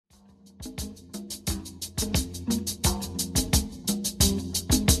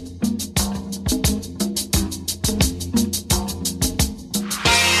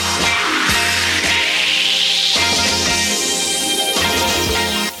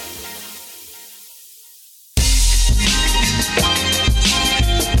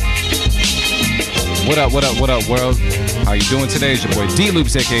What up, world? How you doing today? It's your boy D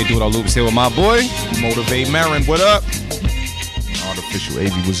Loops, aka Do It All Loops, here with my boy Motivate Marin. What up? Artificial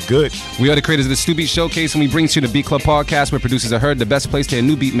AV was good. We are the creators of the Stu Beat Showcase, and we bring to you the Beat Club podcast, where producers are heard, the best place to hear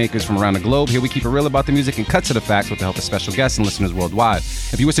new beat makers from around the globe. Here we keep it real about the music and cut to the facts with the help of special guests and listeners worldwide.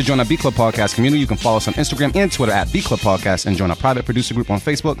 If you wish to join our Beat Club podcast community, you can follow us on Instagram and Twitter at Beat Club Podcast, and join our private producer group on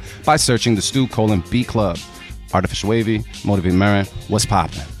Facebook by searching the Stu:Beat Club. Artificial AV, Motivate Marin, what's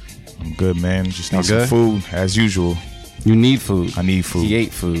poppin'? I'm good, man. Just need some food, as usual. You need food. I need food. He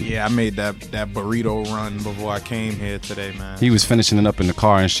ate food. Yeah, I made that burrito run before I came here today, man. He was finishing it up in the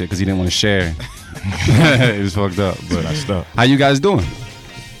car and shit because he didn't want to share. It was fucked up. But I stuck. How you guys doing?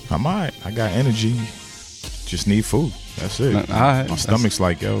 I'm all right. I got energy. Just need food. That's it. All right. My stomach's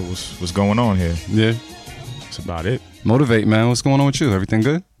like, yo, what's going on here? Yeah. That's about it. Motivate, man. What's going on with you? Everything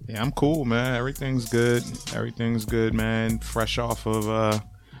good? Yeah, I'm cool, man. Everything's good. Everything's good, man. Fresh off of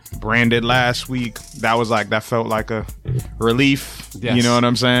Branded last week. That felt like a relief. Yes. You know what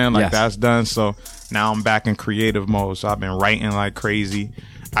I'm saying? Like, yes. That's done. So now I'm back in creative mode. So I've been writing like crazy.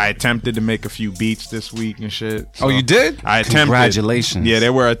 I attempted to make a few beats this week and shit. So oh, you did? I attempted. Congratulations. Yeah,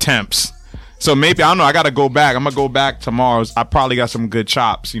 there were attempts. So maybe, I don't know, I got to go back. I'm going to go back tomorrow. I probably got some good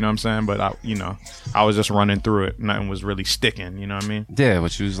chops, you know what I'm saying? But, I was just running through it. Nothing was really sticking, you know what I mean? Yeah,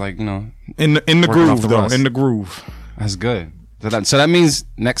 but you was like, In the groove, though. In the groove. That's good. So that means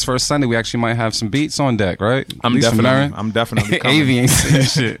next first Sunday we actually might have some beats on deck, right? I'm definitely coming. AV ain't saying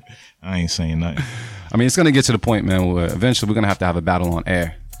shit. I ain't saying nothing. I mean, it's going to get to the point, man, where eventually we're going to have a battle on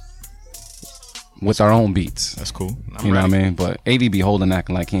air with our own beats. That's cool. You know what I mean? But AV be holding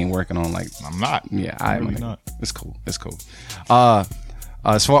acting like he ain't working on like. I'm not. Yeah, I'm really not. It's cool.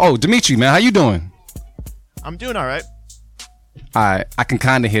 Dimitri, man, how you doing? I'm doing all right. All right, I can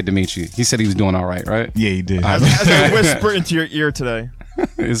kind of hear Dimitri. He said he was doing all right? Yeah, he did. As I whisper into your ear today.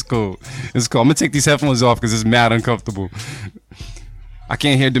 It's cool. I'm gonna take these headphones off because it's mad uncomfortable. I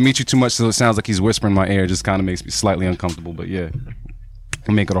can't hear Dimitri too much, so it sounds like he's whispering in my ear. It just kind of makes me slightly uncomfortable, but yeah,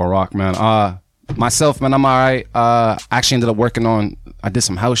 I'll make it all rock, man. Myself, man, I'm all right. I actually ended up I did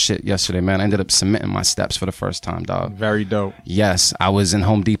some house shit yesterday, man. I ended up submitting my steps for the first time, dog. Very dope. Yes, I was in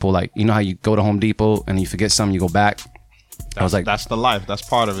Home Depot. Like, you know how you go to Home Depot and you forget something, you go back? That's the life. That's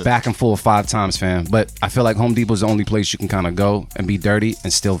part of it. Back and forth 5 times, fam. But I feel like Home Depot is the only place you can kind of go and be dirty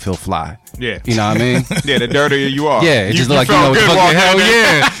and still feel fly. Yeah. You know what I mean? Yeah, the dirtier you are. Yeah, it just look like, you know, hell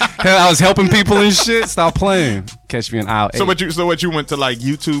yeah. Hell, I was helping people and shit. Stop playing. Catch me in aisle 8. So what you went to like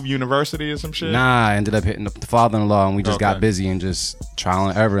YouTube University or some shit? Nah, I ended up hitting the father-in-law and we just got busy and just trial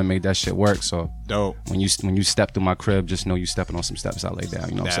and error and made that shit work. So dope. When you step through my crib, just know you stepping on some steps I laid down.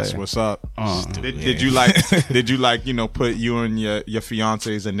 You know what I'm saying? That's what's up. Did you like put you and your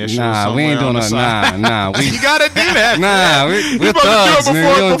fiance's initials? Nah, we ain't doing that. Nah. You gotta do that. Nah, we're thugs,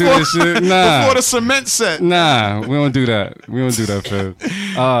 man. We don't do this shit. Nah. Before the cement set. Nah, we don't do that. We don't do that, fam.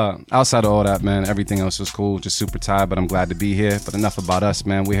 Outside of all that, man, everything else was cool. Just super tired, but I'm glad to be here. But enough about us,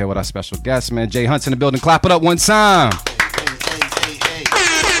 man. We're here with our special guest, man. Jay Hunt's in the building. Clap it up one time. Hey.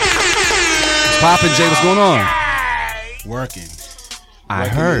 What's poppin', Jay? What's going on? Working. I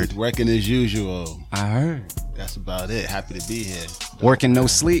heard. Working as usual. I heard. That's about it. Happy to be here. Working, no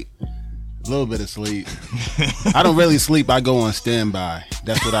sleep. A little bit of sleep. I don't really sleep. I go on standby.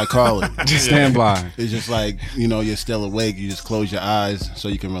 That's what I call it. Standby. It's just like, you're still awake. You just close your eyes so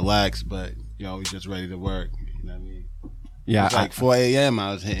you can relax, but you're always just ready to work. You know what I mean? Yeah. It's like 4 a.m.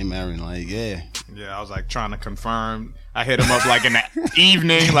 I was hitting Marin like, yeah. Yeah, I was like trying to confirm. I hit him up like in the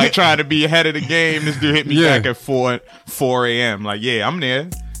evening, like trying to be ahead of the game. This dude hit me back at 4 a.m. Like, yeah, I'm there.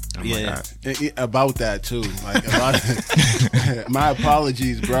 About that too. Like, my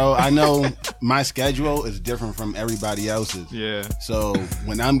apologies, bro. I know my schedule is different from everybody else's. Yeah. So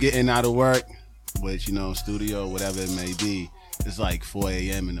when I'm getting out of work, which studio, whatever it may be, it's like 4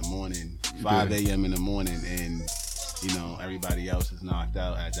 a.m. in the morning, 5 a.m. in the morning, and everybody else is knocked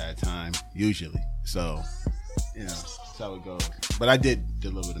out at that time usually. So that's how it goes. But I did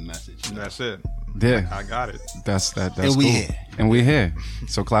deliver the message. That's it. Yeah, I got it. That's and cool. And we here.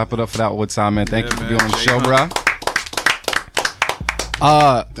 So clap it up for that one time, man. Thank you for being on the show, bro.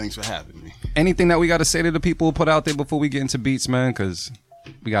 Thanks for having me. Anything that we got to say to the people who put out there before we get into beats, man? Because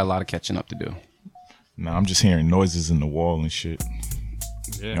we got a lot of catching up to do. Nah, I'm just hearing noises in the wall and shit.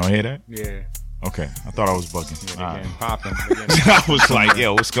 Yeah. You don't hear that? Yeah. Okay, I thought I was bugging. Yeah, they're getting popping. I was like,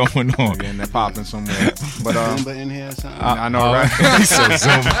 yo, what's going on? They're popping somewhere. But Zumba in here or something? I know, right? He said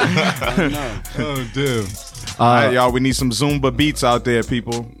Zumba. I don't know. Oh, dude. All right, y'all, we need some Zumba beats out there,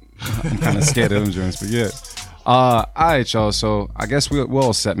 people. I'm kind of scared of them joints, but yeah. All right, y'all. So I guess we're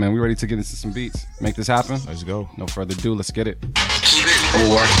all set, man. We ready to get into some beats. Make this happen? Let's go. No further ado. Let's get it. 4.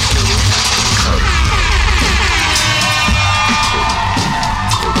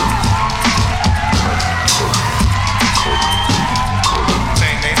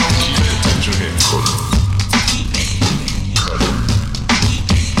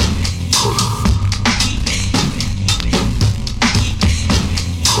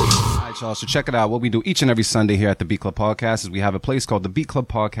 So check it out. What we do each and every Sunday here at the Beat Club Podcast is we have a place called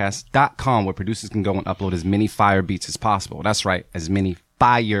thebeatclubpodcast.com where producers can go and upload as many fire beats as possible. That's right, as many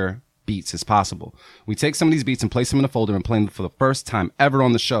fire beats as possible. We take some of these beats and place them in a folder and play them for the first time ever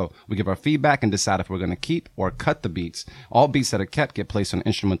on the show. We give our feedback and decide if we're going to keep or cut the beats. All beats that are kept get placed on an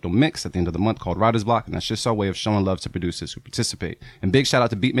instrumental mix at the end of the month called Writer's Block, and that's just our way of showing love to producers who participate. And big shout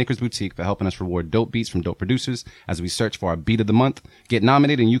out to Beatmakers Boutique for helping us reward dope beats from dope producers as we search for our beat of the month. Get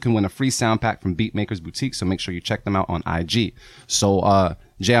nominated and you can win a free sound pack from Beatmakers Boutique, so make sure you check them out on IG. So,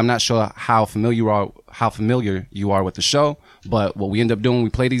 Jay, I'm not sure how familiar you are with the show, but what we end up doing, we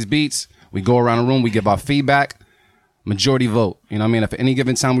play these beats, we go around the room, we give our feedback, majority vote. You know what I mean? If at any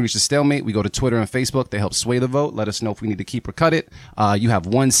given time we reach a stalemate, we go to Twitter and Facebook. They help sway the vote, let us know if we need to keep or cut it. You have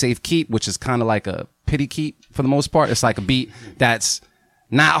one safe keep, which is kind of like a pity keep for the most part. It's like a beat that's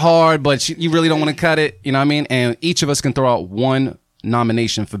not hard, but you really don't want to cut it. You know what I mean? And each of us can throw out one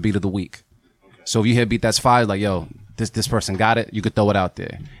nomination for beat of the week. So if you hear a beat that's fire, like, yo, this person got it, you could throw it out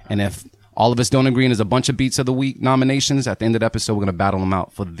there. And if all of us don't agree and there's a bunch of beats of the week nominations, at the end of the episode, we're going to battle them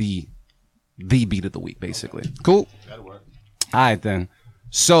out for the beat of the week, basically. Cool? That'll work. All right, then.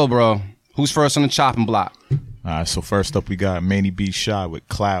 So, bro, who's first on the chopping block? All right, so first up, we got Manny B. Shy with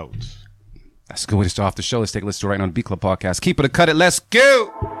Clouds. That's a good way to start off the show. Let's take a listen to right now on the Beat Club Podcast. Keep it or cut it. Let's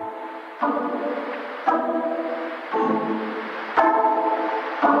go!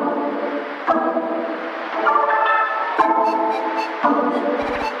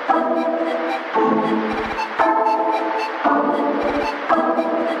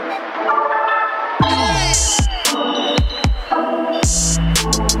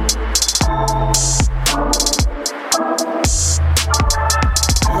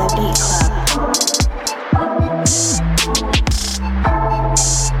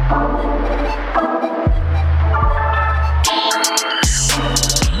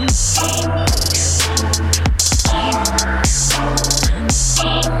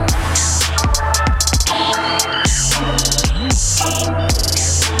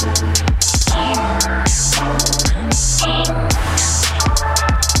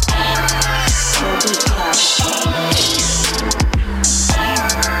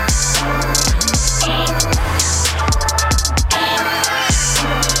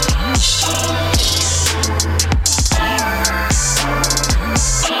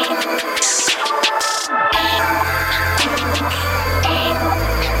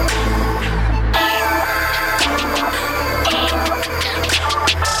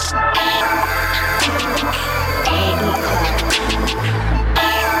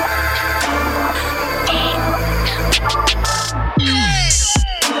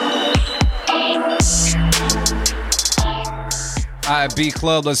 B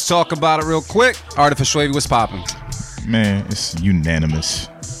Club, let's talk about it real quick. Artificial Wavy, what's popping? Man, it's unanimous.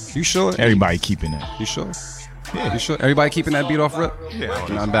 You sure? Everybody keeping that. You sure? Yeah. You sure? Everybody keeping that beat off rip? Yeah.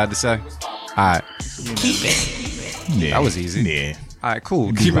 Nothing bad to say. All right. Keep it. Yeah. That was easy. Yeah. All right,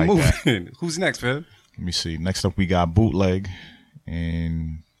 cool. Keep it moving. Who's next, man? Let me see. Next up, we got Bootleg,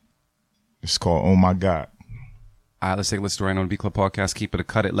 and it's called Oh My God. All right, let's take a listen right now on the Beat Club Podcast. Keep it or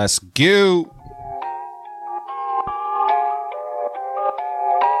cut it. Let's go.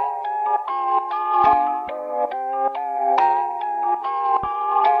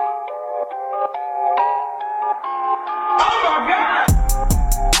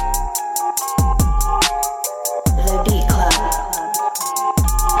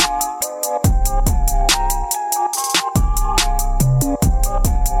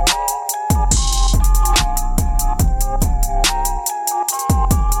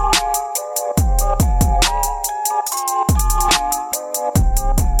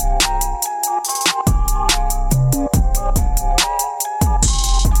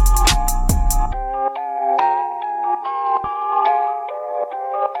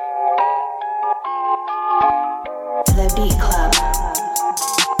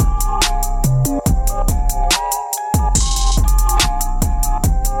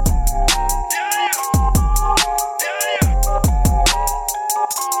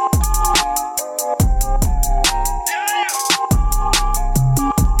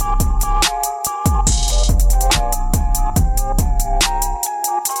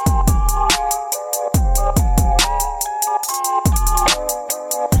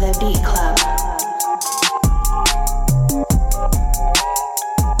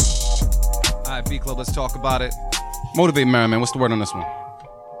 About it. Motivate Merriman, what's the word on this one?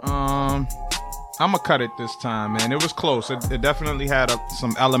 I'm gonna cut it this time, man. It was close. It definitely had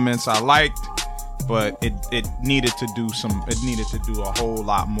some elements I liked, but it needed to do a whole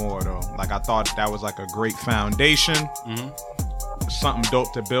lot more though. Like I thought that was like a great foundation. something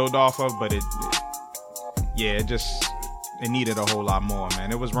dope to build off of, but it needed a whole lot more,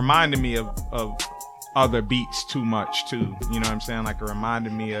 man. It was reminding me of other beats too much too. You know what I'm saying? Like it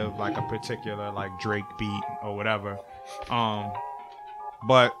reminded me of like a particular like Drake beat or whatever.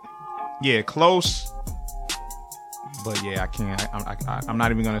 But yeah, close. But yeah, I can't. I'm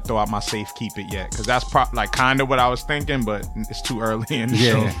not even gonna throw out my safe keep it yet, because that's like kind of what I was thinking, but it's too early in the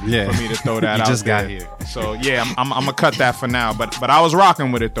show for me to throw that out. You just there. got here. So yeah, I'm gonna cut that for now. But I was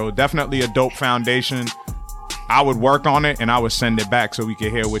rocking with it though. Definitely a dope foundation. I would work on it and I would send it back so we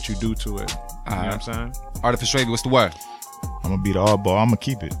could hear what you do to it. You know what I'm saying? Artificial Wavy, what's the word? I'm gonna be the oddball. I'm gonna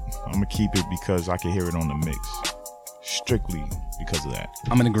keep it. I'm gonna keep it because I can hear it on the mix. Strictly because of that.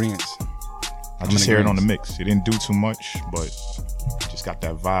 I'm in agreement. I just hear it on the mix. It didn't do too much, but just got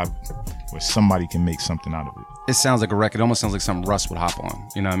that vibe where somebody can make something out of it. It sounds like a record. It almost sounds like something Russ would hop on.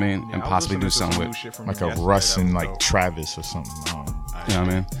 You know what I mean? Yeah, and possibly do something with. Like a Russ and like Travis or something. You know what I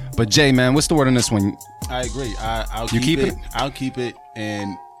mean? But Jay, man, what's the word on this one? I agree. I'll You keep it? I'll keep it,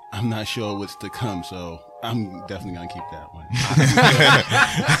 and I'm not sure what's to come, so I'm definitely gonna keep that one.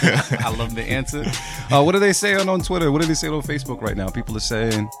 I love the answer. What do they say on Twitter? What do they say on Facebook right now? People are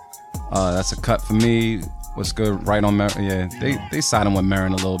saying that's a cut for me. What's good? Right on Marin. Yeah, they siding with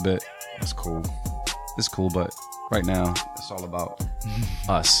Marin a little bit. That's cool. It's cool, but right now it's all about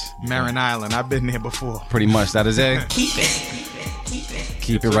us. Marin Island. I've been there before. Pretty much. That is it. Keep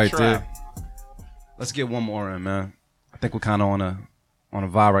it It's a right trap. there. Let's get one more in, man. I think we're kind of on a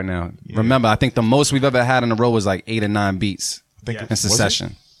vibe right now. Yeah. Remember, I think the most we've ever had in a row was like 8 or 9 beats in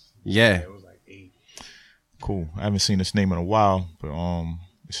succession. Yeah. Cool. I haven't seen this name in a while, but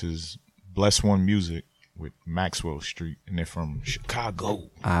this is Bless One Music with Maxwell Street, and they're from Chicago. All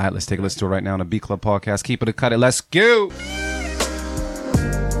right, let's take a listen to it right now on the Beat Club podcast. Keep it or cut it. Let's go.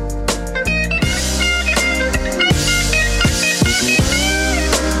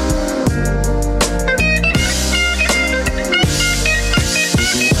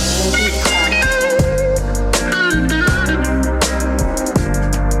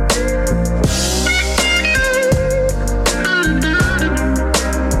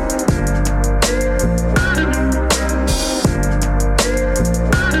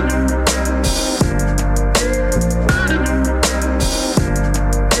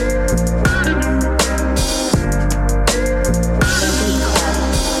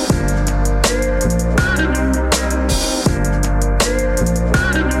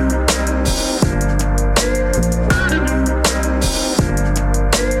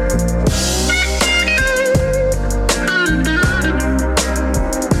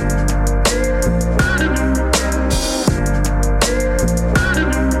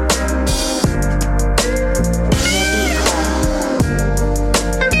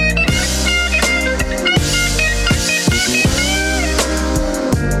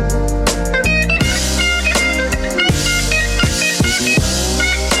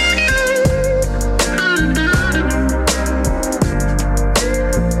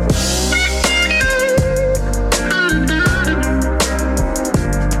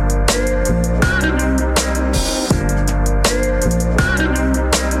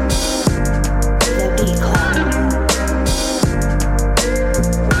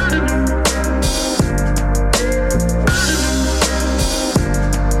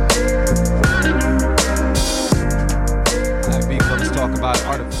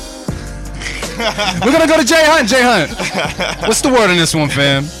 We're gonna go to Jay Hunt. Jay Hunt, what's the word on this one,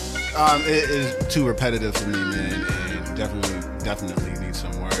 fam? It is too repetitive for me, man, and definitely needs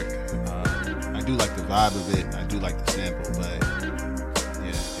some work. I do like the vibe of it. I do like the sample, but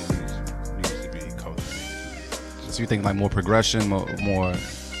yeah, it needs to be cultivated. So you think like more progression, more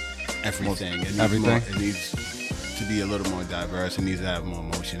Everything. Everything? It needs to be a little more diverse. It needs to have more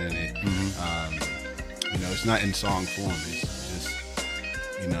emotion in it. It's not in song form. It's just,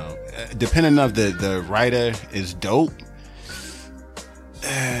 depending on the writer is dope.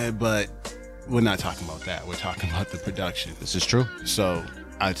 But we're not talking about that. We're talking about the production. This is true. So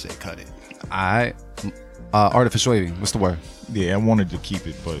I'd say cut it. I Artificial Wavy, what's the word? Yeah, I wanted to keep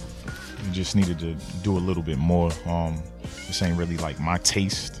it, but you just needed to do a little bit more. This ain't really like my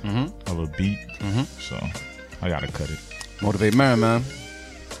taste of a beat, so I gotta cut it. Motivate Marin, man.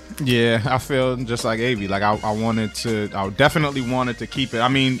 Yeah, I feel just like Avi. Like I definitely wanted to keep it. I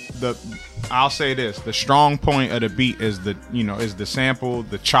mean, I'll say this: the strong point of the beat is the sample,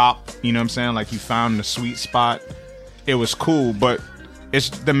 the chop. You know what I'm saying? Like you found the sweet spot. It was cool, but it's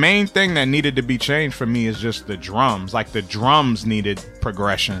the main thing that needed to be changed for me is just the drums. Like the drums needed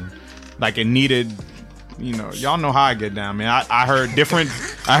progression. Like it needed. Y'all know how I get down, man. I heard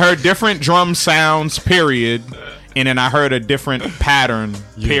different drum sounds, period. and then I heard a different pattern,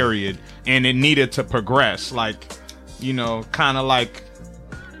 period, and it needed to progress. Like, you know, kind of like,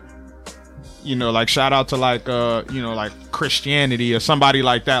 you know, like shout out to like, you know, like Christianity or somebody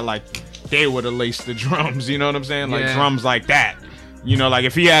like that. Like they would have laced the drums. You know what I'm saying? Like drums like that. You know, like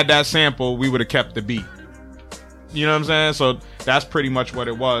if he had that sample, we would have kept the beat. You know what I'm saying? So that's pretty much what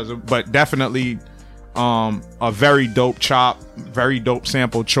it was. But definitely a very dope chop, very dope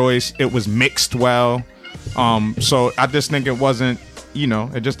sample choice. It was mixed well. So I just think it wasn't, you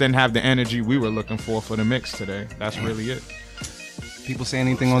know, it just didn't have the energy we were looking for the mix today. That's really it. People say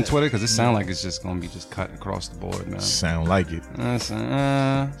anything on Twitter? Because it sounds like it's just going to be just cut across the board, man. Sound like it.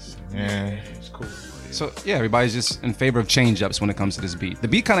 Yeah, it's cool. So, yeah, everybody's just in favor of change-ups when it comes to this beat. The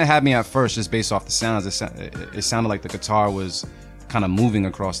beat kind of had me at first just based off the sounds. It sounded like the guitar was kind of moving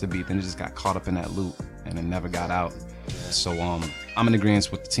across the beat, then it just got caught up in that loop, and it never got out. So, I'm in agreement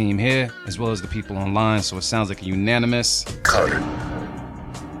with the team here, as well as the people online, so it sounds like a unanimous cut.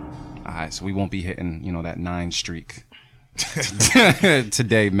 All right, so we won't be hitting, you know, that 9 streak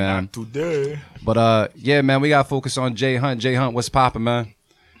today, man. Not today. But, yeah, man, we got to focus on Jay Hunt. Jay Hunt, what's poppin', man?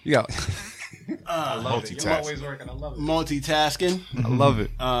 You got... Multitasking. I love it. Multitasking. I love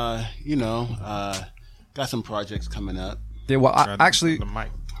it. You know, got some projects coming up. Yeah, well, I actually... The mic.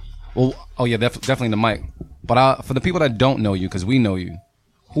 Well, oh yeah, definitely the mic. But for the people that don't know you, because we know you,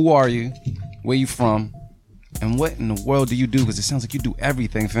 who are you? Where you from? And what in the world do you do? Because it sounds like you do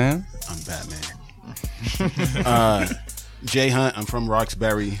everything, fam. I'm Batman. Jay Hunt. I'm from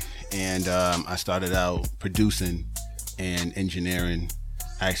Roxbury, and I started out producing and engineering.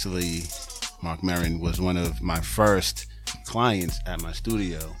 Actually, Mark Maron was one of my first clients at my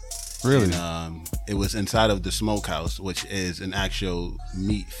studio. Really? And, it was inside of the smokehouse, which is an actual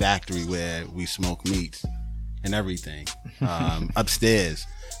meat factory where we smoke meats and everything. Upstairs,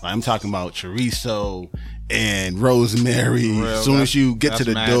 like, I'm talking about chorizo and rosemary. As soon as you get to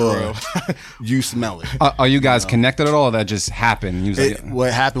the door, you smell it. Are you guys connected at all? Or that just happened?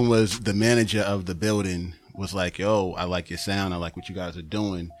 What happened was the manager of the building was like, "Yo, I like your sound. I like what you guys are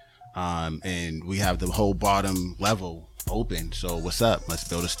doing." And we have the whole bottom level open. So what's up? Let's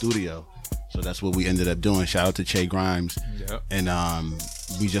build a studio. So that's what we ended up doing. Shout out to Che Grimes. Yep. And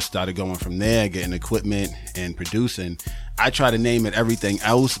we just started going from there, getting equipment and producing. I try to name it everything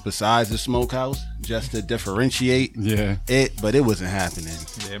else besides the smokehouse just to differentiate it, but it wasn't happening.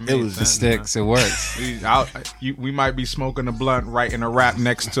 Yeah, it was the sticks. It works. We might be smoking a blunt right in a wrap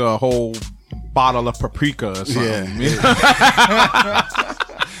next to a whole bottle of paprika or something. Yeah.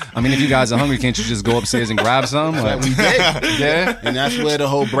 I mean, if you guys are hungry, can't you just go upstairs and grab some? Like, we did. Yeah. And that's where the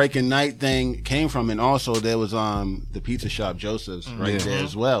whole breaking night thing came from. And also there was the pizza shop Joseph's right there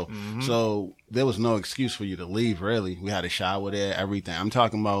as well. Mm-hmm. So there was no excuse for you to leave, really. We had a shower there, everything. I'm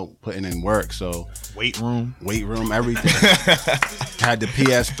talking about putting in work. So weight room, everything. Had the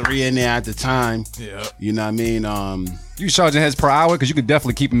PS3 in there at the time. Yeah. You know what I mean? You charging heads per hour? Because you could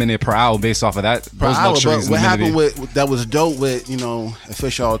definitely keep them in there per hour based off of that. Those luxuries. But what happened with that was dope with, you know,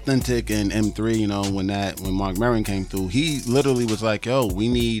 Official Authentic and M3, you know, when Mark Maron came through, he literally was like, "Yo, we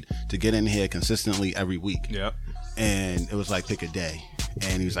need to get in here consistently every week." Yep. And it was like, pick a day.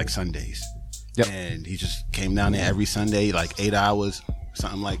 And he was like, Sundays. Yep. And he just came down there every Sunday, like 8 hours,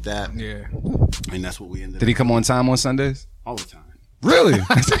 something like that. Yeah. And that's what we ended up. Did he come on time on Sundays? All the time. Really?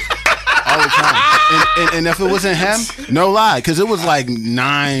 All the time. And if it wasn't him, no lie, because it was like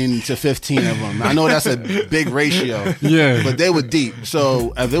 9 to 15 of them. I know that's a big ratio. Yeah. But they were deep.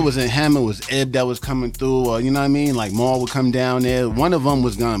 So if it wasn't him, it was Ib that was coming through, or you know what I mean? Like Maul would come down there. One of them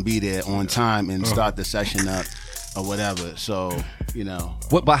was going to be there on time and start the session up or whatever. So, you know.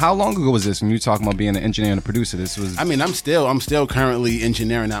 But how long ago was this when you were talking about being an engineer and a producer? This was. I mean, I'm still currently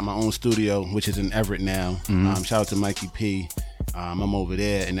engineering at my own studio, which is in Everett now. Mm-hmm. Shout out to Mikey P. I'm over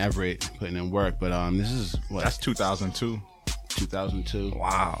there in Everett putting in work, but this is what? That's 2002. 2002.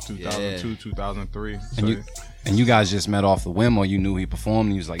 Wow. 2002, yeah. 2003. And you guys just met off the whim, or you knew he performed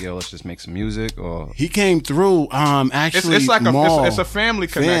and he was like, "Yo, let's just make some music," or he came through. Actually, it's like it's a family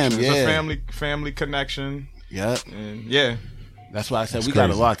connection. Yeah. It's a family connection. Yeah. And yeah. That's why I said we got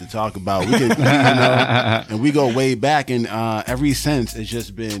a lot to talk about. We could, and we go way back, and ever since it's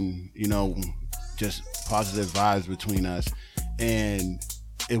just been, just positive vibes between us. And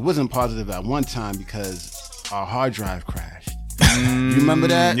it wasn't positive at one time because our hard drive crashed. You remember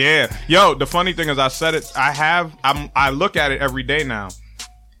that? Yeah. Yo, the funny thing is, I said it. I look at it every day now.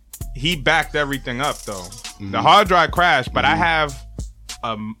 He backed everything up though. Mm-hmm. The hard drive crashed, but I have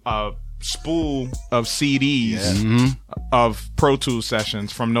a spool of CDs of Pro Tools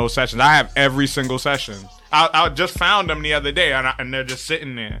sessions from those sessions. I have every single session. I just found them the other day, and they're just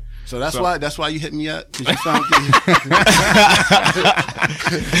sitting there. So that's why you hit me up, because you found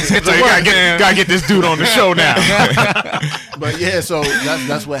So you gotta get this dude on the show now. But yeah, so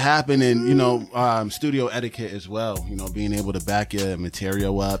that's what happened, and studio etiquette as well. Being able to back your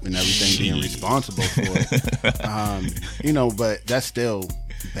material up and everything, being responsible for it. But that's still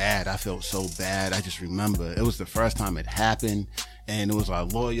bad. I felt so bad. I just remember it was the first time it happened, and it was our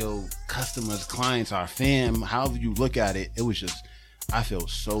loyal customers, clients, our fam. However you look at it, it was just. I felt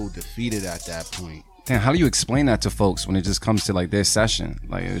so defeated at that point. Damn, how do you explain that to folks when it just comes to like their session?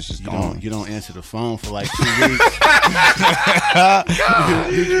 Like it's just gone. You don't answer the phone for like 2 weeks.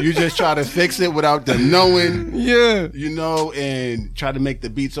 you just try to fix it without them knowing. Yeah. And try to make the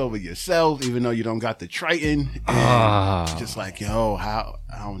beats over yourself, even though you don't got the Triton. Just like, I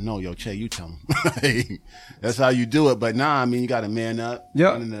don't know, Che, you tell them. That's how you do it. But you got to man up.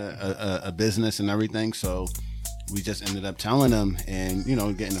 Yeah. Running a business and everything. So we just ended up telling them and,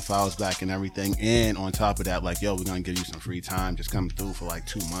 getting the files back and everything. And on top of that, like, we're going to give you some free time. Just come through for like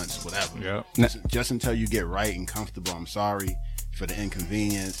 2 months, whatever. Yeah. Just until you get right and comfortable. I'm sorry for the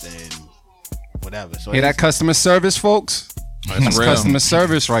inconvenience and whatever. So that customer service, folks? That's customer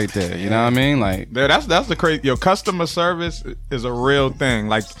service right there. You know what I mean? Like, yeah, that's the crazy. Your customer service is a real thing.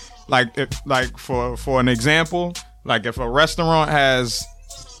 Like for an example, like if a restaurant has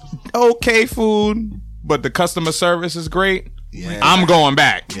okay food, but the customer service is great, I'm going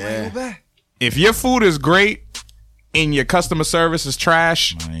back. Yeah. If your food is great and your customer service is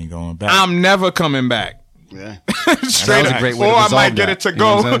trash, I ain't going back. I'm never coming back. Yeah. Straight That was up. a great way Or to I resolve might get that. it to You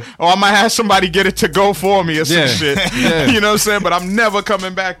know what go. I'm saying? Or I might have somebody get it to go for me or some shit. Yeah. You know what I'm saying? But I'm never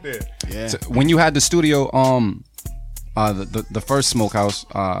coming back there. Yeah. So when you had the studio, the first Smokehouse,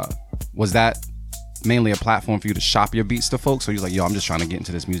 was that mainly a platform for you to shop your beats to folks? So you're like, I'm just trying to get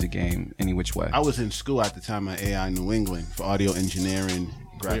into this music game any which way. I was in school at the time at AI New England for audio engineering.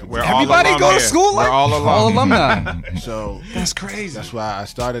 We're Everybody all go alum to here. school? We're all alumni. So That's crazy. that's why I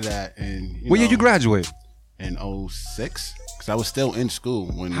started that. And What year you graduate? In 06, because I was still in school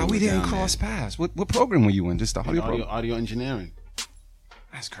when How we didn't cross paths? What program were you in? Just the audio program? audio engineering.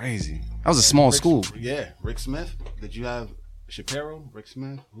 That's crazy. That was a small school. Yeah, Rick Smith. Did you have Shapiro? Rick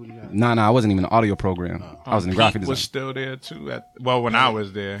Smith? Who do you have? Nah, I wasn't even an audio program. I was in the graphic Pete was design. still there too. When I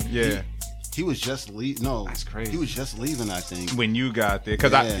was there, yeah. He was just leaving. No, That's crazy. He was just leaving, I think. When you got there,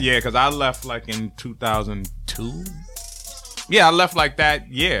 because Yeah. I left like in 2002. Yeah, I left like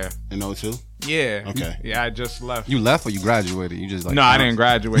that year. In 02? Yeah. Okay. Yeah, I just left. You left or you graduated? You just like No, I didn't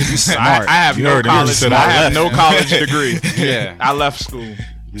graduate. You smart. I have You no heard him. He college. said, I "I have left." no college degree. Yeah. I left school.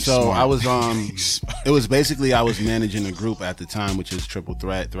 So I was it was basically I was managing a group at the time, which is Triple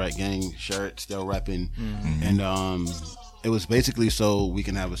Threat Gang shirt, still repping. And it was basically so we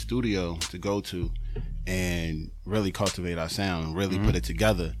can have a studio to go to and really cultivate our sound, really put it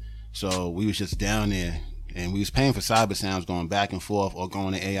together. So we was just down there and we was paying for cyber sounds going back and forth or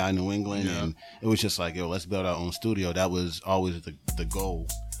going to AI New England. And it was just like, let's build our own studio. That was always the goal,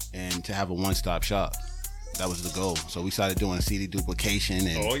 and to have a one-stop shop. That was the goal. So we started doing CD duplication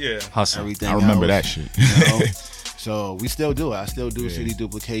and hustle. everything. I remember else, that shit. So we still do it. I still do CD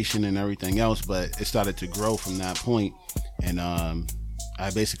duplication and everything else, but it started to grow from that point. And I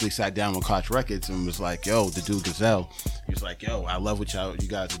basically sat down with Koch Records and was like, the dude Gazelle. He was like, I love what you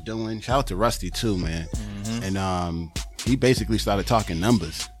guys are doing. Shout out to Rusty too, man. And he basically started talking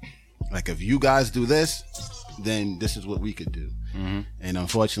numbers. Like, if you guys do this, then this is what we could do. And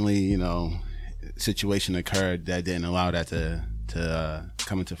unfortunately, situation occurred that didn't allow that to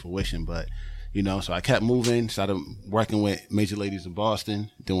come into fruition. But so I kept moving, started working with Major Ladies in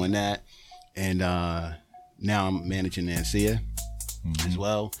Boston, doing that, and now I'm managing Nancia as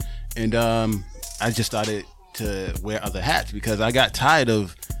well. And I just started to wear other hats because I got tired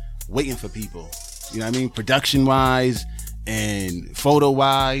of waiting for people. You know what I mean? Production wise and photo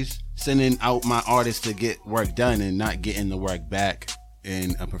wise, sending out my artists to get work done and not getting the work back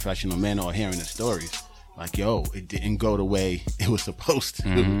in a professional manner or hearing the stories. Like, it didn't go the way it was supposed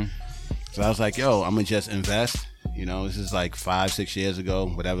to. So I was like, I'm gonna just invest. This is like 5-6 years ago,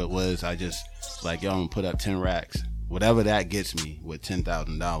 whatever it was. I just was like, I'm gonna put up 10 racks. Whatever that gets me with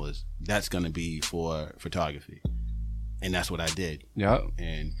 $10,000, that's gonna be for photography. And that's what I did. Yep.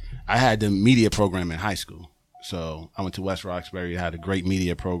 And I had the media program in high school. So I went to West Roxbury, had a great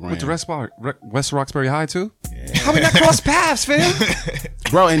media program. Went to West Roxbury High too? Yeah. How we not cross paths, fam?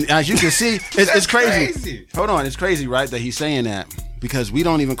 Bro, and as you can see, it's crazy. Hold on, it's crazy, right, that he's saying that. Because we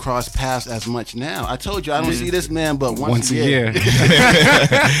don't even cross paths as much now. I told you, I don't see this man but once a year. That's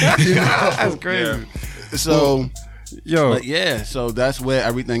crazy. Yeah. So, but so that's where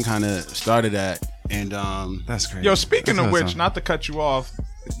everything kind of started at. And that's crazy. Yo, speaking of which, not to cut you off,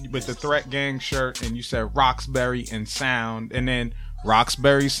 with the Threat Gang shirt, and you said Roxbury and Sound, and then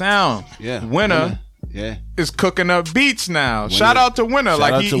Roxbury Sound. Yeah. Winner. Yeah. Is cooking up beats now. Shout out to Winner.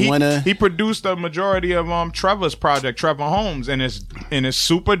 He produced a majority of Trevor's project, Trevor Holmes, and it's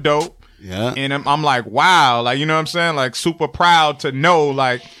super dope. Yeah. And I'm like, wow, like, you know what I'm saying? Like, super proud to know,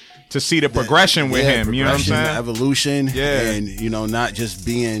 like, to see the progression with him. You know what I'm saying? Evolution. Yeah. And, you know, not just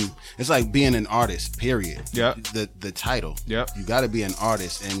being, it's like being an artist, period. Yep. The title. Yep. You got to be an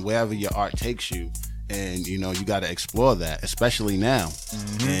artist, and wherever your art takes you, and, you know, you got to explore that, especially now.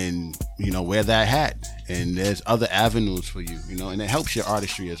 And, you know, wear that hat. And there's other avenues for you, you know, and it helps your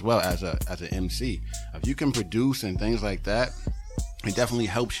artistry as well as an MC. If you can produce and things like that, it definitely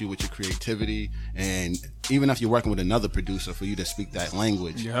helps you with your creativity. And even if you're working with another producer, for you to speak that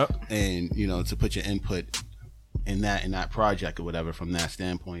language. Yep. And, you know, to put your input in that project or whatever from that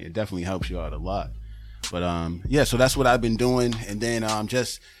standpoint, it definitely helps you out a lot. But, yeah, so that's what I've been doing. And then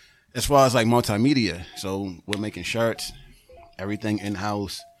just as far as like multimedia, so we're making shirts, everything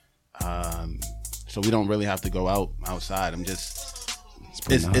in-house. So we don't really have to go outside. I'm just,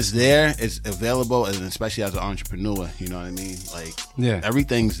 it's there, it's available, and especially as an entrepreneur, you know what I mean? Like,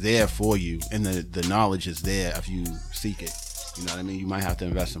 everything's there for you, and the knowledge is there if you seek it. You know what I mean? You might have to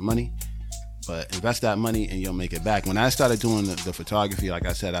invest some money, but invest that money and you'll make it back. When I started doing the photography, like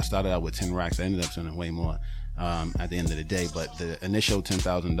I said, I started out with 10 racks. I ended up spending way more at the end of the day. But the initial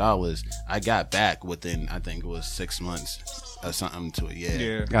 $10,000, I got back within, I think it was 6 months or something to a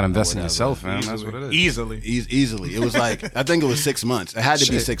year. Yeah. Gotta invest in yourself, man. That's what it is. Easily. It was like, I think it was 6 months. It had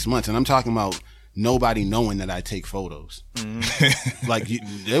to be 6 months. And I'm talking about nobody knowing that I take photos. Like,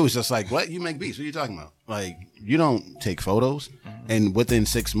 it was just like, what? You make beats? What are you talking about? Like, you don't take photos. And within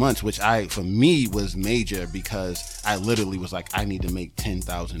 6 months, which for me was major, because I literally was like, I need to make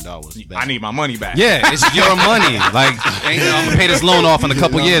 $10,000 back. I need my money back. Yeah, it's your money. Like, I'm gonna pay this loan off in a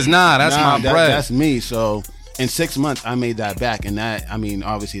couple years. Nah, that's my bread. That's me. So in 6 months, I made that back. And that, I mean,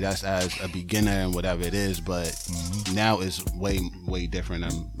 obviously that's as a beginner and whatever it is, but now it's way different.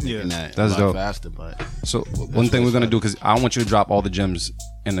 I'm making that that's a lot dope. faster. But so one thing we're gonna do, because I want you to drop all the gems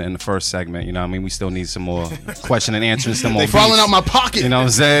in the first segment. You know what I mean? We still need some more question and answering, some more they falling out my pocket. You know what I'm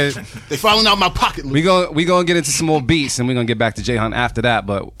saying? They falling out my pocket. We gonna get into some more beats, and we're gonna get back to J Hunt after that,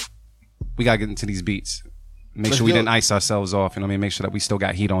 but we gotta get into these beats. Make sure we didn't ice ourselves off, you know what I mean? Make sure that we still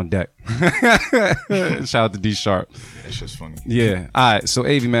got heat on deck. Shout out to D Sharp. That's just funny. Yeah. All right, so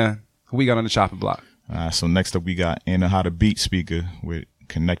Avy, man, who we got on the chopping block? So next up we got Anna How to Beat Speaker with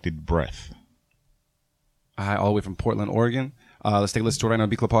Connected Breath. All right, all the way from Portland, Oregon. Let's take a listen to it right now on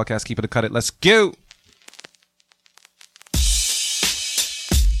B-Club Podcast. Keep it or cut it. Let's go.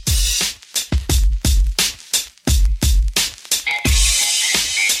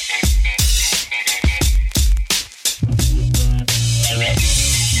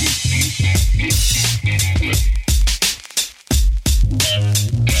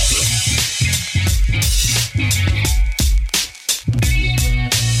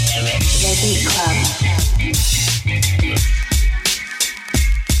 The Beat Club.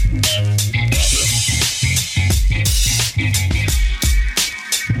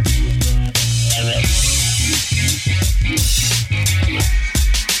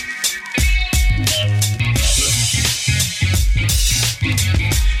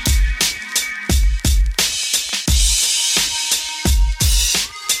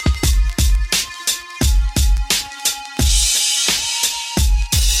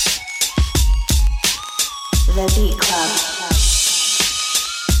 The Beat Club.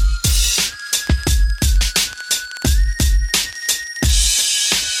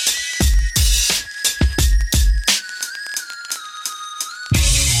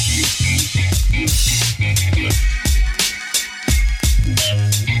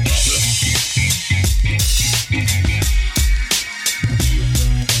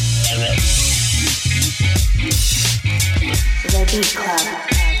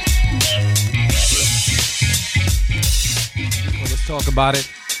 Let's talk about it.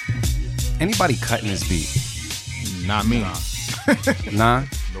 Anybody cutting this beat? Not me. Nah?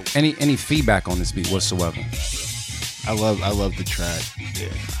 Nope. Any feedback on this beat whatsoever? I love the track.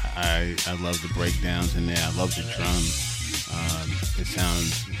 Yeah, I love the breakdowns in there. I love the drums. It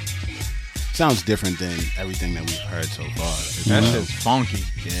sounds different than everything that we've heard so far. That shit's funky.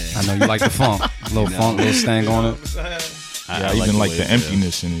 Yeah, I know you like the funk. Little funk, little stang on it. I even like the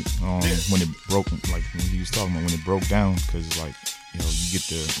emptiness in it when it broke, like when he was talking about when it broke down, because like, you know, you get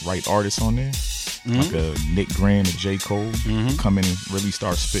the right artists on there, like a Nick Grand, a J. Cole, come in and really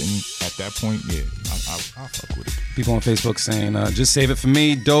start spitting at that point. Yeah, I fuck with it. People on Facebook saying, just save it for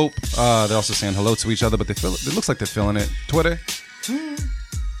me, dope. They're also saying hello to each other, but it looks like they're feeling it. Twitter,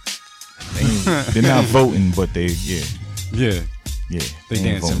 They're not voting, but they Yeah. yeah. They ain't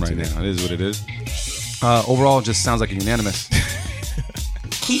dancing voting right today. now. It is what it is. Overall, just sounds like a unanimous.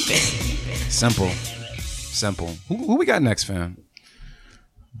 Keep it. Simple. Who we got next, fam?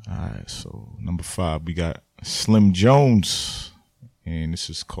 All right, so number 5, we got Slim Jones, and this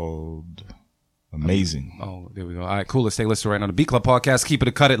is called Amazing. Oh, there we go. All right, cool. Let's take a listen right now. The Beat Club Podcast. Keep it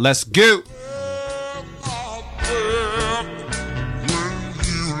or cut it. Let's go.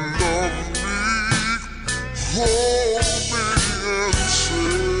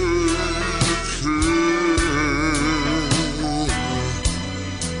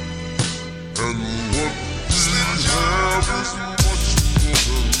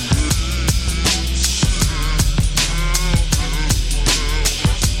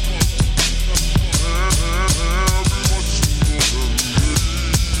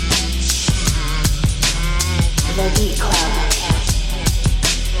 The Beat Club.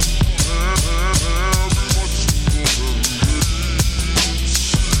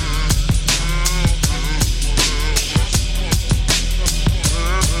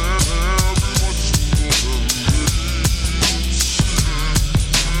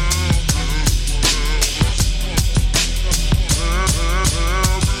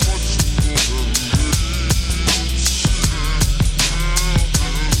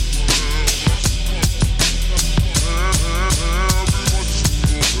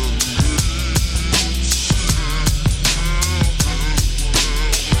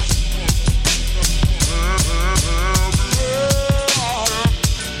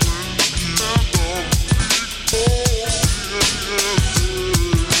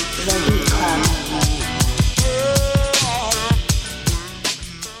 The Beat Club.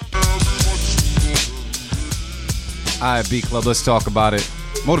 All right, Beat Club. Let's talk about it.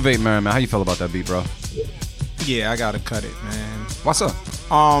 Motivate Merriman. How you feel about that beat, bro? Yeah, I gotta cut it, man. What's up?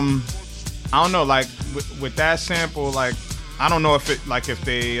 I don't know, like with that sample, like I don't know if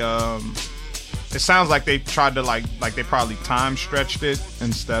they it sounds like they tried to like they probably time stretched it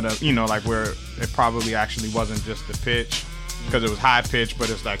instead of, you know, like where it probably actually wasn't just the pitch, because it was high pitch but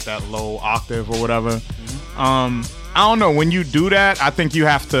it's like that low octave or whatever. I don't know, when you do that, I think you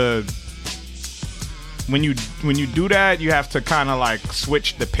have to when you do that, you have to kind of like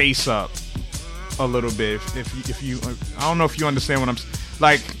switch the pace up a little bit. If you I don't know if you understand what I'm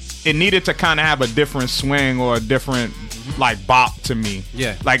like. It needed to kind of have a different swing or a different like bop to me.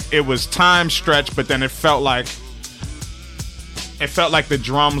 Yeah. Like it was time stretched, but then it felt like the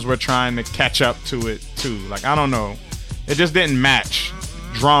drums were trying to catch up to it too. Like I don't know, it just didn't match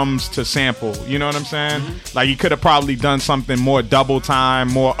drums to sample. You know what I'm saying? Like you could have probably done something more double time,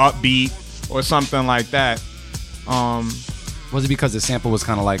 more upbeat, or something like that. Was it because the sample was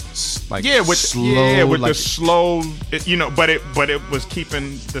kind of like slow? With like, the slow, you know, but it was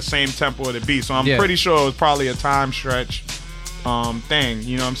keeping the same tempo of the beat. So I'm Yeah. pretty sure it was probably a time stretch thing.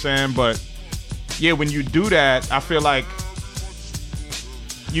 You know what I'm saying? But yeah, when you do that, I feel like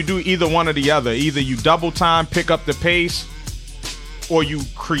you do either one or the other. Either you double time, pick up the pace, or you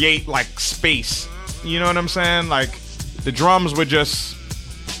create like space. You know what I'm saying? Like the drums were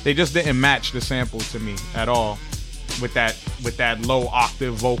they just didn't match the sample to me at all. With that low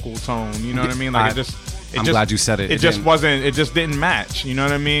octave vocal tone, you know what I mean? Like I'm glad you said it. It just didn't match, you know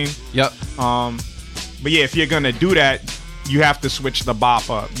what I mean? Yep. But yeah, if you're gonna do that, you have to switch the bop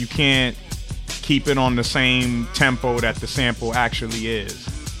up. You can't keep it on the same tempo that the sample actually is.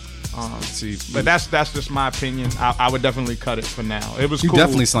 But that's just my opinion. I would definitely cut it for now. It was You cool.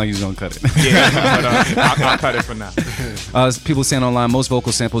 definitely sound like you was gonna cut it. Yeah, but I'll cut it for now. People saying online, most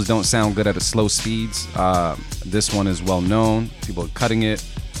vocal samples don't sound good at slow speeds. This one is well known. People are cutting it.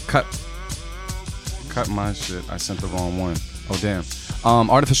 Cut my shit. I sent the wrong one. Oh damn.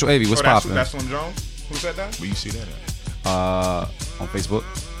 Artificial AV, what's poppin'? That's on Jones? Who said that? Where you see that at? On Facebook.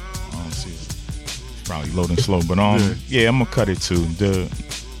 I don't see it. It's probably loading slow, but yeah, I'm gonna cut it too.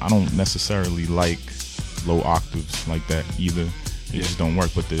 I don't necessarily like low octaves like that either. It just don't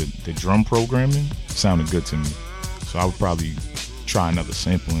work. But the drum programming sounded good to me, so I would probably try another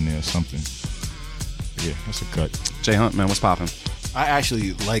sample in there or something. Yeah, that's a cut. Jay Hunt, man, what's poppin'? I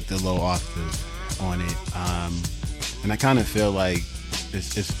actually like the low octave on it, and I kind of feel like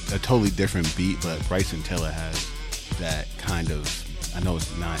it's a totally different beat, but Bryson Tiller has that kind of, I know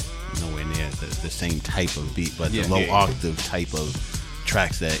it's not nowhere near the same type of beat, but the low octave type of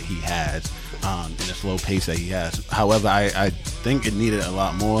tracks that he has, and the slow pace that he has. However, I think it needed a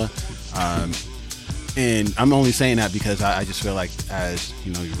lot more, and I'm only saying that because I just feel like, as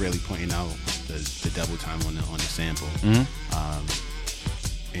you know, you're really pointing out the double time on the sample,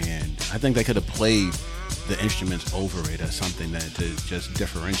 and I think they could have played the instruments over it as something that to just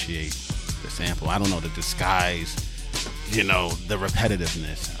differentiate the sample. I don't know, the disguise, you know, the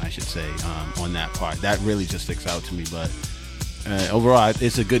repetitiveness, I should say, on that part. That really just sticks out to me. But overall,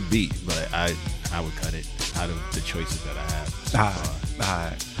 it's a good beat, but I would cut it out of the choices that I have so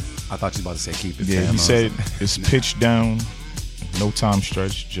far. I thought you were about to say keep it. Yeah, he said it's pitched down, no time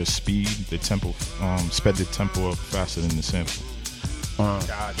stretch, just speed the tempo, sped the tempo up faster than the sample.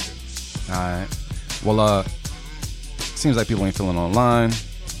 Gotcha. All right. Well, seems like people ain't feeling online.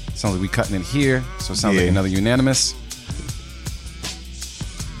 Sounds like we cutting it here, so it sounds like another unanimous.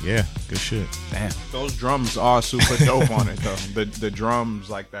 Yeah, good shit. Damn. Those drums are super dope on it though. The drums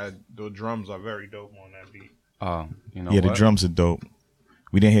like that. The drums are very dope on that beat. You know Yeah, what? the drums are dope.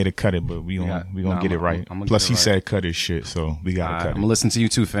 We didn't hear to cut it, but we gonna get it right. Plus, he said cut his shit, so we gotta cut it. I'm gonna listen to you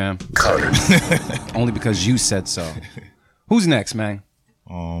too, fam. Only because you said so. Who's next, man?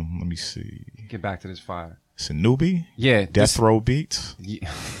 Let me see. Get back to this fire. It's a newbie. Yeah, Death Row Beats.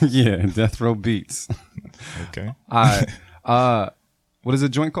 Yeah, Death Row Beats. Okay. All right. What is the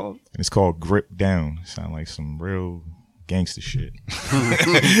joint called? It's called Grip Down. Sound like some real gangster shit.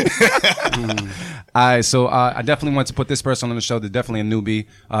 All right, so I definitely want to put this person on the show. They're definitely a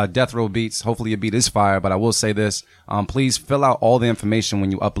newbie. Death Row Beats. Hopefully your beat is fire, but I will say this. Please fill out all the information when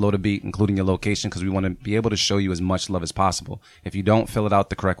you upload a beat, including your location, because we want to be able to show you as much love as possible. If you don't fill it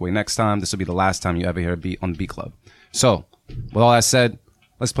out the correct way next time, this will be the last time you ever hear a beat on the Beat Club. So, with all that said,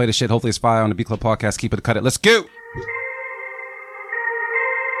 let's play the shit. Hopefully it's fire on the Beat Club podcast. Keep it, cut it. Let's go!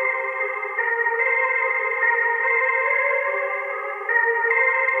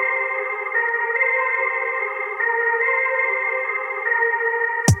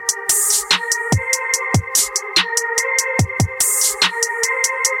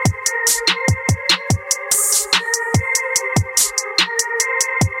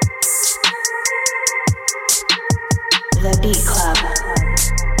 The Beat Club.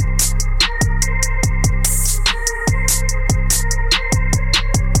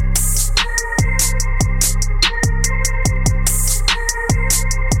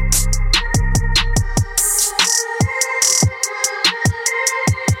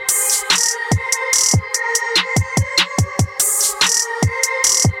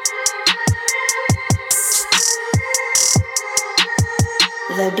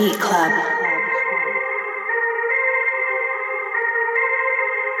 The Beat Club.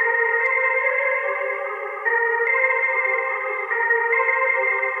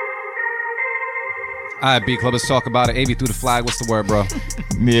 All right, Beat Club, let's talk about it. AV through the flag. What's the word, bro?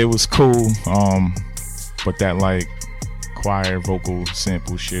 Yeah, it was cool. But that like choir vocal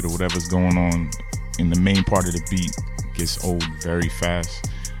sample shit or whatever's going on in the main part of the beat gets old very fast.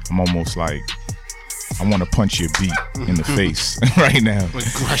 I'm almost like, I want to punch your beat in the face right now.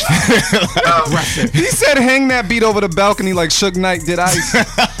 He said hang that beat over the balcony like Suge Knight did Ice.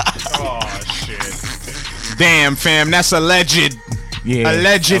 Oh shit! Damn, fam, that's alleged. Yeah,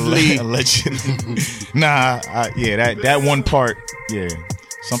 Allegedly. allegedly. Nah, that one part, yeah,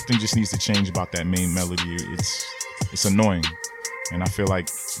 something just needs to change about that main melody. It's annoying, and I feel like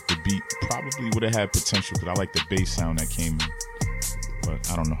the beat probably would have had potential because I like the bass sound that came in.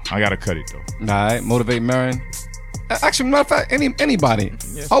 But I don't know. I gotta cut it though. All right, Motivate Marin. Actually, matter of fact, anybody.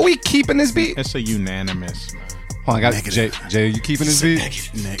 Yes. Are we keeping this beat? It's a unanimous. Man. Hold on, I got Negative. Jay, are you keeping this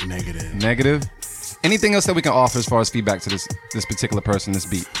beat? Negative. Negative. Anything else that we can offer as far as feedback to this particular person, this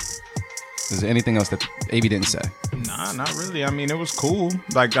beat? Is there anything else that AB didn't say? Nah, not really. I mean, it was cool.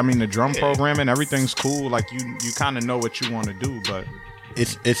 Like, I mean, the drum programming, everything's cool. Like, you kind of know what you want to do, but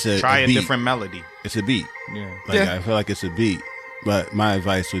It's a try a beat. different melody. It's a beat. Yeah. Like Yeah. I feel like it's a beat. But my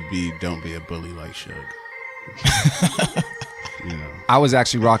advice would be don't be a bully like Suge. You know. I was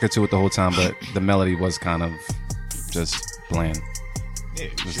actually rocking to it the whole time, but the melody was kind of just bland. Yeah,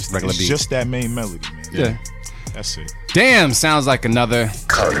 Just regular it's beat. just that main melody, man. Yeah. That's it. Damn, sounds like another.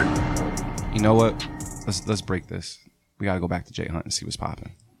 You know what? Let's break this. We gotta go back to Jay Hunt and see what's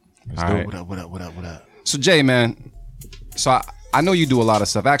popping. All right. What up? So Jay, man, so I know you do a lot of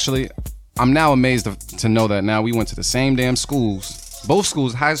stuff. Actually, I'm now amazed to know that now we went to the same damn schools, both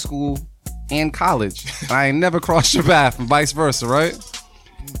schools, high school and college. I ain't never crossed your path and vice versa, right?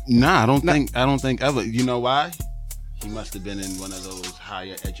 Nah, I don't think ever. You know why? He must have been in one of those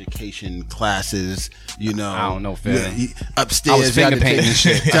higher education classes, you know. I don't know, fam. Upstairs, I was you had finger to painting take- and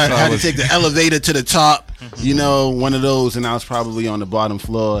shit. had That's what I to was- take the elevator to the top, you know, one of those, and I was probably on the bottom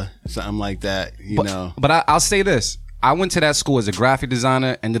floor, something like that, you know. But I'll say this. I went to that school as a graphic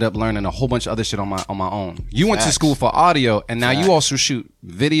designer, ended up learning a whole bunch of other shit on my own. You went to Facts. school for audio, and now Facts. you also shoot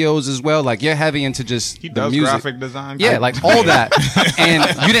videos as well. Like, you're heavy into just He the does music. graphic design. Yeah, like all that. And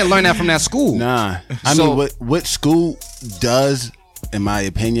you didn't learn that from that school. Nah, I So- mean, what school does in my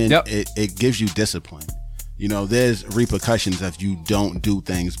opinion, Yep. it gives you discipline. You know, there's repercussions if you don't do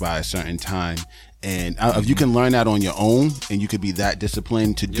things by a certain time. And if you can learn that on your own and you could be that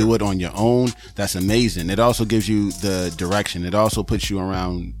disciplined to do it on your own, that's amazing. It also gives you the direction. It also puts you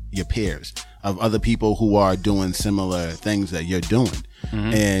around your peers of other people who are doing similar things that you're doing.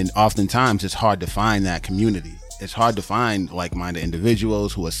 And oftentimes it's hard to find that community. It's hard to find like-minded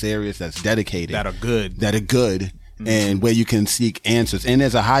individuals who are serious, that's dedicated. That are good. And where you can seek answers. And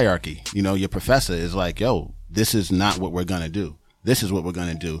there's a hierarchy. You know, your professor is like, yo, this is not what we're going to do. This is what we're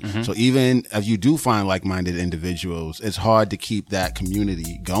going to do. So even if you do find like-minded individuals, it's hard to keep that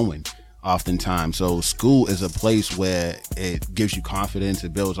community going oftentimes. So school is a place where it gives you confidence.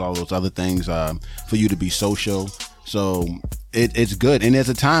 It builds all those other things for you to be social. So it's good. And there's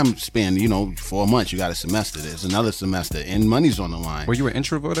a time span, you know, 4 months, you got a semester. There's another semester and money's on the line. Were you an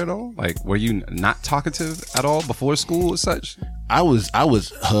introvert at all? Like, were you not talkative at all before school as such? I was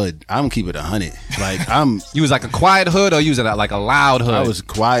hood. I'm gonna keep it 100. Like You was like a quiet hood, or you was like a loud hood? I was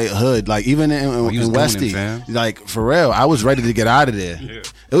quiet hood. Like even in Westy, like for real, I was ready to get out of there. Yeah.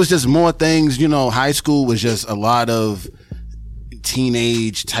 It was just more things, you know. High school was just a lot of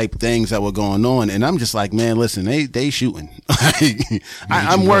teenage type things that were going on, and I'm just like, man, listen, they shooting.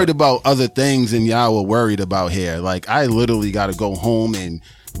 I'm worried about other things than y'all were worried about here. Like I literally got to go home and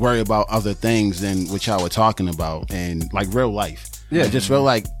worry about other things than what y'all were talking about, and like real life. I just felt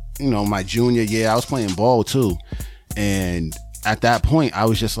like, you know, my junior year I was playing ball too, and at that point I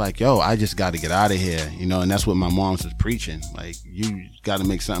was just like, yo, I just got to get out of here, you know. And that's what my mom was preaching, like, you got to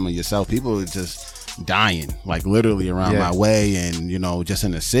make something of yourself. People are just dying like literally around my way, and you know, just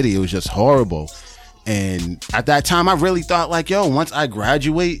in the city it was just horrible. And at that time I really thought like, yo, once I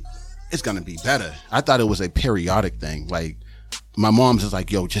graduate it's gonna be better. I thought it was a periodic thing. Like my mom's just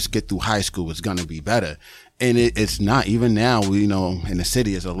like, yo, just get through high school, it's gonna be better. And it's not. Even now, you know, in the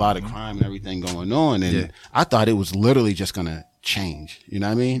city there's a lot of crime and everything going on, and I thought it was literally just gonna change, you know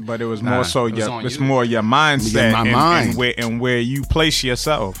what I mean? But it was more so it's more your mindset, and where you place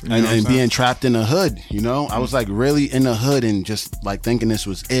yourself, you and being trapped in the hood, you know. I was like really in the hood and just like thinking this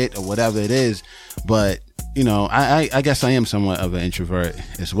was it or whatever it is. But you know, I guess I am somewhat of an introvert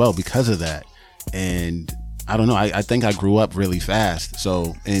as well because of that. And I don't know, I think I grew up really fast.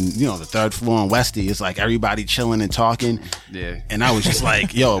 So, and you know, the third floor in Westy, it's like everybody chilling and talking. And I was just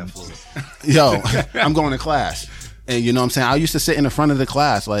like, yo, I'm going to class. And you know what I'm saying? I used to sit in the front of the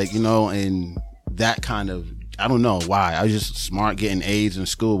class, like, you know, and that kind of, I don't know why. I was just smart, getting A's in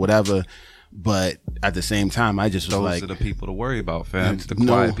school, whatever. But at the same time, I just was like, those are the people to worry about, fam. The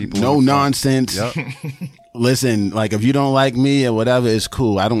quiet people. No nonsense. Yep. Listen, like if you don't like me or whatever, it's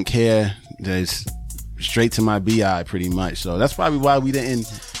cool. I don't care. Just straight to my BI pretty much. So that's probably why we didn't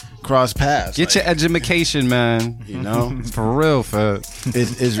cross paths. Get your education, man. You know, for real,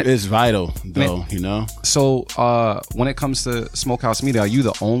 it's vital though, man. You know. So when it comes to Smokehouse Media, are you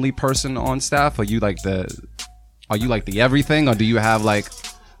the only person on staff? Are you like the everything, or do you have like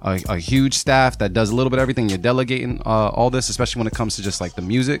a huge staff that does a little bit of everything? You're delegating all this, especially when it comes to just like the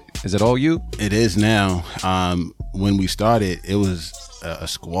music. Is it all you? It is now. When we started, it was a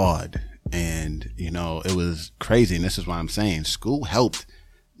squad, and you know, it was crazy. And this is why I'm saying school helped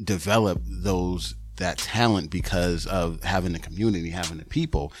develop that talent because of having the community, having the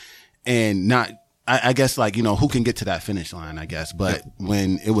people, and not, I guess, like, you know, who can get to that finish line, I guess. But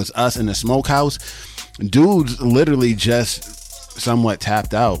when it was us in the Smokehouse, dudes literally just somewhat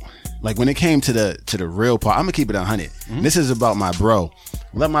tapped out. Like when it came to the real part, I'm gonna keep it 100. Mm-hmm. This is about my bro.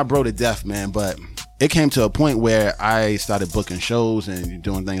 Love my bro to death, man. But it came to a point where I started booking shows and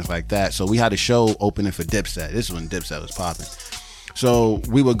doing things like that. So we had a show opening for Dipset. This is when Dipset was popping. So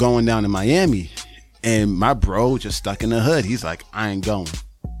we were going down to Miami, and my bro just stuck in the hood. He's like, I ain't going.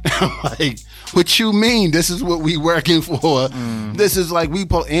 I'm like, what you mean? This is what we working for. This is like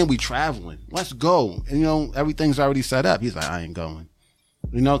and we traveling. Let's go. And you know, everything's already set up. He's like, I ain't going.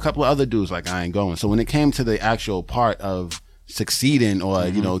 You know, a couple of other dudes like, I ain't going. So when it came to the actual part of succeeding or,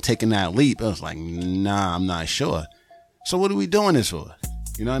 you know, taking that leap, I was like, nah, I'm not sure. So what are we doing this for?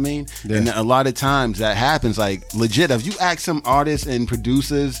 You know what I mean? Yeah. And a lot of times that happens, like legit, if you ask some artists and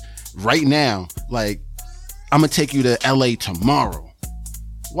producers right now, like, I'm going to take you to LA tomorrow.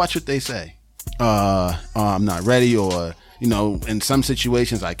 Watch what they say. I'm not ready, or, you know, in some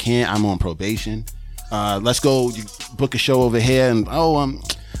situations I can't, I'm on probation. Let's go book a show over here, and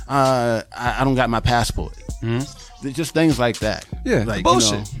I don't got my passport. Mm-hmm. Just things like that. Yeah, like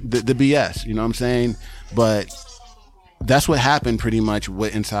bullshit. You know, the BS. You know what I'm saying? But that's what happened pretty much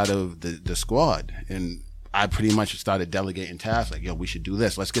inside of the squad, and I pretty much started delegating tasks. Like, yo, we should do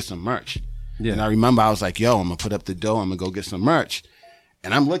this. Let's get some merch. Yeah. And I remember I was like, yo, I'm gonna put up the dough. I'm gonna go get some merch.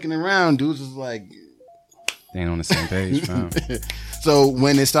 And I'm looking around, dudes is like, They ain't on the same page, fam. So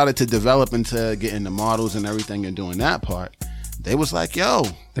when it started to develop into getting the models and everything and doing that part, they was like, yo.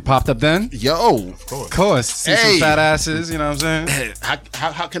 They popped up then? Yo. Of course. See some fat asses, you know what I'm saying?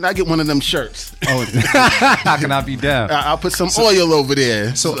 How can I get one of them shirts? Oh, how can I be down? I'll put some oil over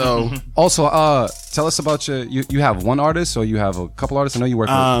there. So also, tell us about you have one artist or you have a couple artists? I know you work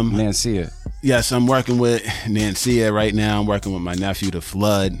with Nancia. Yes, I'm working with Nancia right now. I'm working with my nephew, The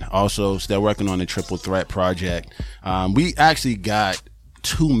Flood. Also, still working on the Triple Threat project. We actually got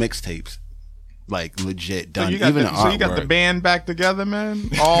 2 mixtapes, like legit done. So you got, even so you got the band back together, man.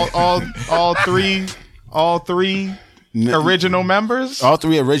 All three original members. All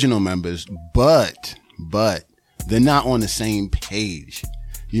 3 original members, but they're not on the same page.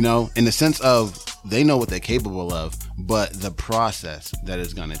 You know, in the sense of they know what they're capable of, but the process that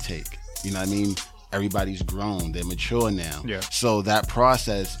it's gonna take. You know what I mean? Everybody's grown. They're mature now. Yeah. So that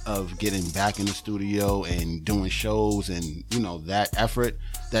process of getting back in the studio and doing shows and, you know, that effort,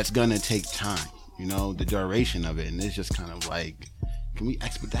 that's going to take time, you know, the duration of it. And it's just kind of like, can we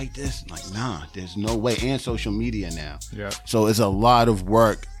expedite this? Like, nah, there's no way. And social media now. Yeah. So it's a lot of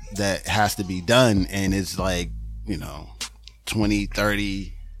work that has to be done. And it's like, you know, 20,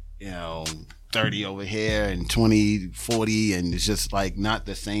 30, you know, 30 over here and 20, 40. And it's just like not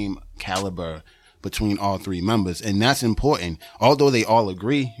the same caliber between all 3 members. And that's important. Although they all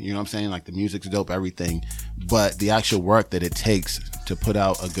agree, you know what I'm saying? Like the music's dope, everything. But the actual work that it takes to put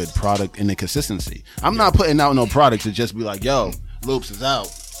out a good product and the consistency. I'm not putting out no product to just be like, yo, Loops is out.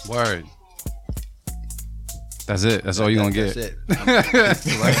 Word. That's it. That's all you're going to get. That's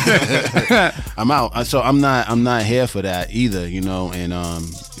it. I'm out. So I'm not here for that either, you know, and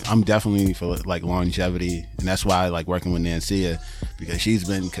I'm definitely for like longevity, and that's why I like working with Nancia because she's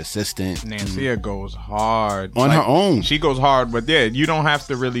been consistent. Nancia goes hard on her own. She goes hard, but yeah, you don't have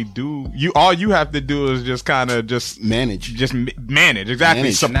to really do all you have to do is just kind of manage, exactly,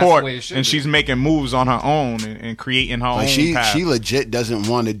 manage. Support, and she's making moves on her own and creating her own path. She legit doesn't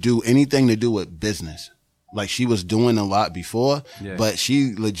want to do anything to do with business. Like she was doing a lot before, but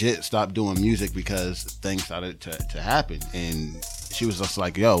she legit stopped doing music because things started to happen. And she was just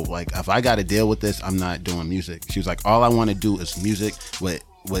like, yo, like if I got to deal with this, I'm not doing music. She was like, all I want to do is music with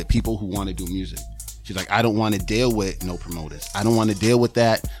people who want to do music. She's like, I don't want to deal with no promoters. I don't want to deal with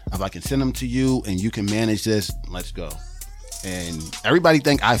that. If I can send them to you and you can manage this, let's go. And everybody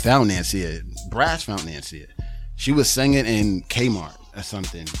think I found Nancia. Brass found Nancia. She was singing in Kmart or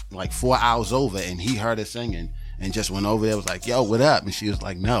something like 4 hours over, and he heard her singing and just went over there, was like, yo, what up? And she was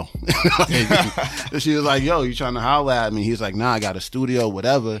like, no. She was like, yo, you trying to holler at me? He's like, nah, I got a studio,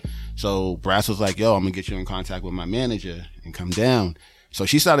 whatever. So Brass was like, yo, I'm gonna get you in contact with my manager and come down. So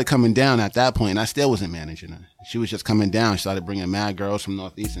she started coming down at that point, and I still wasn't managing her. She was just coming down. She started bringing mad girls from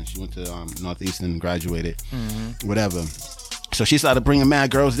Northeastern. She went to Northeastern, graduated, whatever. So she started bringing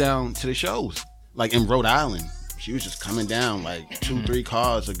mad girls down to the shows, like in Rhode Island. She was just coming down like 2-3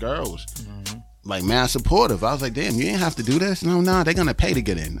 cars of girls, like mad supportive. I was like, damn, you didn't have to do this. No, they're gonna pay to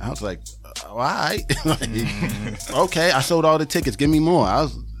get in. I was like, all right, okay. I sold all the tickets. Give me more.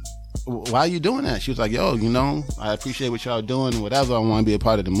 Why are you doing that? She was like, yo, you know, I appreciate what y'all doing and whatever. I want to be a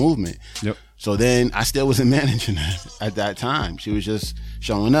part of the movement. Yep. So then I still wasn't managing her at that time. She was just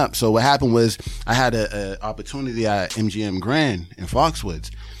showing up. So what happened was I had an opportunity at MGM Grand in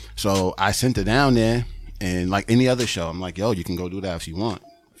Foxwoods. So I sent her down there. And like any other show, I'm like, yo, you can go do that if you want.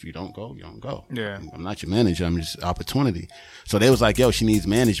 If you don't go, you don't go. Yeah. I'm not your manager. I'm just opportunity. So they was like, yo, she needs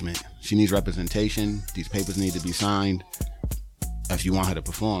management. She needs representation. These papers need to be signed. If you want her to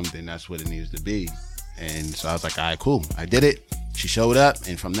perform, then that's what it needs to be. And so I was like, all right, cool. I did it. She showed up,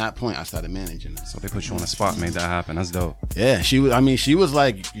 and from that point, I started managing her. So they put you on the spot, made that happen. That's dope. Yeah, she was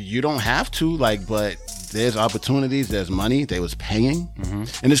like, you don't have to, like, but there's opportunities, there's money. They was paying.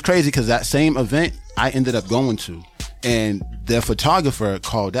 And it's crazy because that same event I ended up going to, and their photographer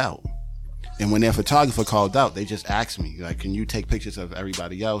called out. And when their photographer called out, they just asked me, like, can you take pictures of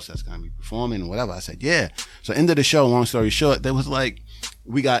everybody else that's going to be performing or whatever? I said, yeah. So end of the show, long story short, there was like,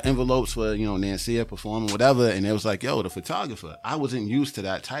 we got envelopes for, you know, Nancia performing, whatever. And it was like, yo, the photographer. I wasn't used to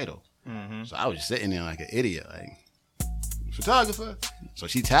that title. So I was just sitting there like an idiot, like, photographer. So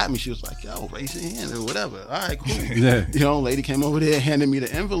she tapped me. She was like, yo, raise your hand or whatever. All right, cool. Yeah. You know, lady came over there, handed me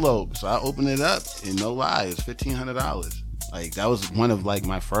the envelope. So I opened it up, and no lie, it was $1,500. Like, that was one of like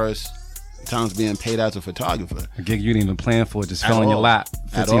my first times being paid as a photographer. A gig you didn't even plan for, just fell in your lap.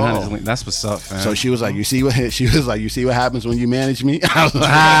 $1,500. That's what's up, man. So she was like, you see what happens when you manage me? I was like,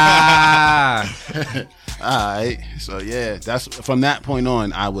 all right. So yeah, that's from that point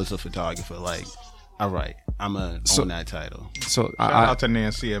on, I was a photographer. Like, all right, I'm gonna own that title. So Shout out to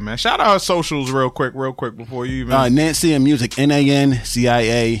Nancy, man. Shout out her socials real quick before you even. Nancy and Music,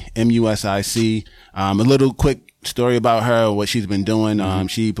 NANCIAMUSIC. A little quick story about her, what she's been doing.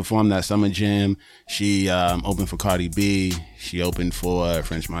 She performed at Summer Jam. She opened for Cardi B. She opened for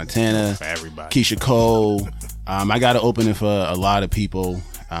French Montana. For everybody. Keisha Cole. I got to open it for a lot of people.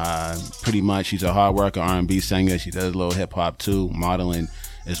 Pretty much, she's a hard worker, R&B singer. She does a little hip hop too, modeling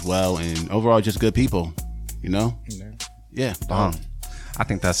as well, and overall just good people. You know? Yeah. I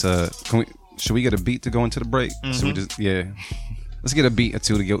think that's should we get a beat to go into the break? So we just let's get a beat or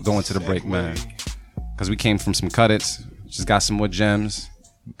two to go into the break, man. Because we came from some cut-its, just got some more gems,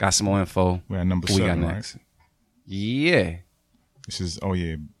 got some more info. We're at number What 7, we got right? next? Yeah. This is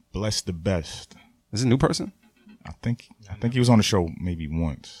Bless the Best. Is it a new person? I think he was on the show maybe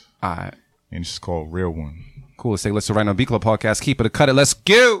once. All right. And it's called Real One. Cool. Let's take a listen right now. Beat Club Podcast. Keep it a cut it. Let's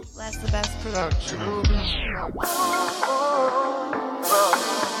go. That's the best production.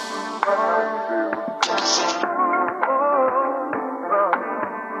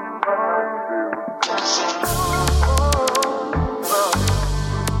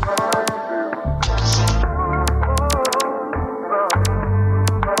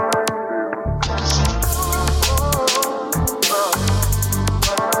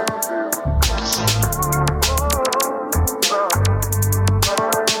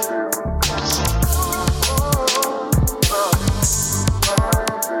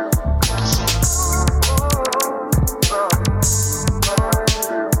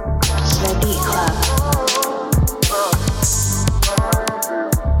 The Beat Club.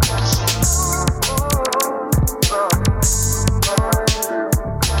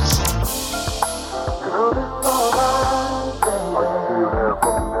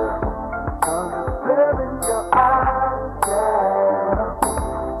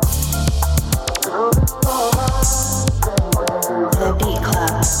 The Beat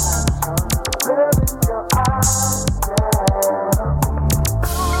Club.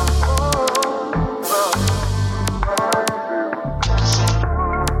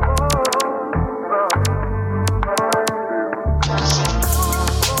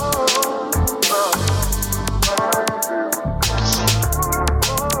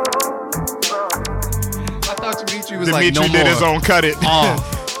 I thought Dimitri was Dimitri like, no did more. his own cut it. All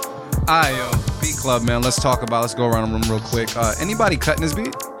right, yo. Beat Club, man. Let's go around the room real quick. Anybody cutting this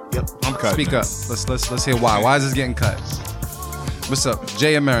beat? Yep. I'm cutting. Speak up. Let's hear why. Why is this getting cut? What's up?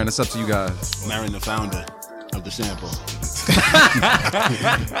 Jay and Marin, it's up to you guys. Marin, the founder of the sample.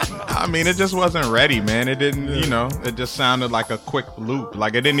 I mean, it just wasn't ready, man. It didn't, it just sounded like a quick loop.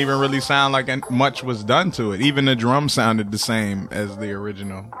 Like, it didn't even really sound like much was done to it. Even the drum sounded the same as the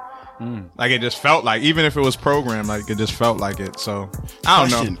original. Like, it just felt like, even if it was programmed, like, it just felt like it. So, I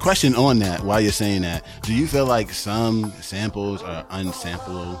don't know. Question on that, while you're saying that. Do you feel like some samples are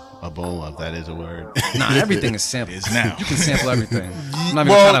unsampleable, if that is a word? Nah, everything is sampled. It's now. You can sample everything. I'm not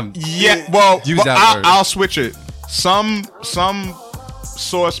even Well, trying to use well, that word. I'll switch it. Some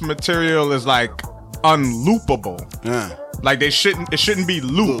source material is like unloopable. Like, it shouldn't be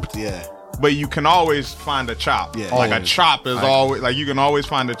looped. Yeah. But you can always find a chop. Yeah. Like, a Always. chop is always, like, you can always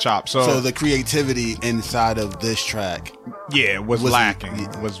find a chop. So the creativity inside of this track, was was- lacking.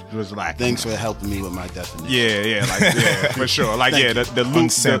 yeah. Was lacking. thanks for helping me with my definition. Yeah, for sure. Like, the loop.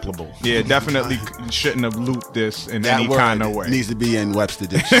 Unsamplable. Definitely shouldn't have looped this in That any word kind of way. needs to be in Webster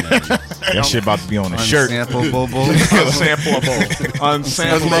Dictionary. That shit about to be on a shirt. Unsampleable. Unsampleable.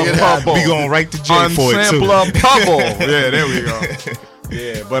 Unsampleable. We gonna write the J for it too. Unsampleable. Yeah, there we go.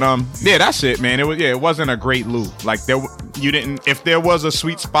 Yeah, but that's it, man. It wasn't a great loop. Like, if there was a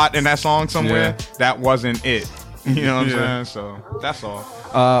sweet spot in that song somewhere, that wasn't it. You know what I'm saying? So that's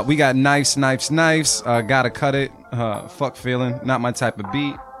all. We got knives. Gotta cut it. Fuck feeling. Not my type of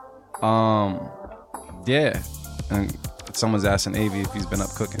beat. Yeah. And someone's asking Avi if he's been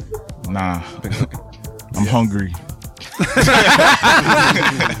up cooking. Nah, Been cooking. I'm hungry.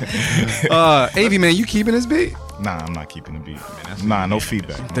 Avi, man, you keeping this beat? Nah, I'm not keeping the beat. Nah, no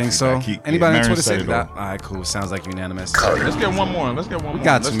feedback. No Think so? feedback. Anybody on Marin Twitter said say it that? all. All right, cool. Sounds like unanimous. Let's get one more. We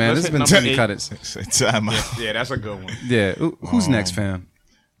got you, man. There's been too many cut-its. Time out. Yeah, that's a good one. Yeah. Who's next, fam?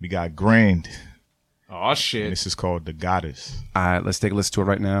 We got Grand. Oh, And shit. this is called The Goddess. All right, let's take a listen to it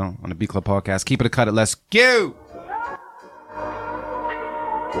right now on the Beat Club Podcast. Keep it a cut it. Let's go.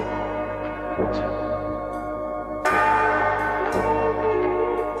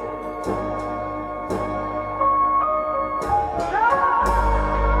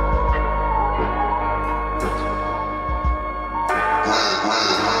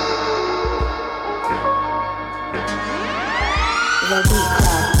 The Beat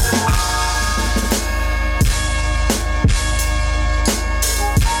Club.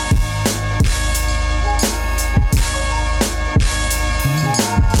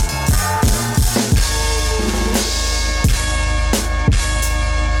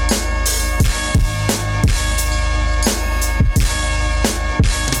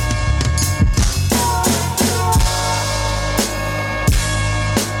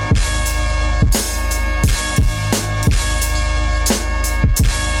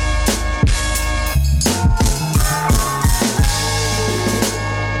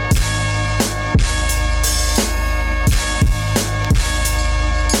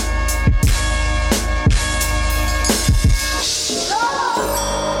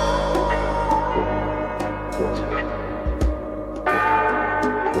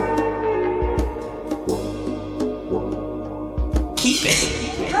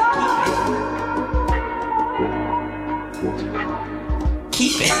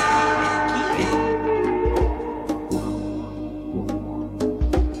 keep it.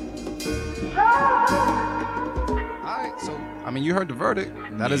 All right, so I mean, you heard the verdict.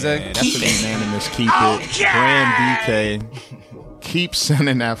 That is a That's a unanimous keep it. Grand BK. Keep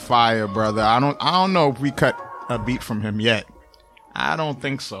sending that fire, brother. I don't know if we cut a beat from him yet. I don't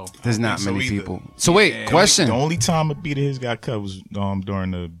think so. There's not so many either. people. So wait, question. The only time a beat of his got cut was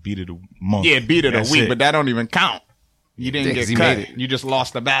during the beat of the month. Yeah, beat of the That's week, it. but that don't even count. You didn't Yeah, 'cause get he cut. made it. You just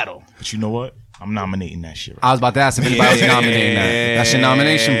lost the battle. But you know what? I'm nominating that shit. Right? I was about to ask if anybody was nominating that. That's your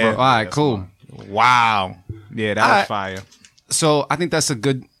nomination, bro. All right, cool. Wow. Yeah, that was Alright. fire. So I think that's a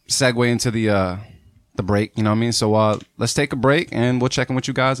good segue into the break. You know what I mean? So let's take a break and we'll check in with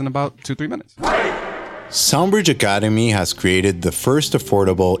you guys in about 2-3 minutes. Soundbridge Academy has created the first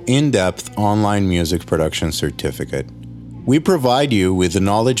affordable, in-depth online music production certificate. We provide you with the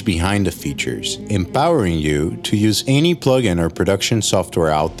knowledge behind the features, empowering you to use any plugin or production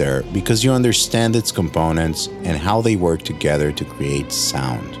software out there because you understand its components and how they work together to create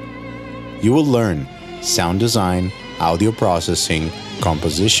sound. You will learn sound design, audio processing,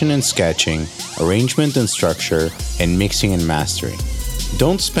 composition and sketching, arrangement and structure, and mixing and mastering.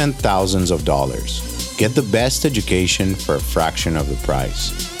 Don't spend thousands of dollars. Get the best education for a fraction of the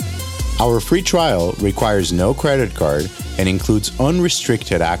price. Our free trial requires no credit card and includes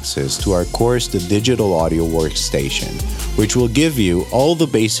unrestricted access to our course, the Digital Audio Workstation, which will give you all the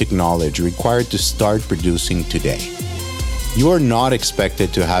basic knowledge required to start producing today. You are not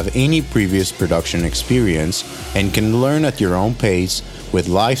expected to have any previous production experience and can learn at your own pace with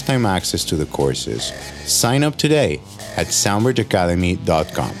lifetime access to the courses. Sign up today at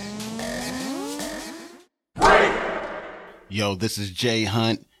soundbridgeacademy.com. Yo, this is Jay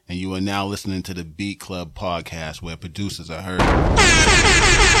Hunt, and you are now listening to the Beat Club podcast, where producers are heard.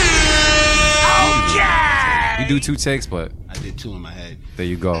 You do 2 takes, but I did 2 in my head. there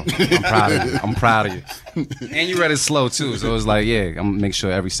you go. I'm proud of you. I'm proud of you. And you read it slow too, so it was like, yeah, I'm gonna make sure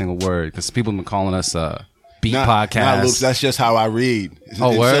every single word, because people have been calling us beat podcast. Nah, Luke, that's just how I read.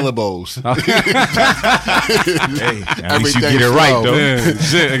 Oh, in word? syllables. Hey, at least you Everything's get it right, slow. though. Yeah,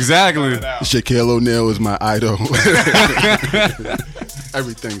 shit, exactly. Shaquille O'Neal is my idol.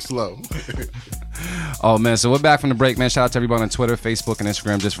 Everything's slow. Oh man, so we're back from the break, man. Shout out to everybody on Twitter, Facebook, and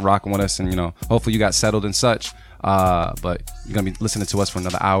Instagram, just rocking with us, and hopefully you got settled and such. But you're gonna be listening to us for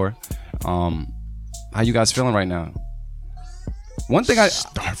another hour. How you guys feeling right now? One thing I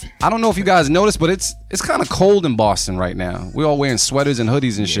don't know if you guys noticed, but it's kind of cold in Boston right now. We're all wearing sweaters and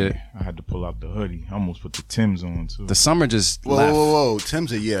hoodies and shit. I had to pull out the hoodie. I almost put the Timbs on too. The summer just Whoa, left. whoa.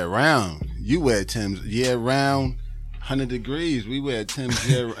 Tim's a year round. You wear Tim's year round. 100 degrees. We wear Tim's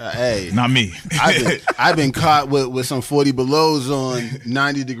year. Hey, Not me. I've been caught with some 40 belows on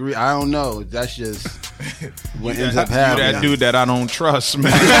 90 degrees. I don't know. That's just what ends up You happening. that dude that I don't trust,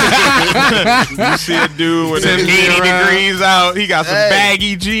 man. You see a dude with 80 degrees out. He got some Hey.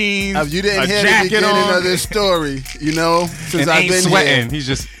 baggy jeans. You didn't a hear the jacket beginning on. of this story, since And I've ain't been sweating. here. He's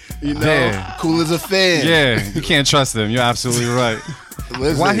just Yeah. Cool as a fan. Yeah, you can't trust him. You're absolutely right.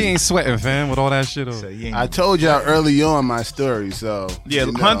 Listen, Why he ain't sweating, fam, with all that shit on? I told y'all early on my story, so Yeah,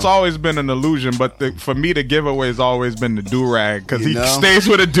 Hunt's always been an illusion, but for me, the giveaway's always been the do-rag, because he stays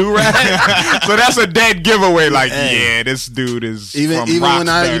with a do-rag. So that's a dead giveaway. Like, yeah, this dude is even from when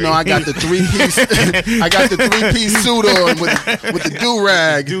Roxbury. I got the 3-piece I got the 3-piece suit on with the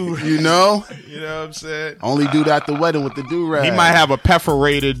do-rag, You know what I'm saying? Only dude at the wedding with the do-rag. He might have a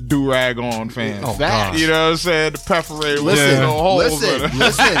perforated do-rag on, fam. Oh, Facts. You know what I'm saying? The perforated with Listen, no holes. listen. but-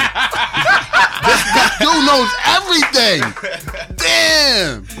 This dude knows everything.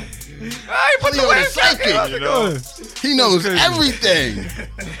 Damn. Cleo the psychic. He knows everything.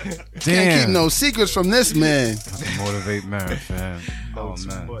 Can't keep no secrets from this man. Motivate man, fam. Oh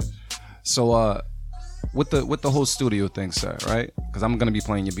man. So with the whole studio thing, sir, right? Because I'm gonna be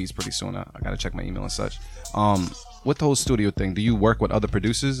playing your beats pretty soon. I gotta check my email and such. With the whole studio thing, do you work with other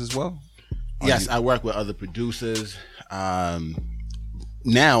producers as well? Yes, I work with other producers.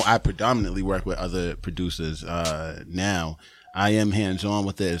 Now I predominantly work with other producers. Now I am hands-on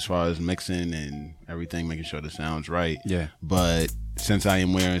with it as far as mixing and everything, making sure the sound's right. Yeah. But since I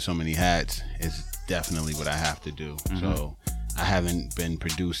am wearing so many hats, it's definitely what I have to do. So I haven't been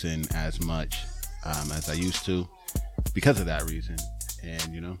producing as much as I used to because of that reason.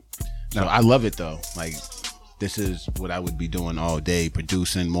 And so I love it though. Like, this is what I would be doing all day,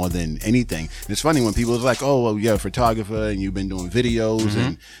 producing more than anything. And it's funny when people is like, oh, well, you're a photographer and you've been doing videos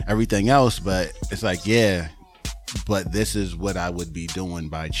and everything else. But it's like, yeah, but this is what I would be doing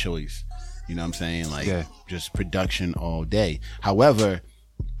by choice. You know what I'm saying? Like, just production all day. However,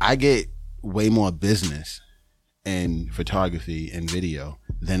 I get way more business in photography and video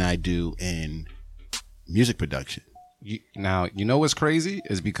than I do in music production. Now, you know what's crazy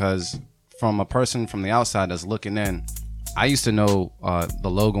is because from a person from the outside that's looking in, I used to know the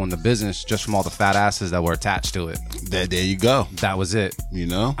logo in the business just from all the fat asses that were attached to it. There you go. That was it. You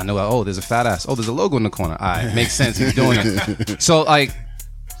know? I know, oh, there's a fat ass. Oh, there's a logo in the corner. All right, makes sense. He's doing it. So, like,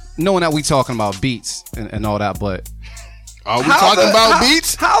 knowing that we talking about beats and all that, but... Are we talking about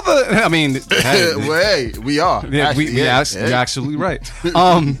beats? I mean... Hey, well, hey, we are. Yeah, you're actually right.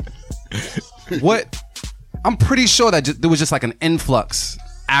 What... I'm pretty sure that there was just like an influx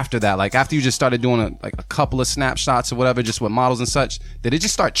after that. Like after you just started doing a couple of snapshots or whatever, just with models and such, did it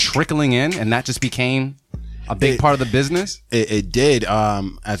just start trickling in and that just became a big part of the business? It did.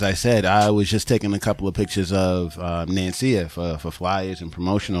 As I said, I was just taking a couple of pictures of Nancy for flyers and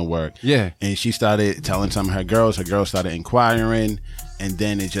promotional work. Yeah. And she started telling some of her girls. Her girls started inquiring. And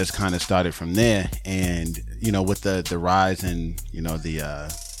then it just kind of started from there. And, you know, with the rise in, you know, the...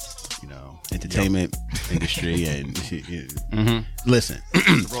 entertainment industry and listen.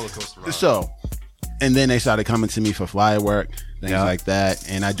 Roller coaster ride. So, and then they started coming to me for flyer work, things like that,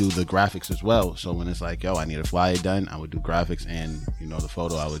 and I do the graphics as well. So when it's like, yo, I need a flyer done, I would do graphics, and you know, the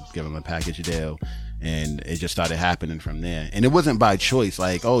photo, I would give them a package deal, and it just started happening from there. And it wasn't by choice,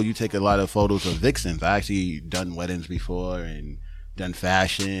 like, oh, you take a lot of photos of vixens. I actually done weddings before and done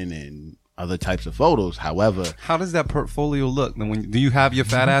fashion and other types of photos. However, how does that portfolio look? Do you have your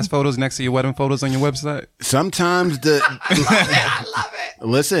fat ass photos next to your wedding photos on your website? Sometimes I love it.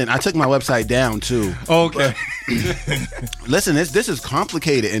 Listen, I took my website down too. Okay. Listen, this is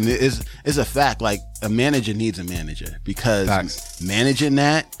complicated, and it is a fact. Like a manager needs a manager because managing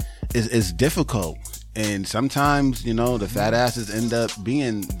that is difficult, and sometimes you know the fat asses end up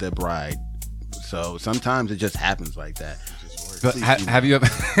being the bride. So sometimes it just happens like that. But have you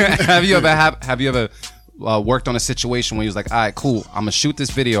ever worked on a situation where you was like, all right, cool, I'm gonna shoot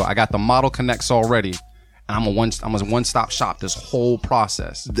this video. I got the model connects already, and I'm a one-stop shop. This whole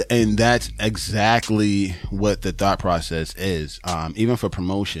process, and that's exactly what the thought process is. Even for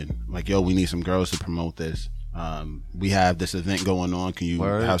promotion, like, yo, we need some girls to promote this. We have this event going on. Can you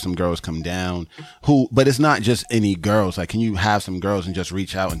have some girls come down? But it's not just any girls. Like, can you have some girls and just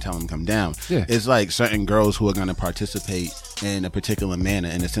reach out and tell them come down? Yeah. It's like certain girls who are going to participate in a particular manner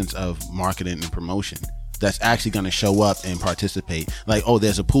in the sense of marketing and promotion. That's actually going to show up and participate. Like, oh,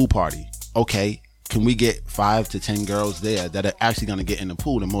 there's a pool party. Okay. Can we get 5 to 10 girls there that are actually going to get in the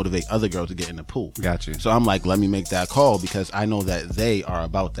pool to motivate other girls to get in the pool? Gotcha. So I'm like, let me make that call because I know that they are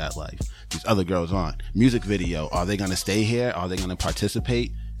about that life. These other girls aren't. Music video, are they going to stay here? Are they going to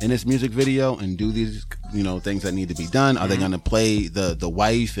participate in this music video and do these, you know, things that need to be done? Are they going to play the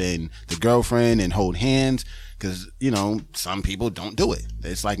wife and the girlfriend and hold hands? Because, you know, some people don't do it.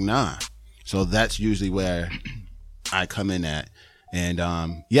 It's like, nah. So that's usually where I come in at. And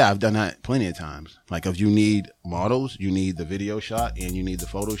I've done that plenty of times. Like, if you need models, you need the video shot and you need the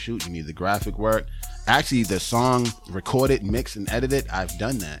photo shoot, you need the graphic work. Actually, the song recorded, mixed, and edited, I've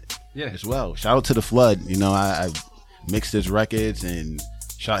done that as well. Shout out to The Flood. You know, I mixed his records and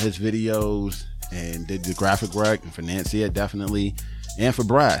shot his videos and did the graphic work. And for Nancy, definitely. And for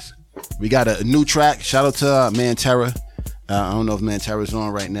Brass. We got a new track. Shout out to Man Terror. I don't know if Man Terror's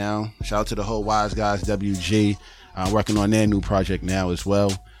on right now. Shout out to the whole Wise Guys WG. Working on their new project now as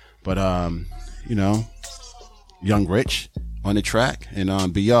well. But, you know, Young Rich on the track and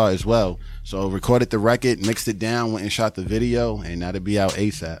BR as well. So recorded the record, mixed it down, went and shot the video, and that'll be out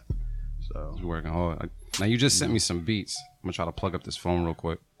ASAP. So you're working hard. Now you just sent me some beats. I'm gonna try to plug up this phone real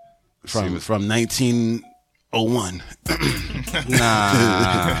quick. From 1901.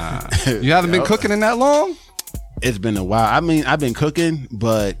 Nah. You haven't been cooking in that long? It's been a while. I mean, I've been cooking,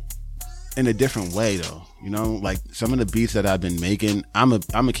 but in a different way though. You know, like some of the beats that I've been making, I'm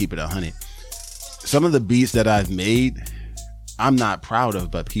gonna keep it 100. Some of the beats that I've made, I'm not proud of,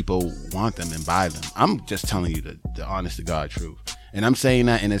 but people want them and buy them. I'm just telling you the honest to God truth. And I'm saying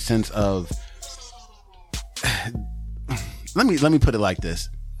that in a sense of, let me put it like this.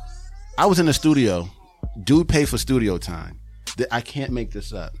 I was in the studio, dude paid for studio time. I can't make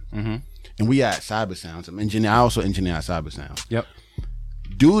this up. Mm-hmm. And we at Cyber Sounds. I also engineer at Cyber Sounds. Yep.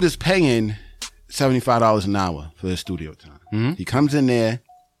 Dude is paying $75 an hour for his studio time. Mm-hmm. He comes in there,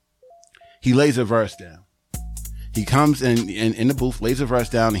 he lays a verse down. He comes in the booth, lays a verse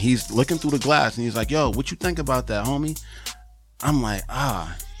down, and he's looking through the glass, and he's like, yo, what you think about that, homie? I'm like,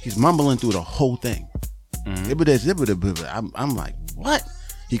 he's mumbling through the whole thing. Mm-hmm. I'm like, what?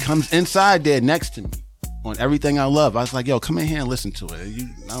 He comes inside there next to me on Everything I Love. I was like, yo, come in here and listen to it.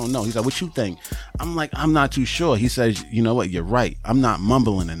 I don't know. He's like, what you think? I'm like, I'm not too sure. He says, you know what? You're right. I'm not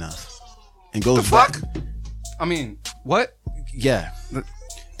mumbling enough. And goes the fuck? I mean, what? Yeah.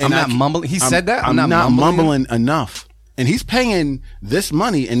 I'm not mumbling. He said that? I'm not mumbling enough. And he's paying this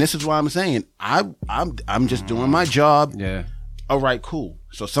money, and this is why I'm saying I'm just doing my job. Yeah. All right, cool.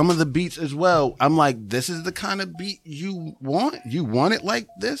 So some of the beats as well, I'm like, this is the kind of beat you want? You want it like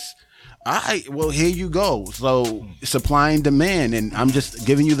this? All right, well, here you go. So supply and demand, and I'm just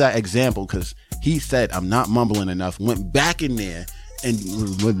giving you that example because he said I'm not mumbling enough, went back in there, and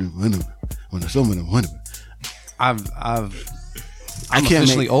I'm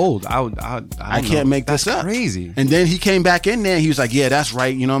officially old. I can't make this up. Crazy. And then he came back in there and he was like, yeah, that's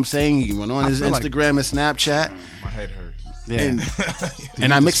right. You know what I'm saying? He went on his Instagram and Snapchat. My head hurts. Yeah.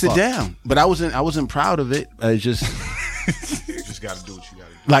 And I mixed it down. But I wasn't proud of it. I just You just gotta do what you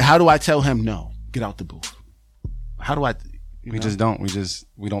gotta do. like, how do I tell him no? Get out the booth. How do I We just don't.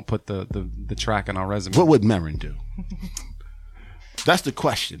 We don't put the track in our resume. What would Merrin do? That's the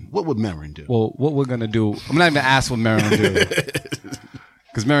question. What would Merrin do? Well, what we're gonna do? I'm not even gonna ask what Merrin would do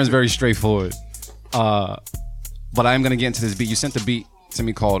because Merrin's very straightforward. But I am gonna get into this beat. You sent the beat to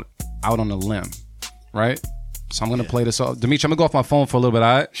me called "Out on a Limb," right? So I'm gonna play this off. Dimitri, I'm gonna go off my phone for a little bit.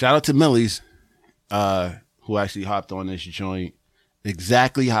 All right. Shout out to Millie's, who actually hopped on this joint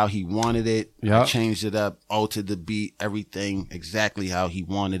exactly how he wanted it. Yeah. Changed it up, altered the beat, everything exactly how he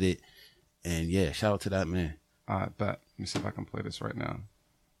wanted it. And yeah, shout out to that man. All right, bet. Let me see if I can play this right now.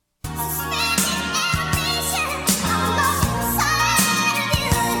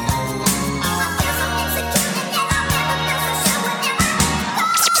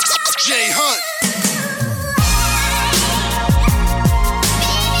 J Hunt.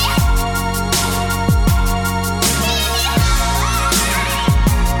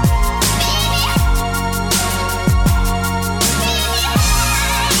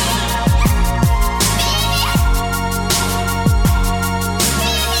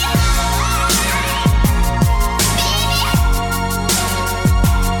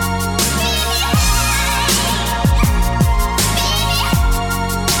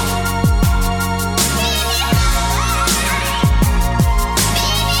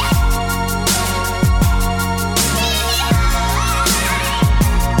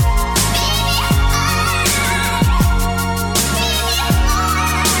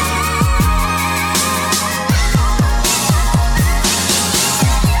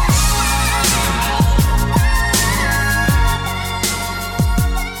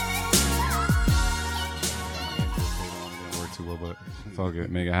 Fuck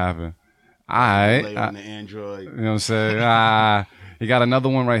it, make it happen. All right. Play on the Android. You know what I'm saying? You got another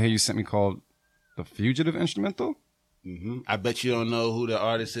one right here you sent me called The Fugitive Instrumental? I bet you don't know who the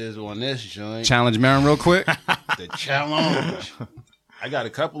artist is on this joint. Challenge Marin real quick. The challenge. I got a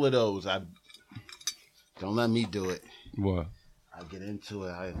couple of those. Don't let me do it. What? I'll get into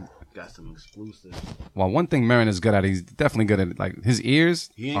it. I got some exclusives. Well, one thing Marin is good at, he's definitely good at, like, his ears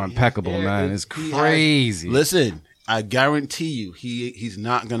are impeccable, man. It's crazy. Listen, I guarantee you, he's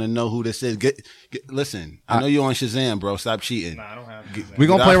not gonna know who this is. Listen, I know you're on Shazam, bro. Stop cheating. Nah, I don't have Shazam. We're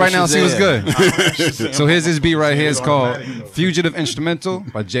gonna play right now and see what's good. Shazam. So here's his beat right here. It's called Fugitive Instrumental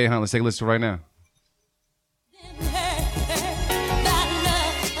by J Hunt. Let's take a listen right now.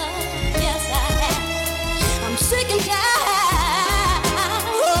 I'm sick and tired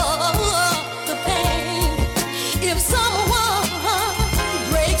of the pain. If someone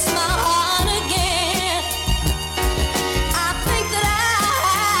breaks my heart again, I think that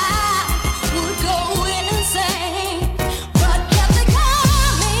I would go insane. But yet they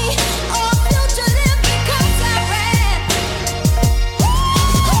call me a fugitive because I ran.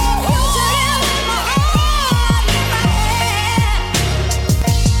 Fugitive with my heart in my hand.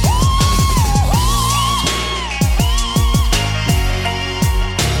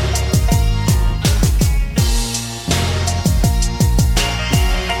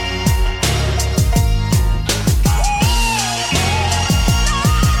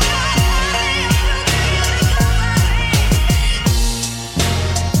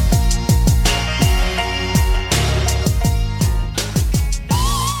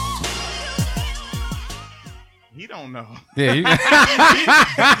 He don't know. Yeah,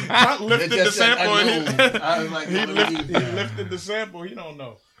 I lifted the sample and I was like, he lifted the sample. He don't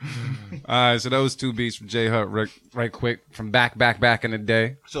know. all right, so those two beats from J Hunt right quick from back in the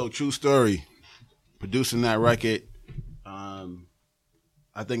day. So true story. Producing that record, I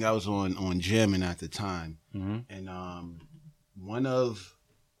think I was on jamming at the time, and one of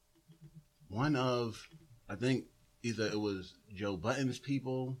I think either it was Joe Budden's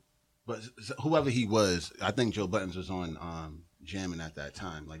people, but whoever he was, I think Joe Buttons was on jamming at that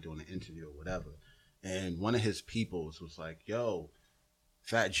time, like doing an interview or whatever, and one of his peoples was like, "Yo,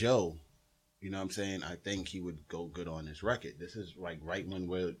 Fat Joe You know what I'm saying? I think he would go good on this record. This is like right when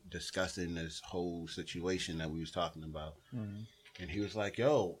we're discussing this whole situation that we was talking about. And he was like,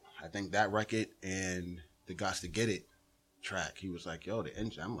 yo, I think that record and the Gots to Get It track, he was like, yo, the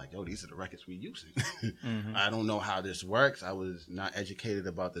engine. I'm like, yo, these are the records we using. I don't know how this works. I was not educated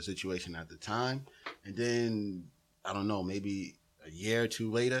about the situation at the time. And then, I don't know, maybe a year or two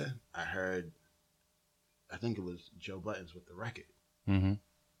later, I heard, I think it was Joe Buttons with the record.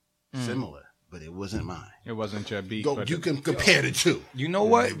 Similar, but it wasn't mine. It wasn't your beat. You can compare the two. You know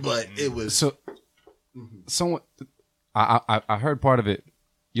what? But it was... So, someone... I heard part of it.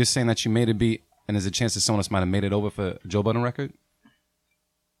 You're saying that you made a beat and there's a chance that someone else might have made it over for Joe Budden record?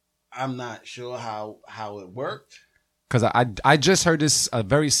 I'm not sure how it worked. Because I just heard this a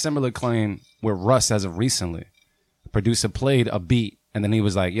very similar claim with Russ as of recently. The producer played a beat and then he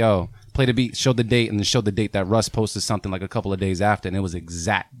was like, yo, play the beat, show the date, and then showed the date that Russ posted something like a couple of days after, and it was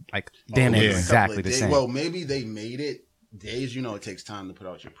exact, like damn near exactly the same. Well, maybe they made it days. You know, it takes time to put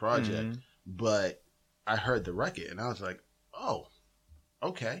out your project. But I heard the record and I was like, oh,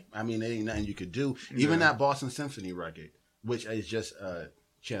 okay. I mean, there ain't nothing you could do. Even that Boston Symphony record, which is just a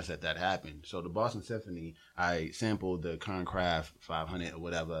chance that happened. So the Boston Symphony, I sampled the Concraft 500 or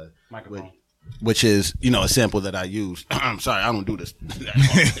whatever. Microphone. Which is, you know, a sample that I use. I'm sorry, I don't do this.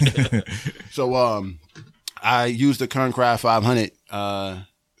 So I used the Concraft 500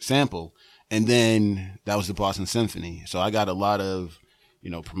 sample, and then that was the Boston Symphony. So I got a lot of, you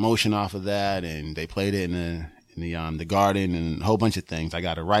know, promotion off of that, and they played it in the Garden and a whole bunch of things. I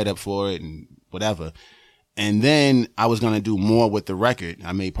got a write up for it and whatever. And then I was gonna do more with the record.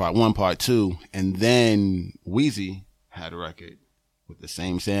 I made part 1, part 2, and then Wheezy had a record with the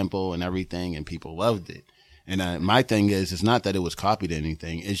same sample and everything, and people loved it. And my thing is, it's not that it was copied or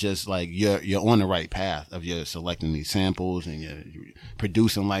anything. It's just like you're on the right path of you're selecting these samples and you're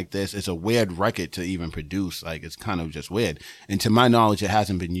producing like this. It's a weird record to even produce. Like, it's kind of just weird. And to my knowledge, it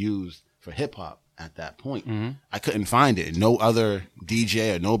hasn't been used for hip hop at that point. I couldn't find it. No other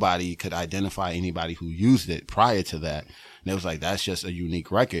DJ or nobody could identify anybody who used it prior to that. And it was like, that's just a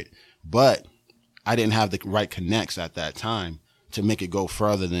unique record. But I didn't have the right connects at that time to make it go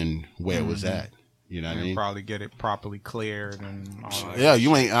further than where it was at. You know what I mean? Probably get it properly cleared and all that. Yeah,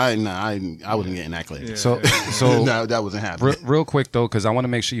 you ain't. I wasn't getting that cleared. Yeah. So no, that wasn't happening. Real quick though, because I want to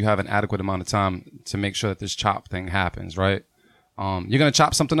make sure you have an adequate amount of time to make sure that this chop thing happens, right? You're gonna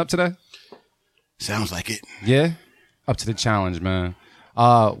chop something up today? Sounds like it. Yeah, up to the challenge, man.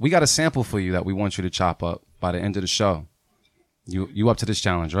 We got a sample for you that we want you to chop up by the end of the show. You up to this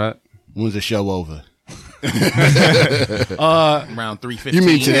challenge, right? When's the show over? Around 3:15. You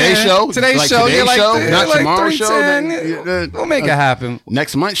mean today's show? Today's show, today's show, not like tomorrow's show. 3:10. We'll make it happen.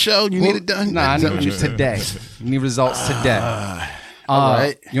 Next month's show, you need it done. Nah, I need you today. You need results today. All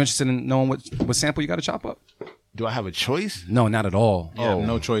right. You interested in knowing what sample you got to chop up? Do I have a choice? No, not at all. You have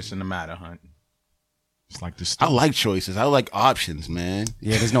no choice in the matter, Hunt. It's like this. I like choices. I like options, man.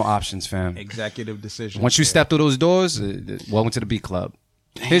 Yeah, there's no options, fam. Executive decision. Once you step through those doors, welcome to the Beat Club.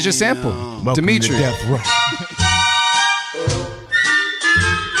 Here's your sample, Dimitri. The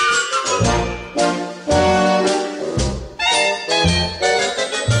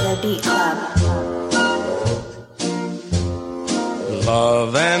Beat Club.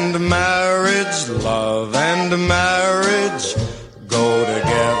 Love and marriage go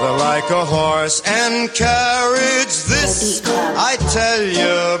together like a horse and carriage. This I tell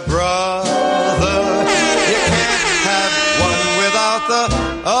you, brother, you can't have one without the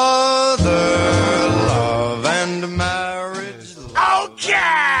other. Love and marriage.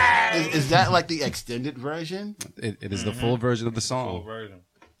 Okay. Is that like the extended version? It is the full version of the song. Full version.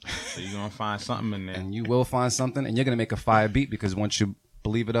 So you're gonna find something in there, and you will find something, and you're gonna make a fire beat because once you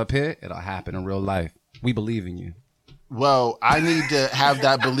believe it up here, it'll happen in real life. We believe in you. Well, I need to have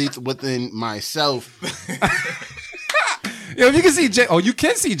that belief within myself. Yo, if you can see you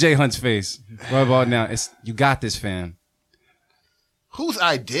can see Jay Hunt's face right about now. You got this, fam. Whose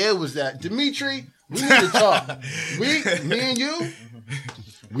idea was that, Dimitri? We need to talk. Me and you,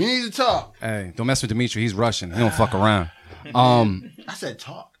 we need to talk. Hey, don't mess with Dimitri. He's Russian. He don't fuck around. I said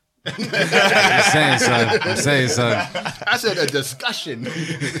talk. I'm saying, son. I said a discussion.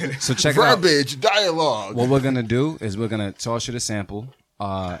 So check it out. Verbiage, dialogue. What we're gonna do is we're gonna toss you the sample,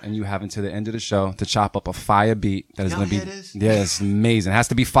 and you have until the end of the show to chop up a fire beat that is gonna be. Yeah, it's amazing. It has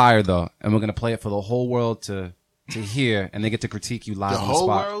to be fire though, and we're gonna play it for the whole world to hear, and they get to critique you live on the spot. The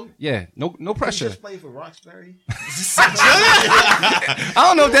whole world? Yeah, no pressure. Can you just play for Roxbury? I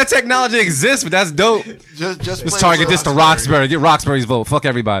don't know if that technology exists, but that's dope. Just let's target this to Roxbury. Get Roxbury's vote. Fuck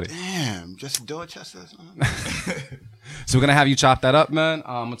everybody. Damn, just Dorchester. So we're gonna have you chop that up, man.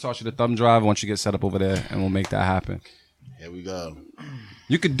 I'm gonna toss you the thumb drive once you get set up over there, and we'll make that happen. Here we go.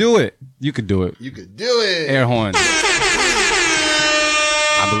 You could do it. You could do it. You could do it. Air horn.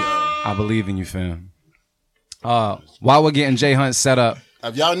 I believe in you, fam. While we're getting J Hunt set up.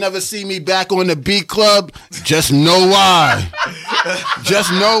 If y'all never see me back on the Beat Club, just know why.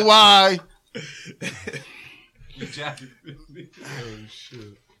 Just know why. Oh,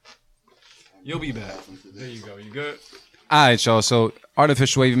 shit. You'll be back. There you go. You good? All right, y'all. So,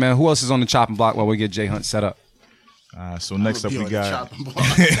 Artificial Wavy, man. Who else is on the chopping block while we get J Hunt set up? So next up we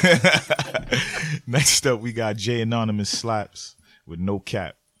got J Anonymous Slaps with No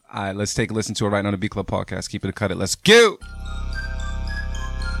Cap. All right, let's take a listen to it right now on the Beat Club podcast. Keep it or cut it. Let's go.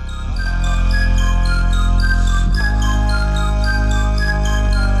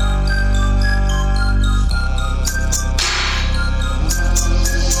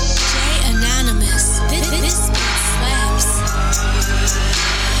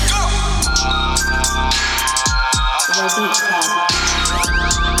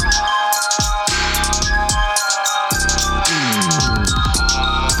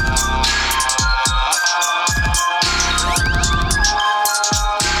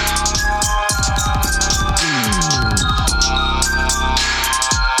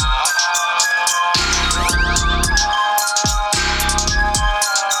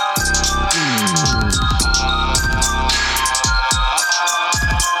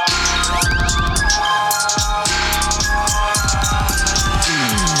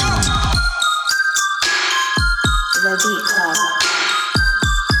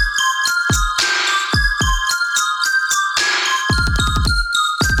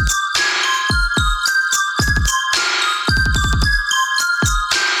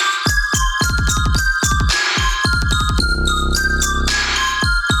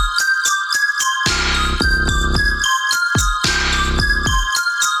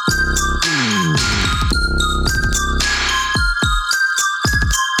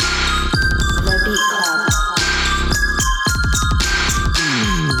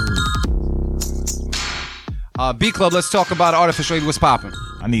 Beat Club, let's talk about Artificial Wavy. What's popping?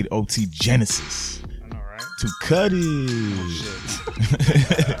 I need OT Genesis. All right. To cut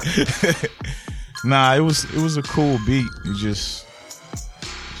it. Nah, it was a cool beat. It just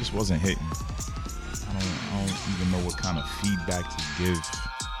wasn't hitting. I don't even know what kind of feedback to give.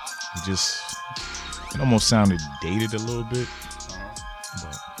 It almost sounded dated a little bit.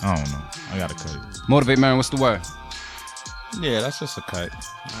 But I don't know. I gotta cut it. Motivate Man, what's the word? Yeah, that's just a cut.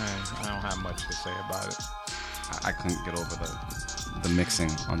 I don't have much to say about it. I couldn't get over the mixing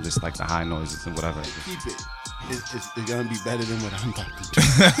on just like the high noises and whatever. Keep it. It's gonna be better than what I'm about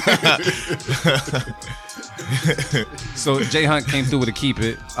to do. So J Hunt came through with a keep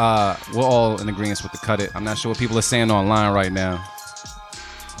it. We're all in agreement with the cut it. I'm not sure what people are saying online right now.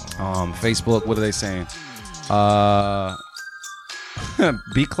 Facebook, what are they saying?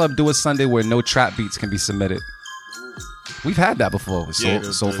 Beat Club do a Sunday where no trap beats can be submitted. We've had that before.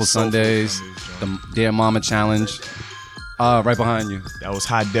 Soulful Sundays, the Dear Mama Challenge. Right behind you. That was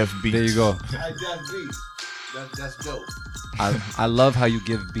High Def Beats. There you go. High Def Beats. That's dope. I love how you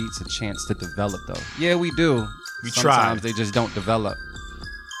give beats a chance to develop, though. Yeah, we do. Sometimes they just don't develop.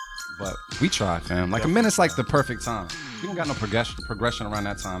 But we try, fam. Like a minute's like the perfect time. You don't got no progression around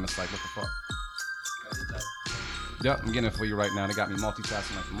that time. It's like, what the fuck? Yep, I'm getting it for you right now. They got me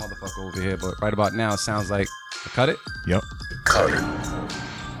multitasking like a motherfucker over here. But right about now, it sounds like cut it. Yep. Cut it.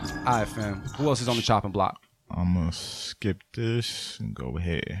 All right, fam. Who else is on the chopping block? I'm going to skip this and go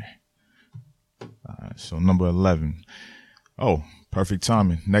here. All right, so number 11. Oh, perfect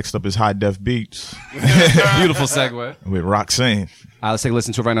timing. Next up is High Def Beats. Beautiful segue. With Roxanne. All right, let's take a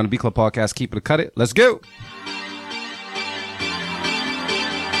listen to it right now on the Beat Club podcast. Keep it or cut it. Let's go.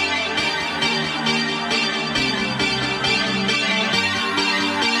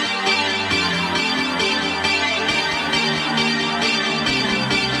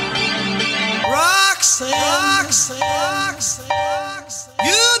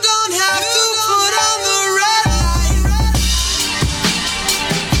 You don't have to put on the red light.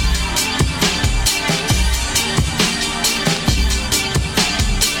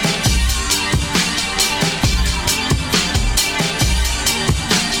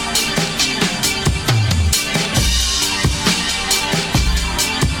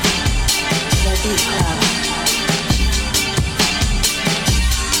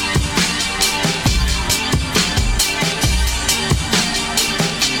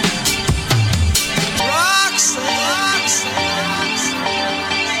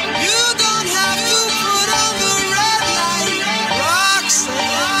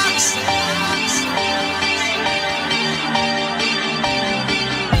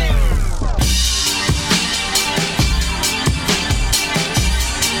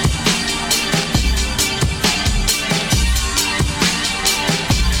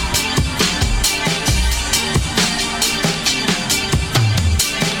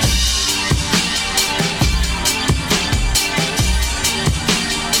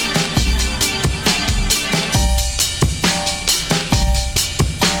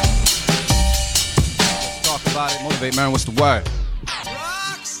 Motivate Man, what's the word?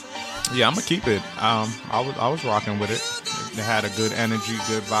 Yeah, I'm gonna keep it. I was rocking with it. It had a good energy,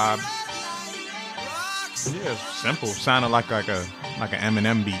 good vibe. Yeah, simple. Sounded like an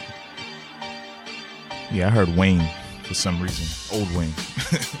Eminem beat. Yeah, I heard Wayne for some reason. Old Wayne.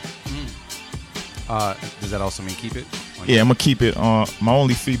 Does that also mean keep it? Yeah, I'm gonna keep it. My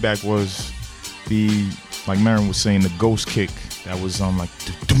only feedback was like Marin was saying, the ghost kick that was like.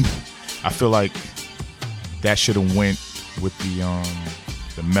 I feel like that should have went with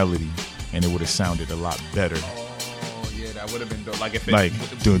the melody, and it would have sounded a lot better. Oh yeah, that would have been dope. Like if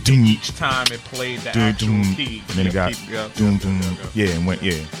each time it played the actual key, and then it got and went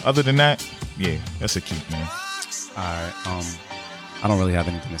Other than that, yeah, that's a keep, man. All right. I don't really have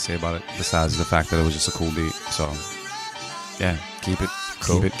anything to say about it besides the fact that it was just a cool beat. So yeah, keep it,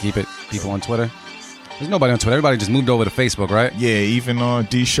 cool. keep it. People on Twitter. There's nobody on Twitter. Everybody just moved over to Facebook, right? Yeah, even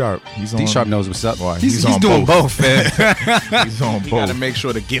D Sharp. D Sharp knows what's up. Why? He's doing both, man. He's on both. You gotta make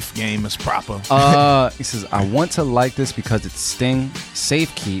sure the gift game is proper. He says, I want to like this because it's Sting,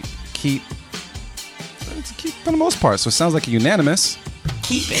 safe keep. It's a keep for the most part. So it sounds like a unanimous.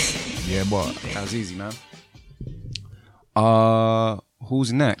 Keep it. Yeah, boy. That was easy, man.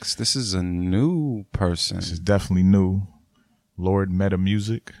 Who's next? This is a new person. This is definitely new. Lord Meta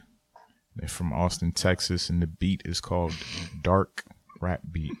Music. They're from Austin, Texas, and the beat is called Dark Rap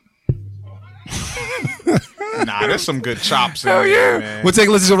Beat. Nah, there's some good chops in there, man. We'll take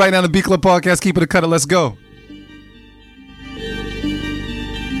a listen to it right now on the Beat Club Podcast. Keep it a cut it. Let's go.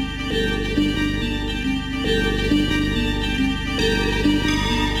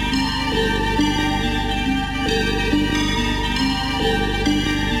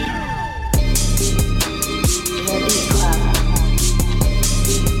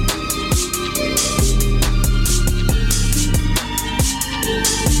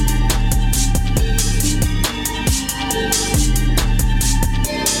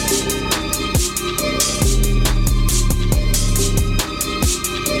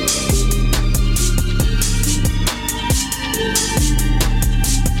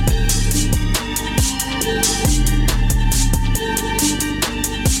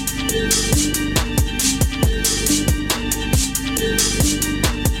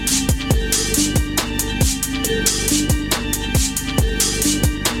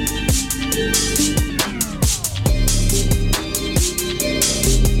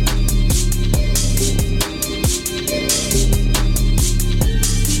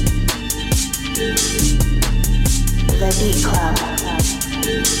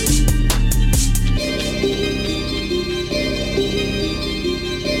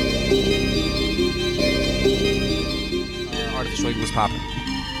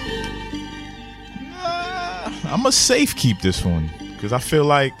 I'm a safe keep this one because I feel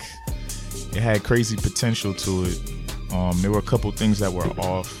like it had crazy potential to it. There were a couple things that were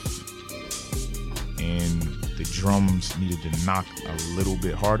off, and the drums needed to knock a little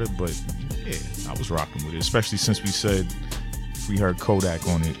bit harder. But yeah, I was rocking with it, especially since we said if we heard Kodak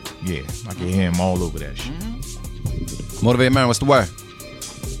on it. Yeah, I could hear him all over that shit. Motivate Man, what's the word?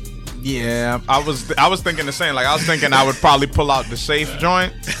 Yeah, I was thinking the same. Like I was thinking I would probably pull out the safe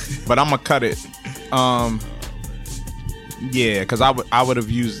joint, but I'm gonna cut it. Yeah, because I would have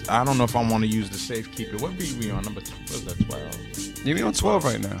used. I don't know if I want to use the safe keeper. What beat we on? Number 12. You're on 12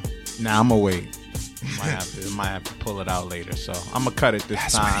 right now. Nah, I'm gonna wait. Might have to pull it out later. So I'm gonna cut it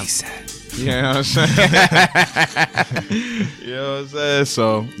this time. That's what he said. You know what I'm saying? You know what I'm saying?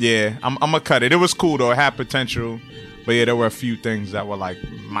 So yeah, I'm gonna cut it. It was cool though. It had potential, but yeah, there were a few things that were like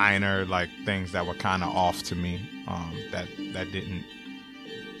minor, like things that were kind of off to me. That didn't.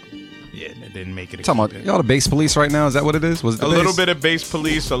 Yeah, that didn't make it. Talking about y'all the bass police right now? Is that what it is? Was it a little bit of bass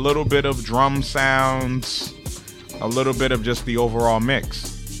police, a little bit of drum sounds, a little bit of just the overall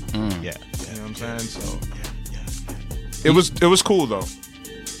mix. Yeah, you know what I'm saying. So it was cool though.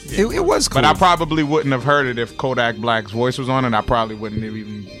 It was cool. But I probably wouldn't have heard it if Kodak Black's voice was on it. I probably wouldn't have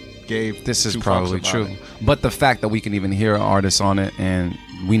even gave. This is two probably fucks about true. it. But the fact that we can even hear an artist on it, and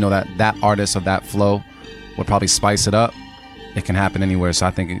we know that artist of that flow would probably spice it up. It can happen anywhere, so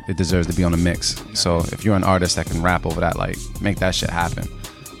I think it deserves to be on the mix. So if you're an artist that can rap over that, like, make that shit happen.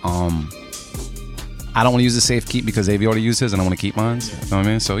 I don't want to use the safe keep because Avi already used his and I want to keep mine. You know what I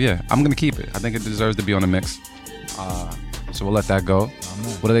mean? So yeah, I'm going to keep it. I think it deserves to be on the mix. So we'll let that go.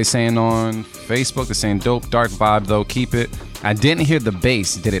 What are they saying on Facebook? They're saying dope, dark vibe though, keep it. I didn't hear the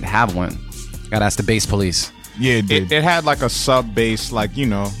bass. Did it have one? Gotta ask the bass police. Yeah, it did. It had like a sub bass, like, you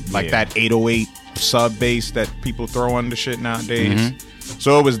know, like that 808 sub bass that people throw under shit nowadays.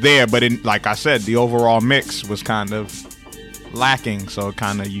 So it was there, but like I said, the overall mix was kind of lacking. So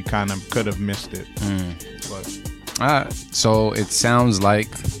you kind of could have missed it. But All right. So it sounds like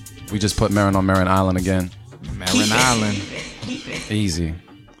we just put Marin on Marin Island again. Marin Island. Easy.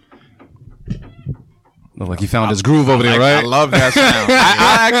 Look like he found his groove over there, right? I love that sound.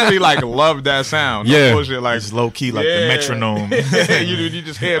 I actually love that sound. No Yeah. bullshit, like It's low key like the metronome. you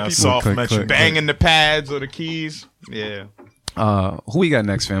just hear people soft click, metronome. banging the pads or the keys. Yeah. Who we got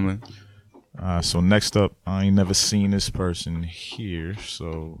next, family? So next up, I ain't never seen this person here.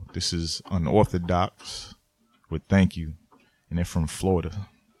 So this is Unorthodox with Thank You. And they're from Florida.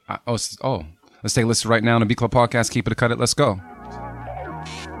 Let's take a listen right now on the Beat Club Podcast. Keep it or cut it. Let's go.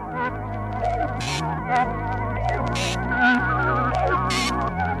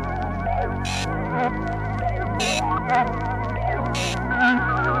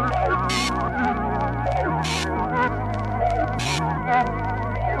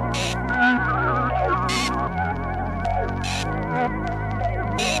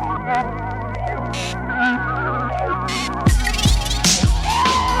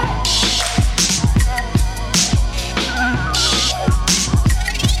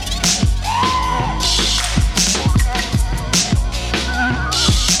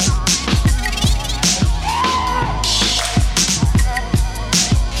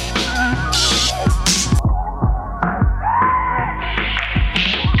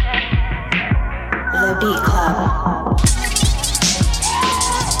 The Beat Club.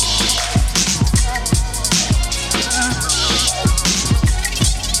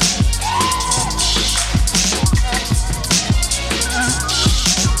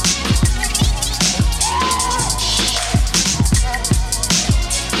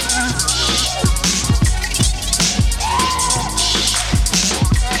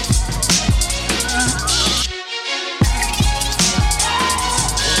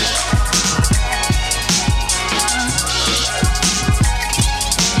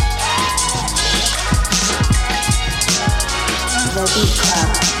 The Beat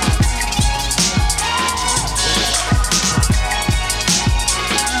Club.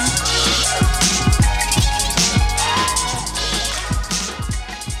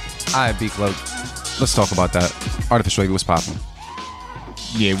 All right, Beat Club. Let's talk about that. Artificial Wavy was popping.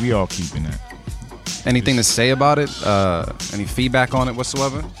 Yeah, we all keeping that. Anything to say about it? Any feedback on it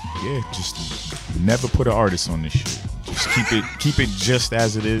whatsoever? Yeah, just never put an artist on this shit. Just keep it just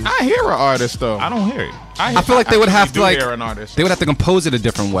as it is. I hear an artist though. I don't hear it. I feel like they would have to do hear an artist. they would have to compose it a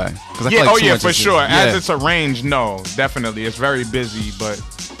different way. 'Cause I feel Yeah, like too much for is sure. just- As yeah. it's arranged, no, definitely. It's very busy, but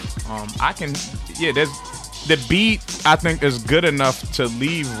I can, there's the beat, I think, is good enough to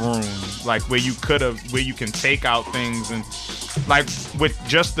leave room, like where you can take out things, and like with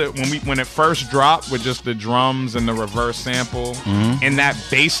just when it first dropped with just the drums and the reverse sample, and that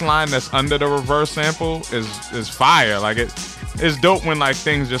bass line that's under the reverse sample is fire. Like it's dope when like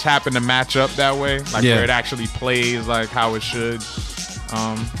things just happen to match up that way, like where it actually plays like how it should.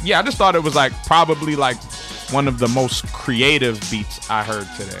 I just thought it was like probably like one of the most creative beats I heard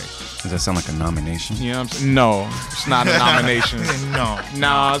today. Does that sound like a nomination? You know what I'm saying? No, it's not a nomination.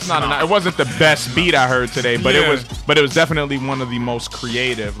 No, it's not. It wasn't the best beat I heard today, but it was definitely one of the most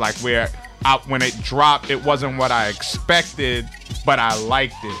creative. Like when it dropped, it wasn't what I expected, but I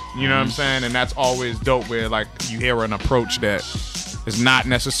liked it. You know what I'm saying? And that's always dope, where like you hear an approach that is not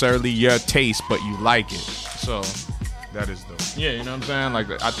necessarily your taste, but you like it. So that is dope. Yeah, you know what I'm saying?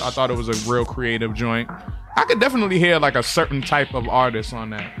 Like I thought it was a real creative joint. I could definitely hear like a certain type of artist on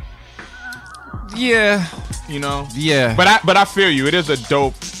that. Yeah. You know? Yeah. But I feel you. It is a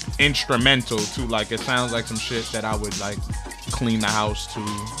dope instrumental too. Like it sounds like some shit that I would like clean the house to. You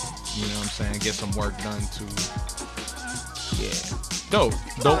know what I'm saying? Get some work done to. Yeah.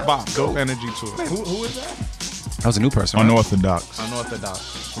 Dope bop. Dope energy to it. Who is that? That was a new person. Right? Unorthodox.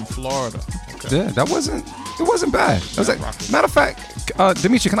 From Florida. Okay. Yeah, it wasn't bad. That was like, matter of fact,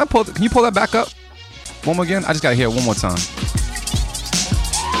 Dimitri, can you pull that back up? One more again? I just gotta hear it one more time.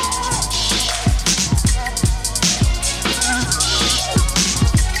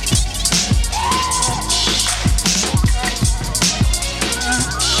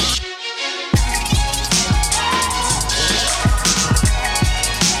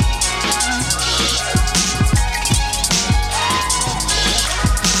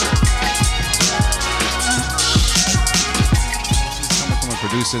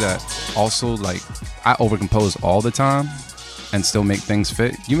 Producer that also like I overcompose all the time and still make things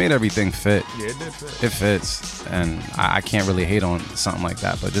fit. You made everything fit. Yeah, it did fit. It fits, and I can't really hate on something like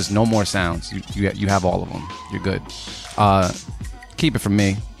that. But just no more sounds. You have all of them. You're good. Keep it from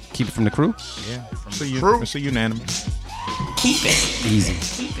me. Keep it from the crew. Yeah, from the crew. It's a unanimous. Keep it.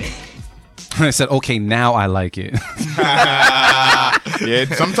 Easy. I said, okay, now I like it. Yeah,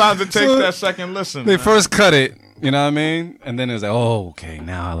 sometimes it takes that second listen. They first cut it. You know what I mean? And then it was like, oh, okay,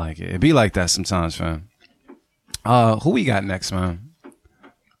 now I like it. It be like that sometimes, fam. Who we got next, man?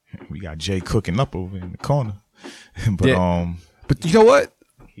 We got Jay cooking up over in the corner. But you know what?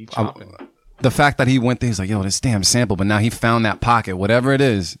 He chopping. The fact that he went there, he's like, yo, this damn sample, but now he found that pocket, whatever it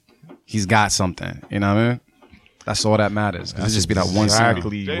is, he's got something. You know what I mean? That's all that matters. It just be that one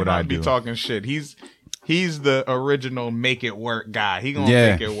sample. Exactly what I be do. talking shit. He's the original make it work guy. He gonna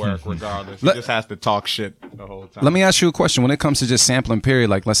make it work regardless. He just has to talk shit the whole time. Let me ask you a question. When it comes to just sampling, period,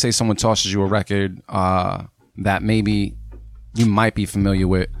 like let's say someone tosses you a record that maybe you might be familiar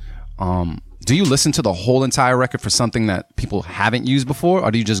with. Do you listen to the whole entire record for something that people haven't used before, or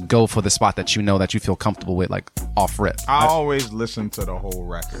do you just go for the spot that you know that you feel comfortable with, like off rip? I always listen to the whole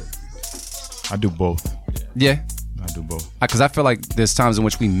record. I do both. Yeah. I do both. Because I feel like there's times in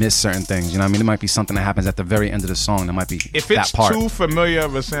which we miss certain things. You know what I mean? It might be something that happens at the very end of the song that might be if that it's part. too familiar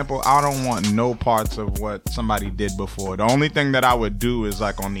of a sample, I don't want no parts of what somebody did before. The only thing that I would do is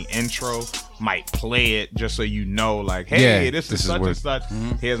like on the intro, might play it just so you know, like, hey, this is such and such.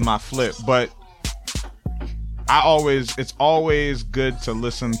 Here's my flip. But it's always good to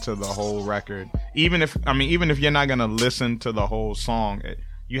listen to the whole record. Even if you're not gonna listen to the whole song,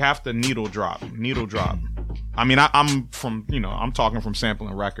 you have to needle drop. I mean, I'm talking from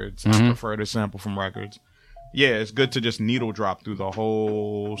sampling records. I prefer to sample from records. Yeah, it's good to just needle drop through the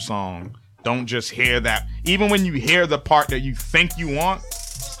whole song. Don't just hear that. Even when you hear the part that you think you want,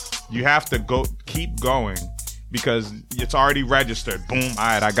 you have to keep going because it's already registered. Boom, all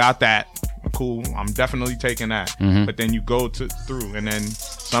right, I got that. Cool, I'm definitely taking that. But then you go through, and then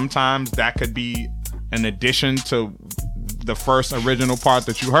sometimes that could be an addition to the first original part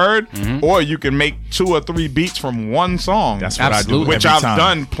that you heard, or you can make 2 or 3 beats from one song. That's what I do, which I've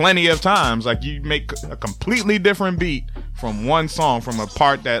done plenty of times. Like you make a completely different beat from one song, from a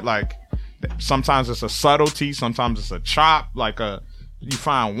part that like sometimes it's a subtlety, sometimes it's a chop, like you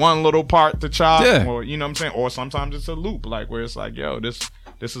find one little part to chop, or you know what I'm saying, or sometimes it's a loop, like where it's like, yo, this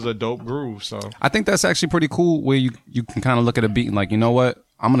is a dope groove. So I think that's actually pretty cool where you can kind of look at a beat and like, you know what?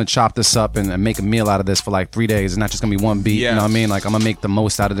 I'm going to chop this up and make a meal out of this for like 3 days. It's not just going to be one beat. Yes. You know what I mean? Like I'm going to make the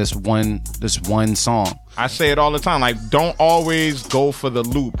most out of this one song. I say it all the time. Like don't always go for the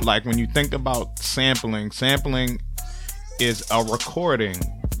loop. Like when you think about sampling is a recording.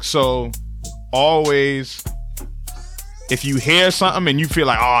 So always, if you hear something and you feel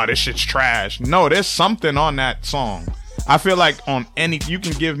like, oh, this shit's trash. No, there's something on that song. I feel like you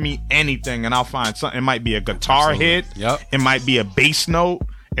can give me anything and I'll find something. It might be a guitar hit. Yep. It might be a bass note.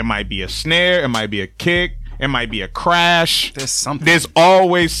 It might be a snare. It might be a kick. It might be a crash. There's something. There's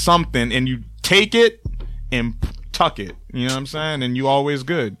always something, and you take it and tuck it. You know what I'm saying? And you always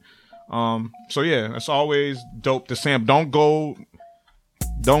good. So yeah, it's always dope to sample. Don't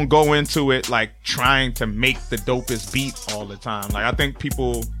go into it like trying to make the dopest beat all the time. Like I think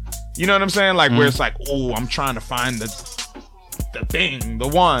people, you know what I'm saying? Like where it's like, oh, I'm trying to find the thing, the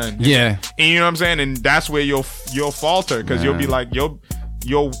one. Yeah. And you know what I'm saying? And that's where you'll falter because you'll be like,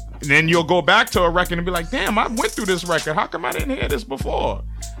 then you'll go back to a record and be like, damn, I went through this record. How come I didn't hear this before?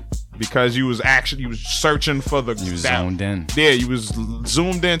 Because you was searching for zoned in. Yeah, you was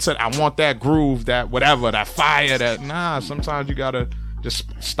zoomed in, said, I want that groove, that whatever, that fire, sometimes you gotta just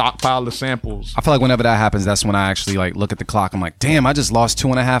stockpile the samples. I feel like whenever that happens, that's when I actually like look at the clock. I'm like, damn, I just lost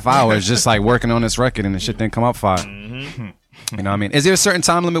 2.5 hours just like working on this record and the shit didn't come up fire. You know what I mean? Is there a certain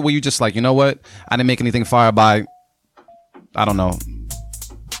time limit where you just like, you know what? I didn't make anything fire by, I don't know,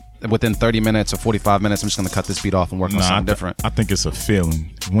 within 30 minutes or 45 minutes, I'm just going to cut this beat off and work on something different. I think it's a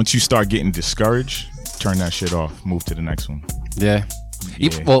feeling. Once you start getting discouraged, turn that shit off. Move to the next one. Yeah.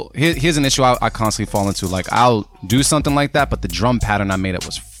 Well, here's an issue I constantly fall into. Like, I'll do something like that, but the drum pattern I made it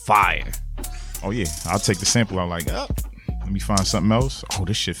was fire. Oh, yeah. I'll take the sample. I'm like, let me find something else. Oh,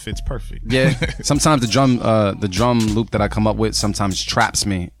 this shit fits perfect. Yeah. Sometimes the drum loop that I come up with sometimes traps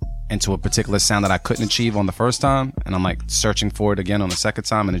me into a particular sound that I couldn't achieve on the first time, and I'm like searching for it again on the second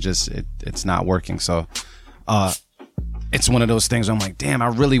time, and it's not working. So it's one of those things where I'm like, damn, I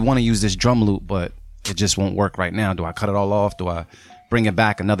really want to use this drum loop, but it just won't work right now. Do I cut it all off? Do I bring it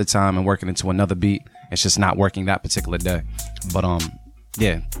back another time and work it into another beat? It's just not working that particular day. But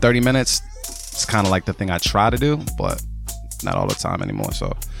 30 minutes, it's kind of like the thing I try to do, but not all the time anymore.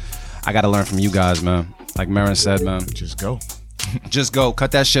 So I got to learn from you guys, man. Like Marin said, man, just go. Just go.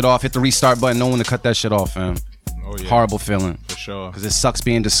 Cut that shit off. Hit the restart button. Know when to cut that shit off, fam. Oh, yeah. Horrible feeling. For sure. Because it sucks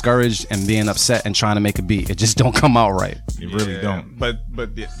being discouraged and being upset and trying to make a beat. It just don't come out right. It really don't. But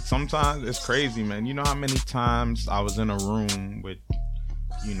sometimes it's crazy, man. You know how many times I was in a room with,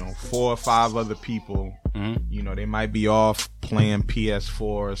 4 or 5 other people. They might be off playing PS4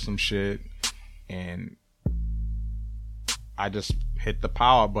 or some shit. And I just hit the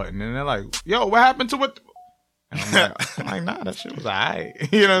power button, and they're like, "Yo, what happened to what?" And I'm like, nah, that shit was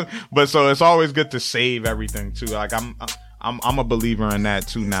alright, you know. But so it's always good to save everything too. Like I'm a believer in that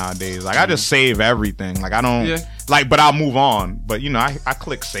too nowadays. Like I just save everything. Like I don't like, but I'll move on. But you know, I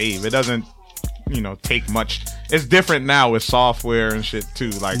click save. It doesn't, you know, take much. It's different now with software and shit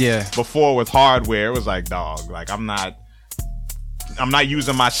too. Like before with hardware, it was like, dog, like I'm not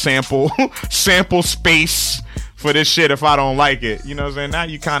using my sample space for this shit if I don't like it. You know what I'm saying? Now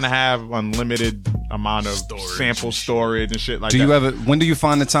you kind of have unlimited amount of sample storage and shit like that. When do you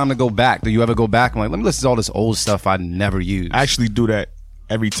find the time to go back? Do you ever go back and like, let me listen to all this old stuff I never used? I actually do that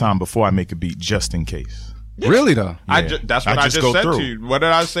every time before I make a beat, just in case. Really though? Yeah. That's what I just said to you. What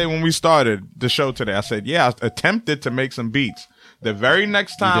did I say when we started the show today? I said, I attempted to make some beats. The very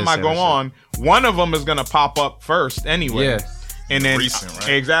next time I go on, one of them is going to pop up first anyway. Yeah. And then, recent, right?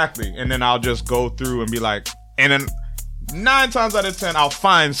 Exactly. And then I'll just go through and be like, and then 9 times out of 10, I'll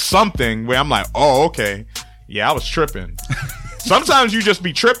find something where I'm like, oh, okay. Yeah, I was tripping. Sometimes you just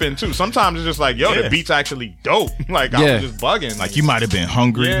be tripping too. Sometimes it's just like, yo, the beat's actually dope. Like I was just bugging. Like you might have been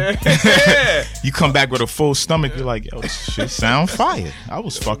hungry. Yeah. You come back with a full stomach. You're like, yo, this shit sound fire. I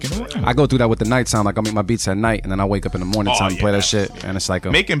was fucking around. I go through that with the nighttime. Like I make my beats at night, and then I wake up in the morning time and play that shit. And it's like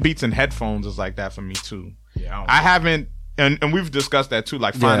making beats in headphones is like that for me too. Yeah, I haven't, and we've discussed that too.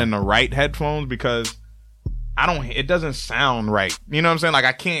 Like finding the right headphones because it doesn't sound right. You know what I'm saying? Like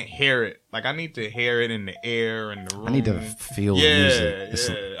I can't hear it. Like I need to hear it in the air and the room. I need to feel music.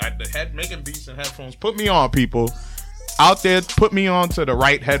 Making beats in headphones. Put me on, people out there. Put me on to the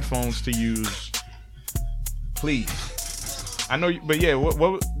right headphones to use, please. I know, but yeah,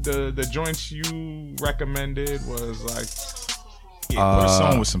 what the joints you recommended was like. Put a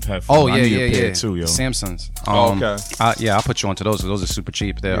song with some headphones. Oh yeah, I need yeah, a pair yeah. too, yo. Samsung's. Okay. I'll put you onto those. Those are super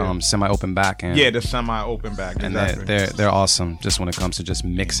cheap. They're semi-open back. And, the semi-open back. And exactly. they're awesome. Just when it comes to just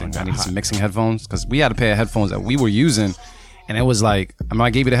mixing, I need some mixing headphones because we had a pair of headphones that we were using, and it was like, I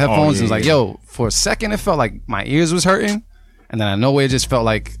gave you the headphones, and it was like, yo, for a second it felt like my ears was hurting, and then I know it just felt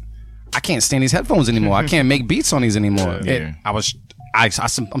like I can't stand these headphones anymore. I can't make beats on these anymore.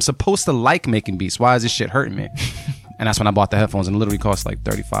 I'm supposed to like making beats. Why is this shit hurting me? And that's when I bought the headphones, and it literally cost like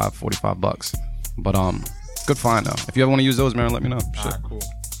 $35-$45. But good find though. If you ever want to use those, man, let me know. All right, cool.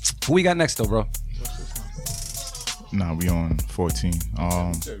 Who we got next though, bro? Nah, we on 14.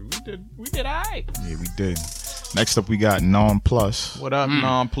 We did all right. Yeah, we did. Next up, we got Non Plus. What up,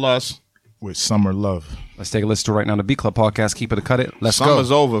 Non Plus? With Summer Love. Let's take a listen to right now the Beat Club podcast. Keep it or cut it. Let's go.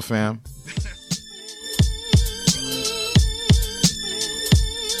 Summer's over, fam.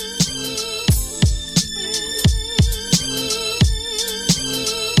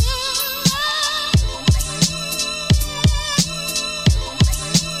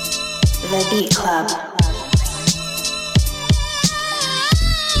 The Beat Club.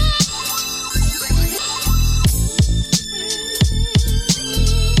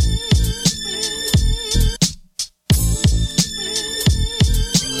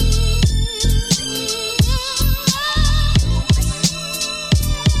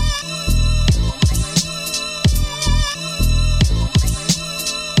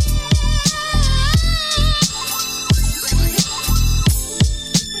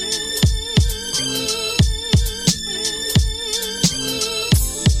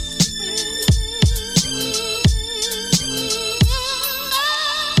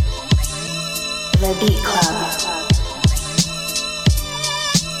 The Beat Club.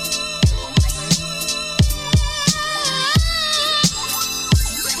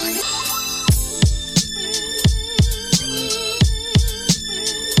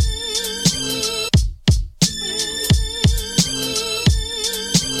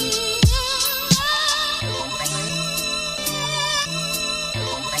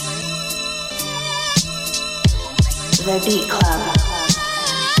 The Beat Club.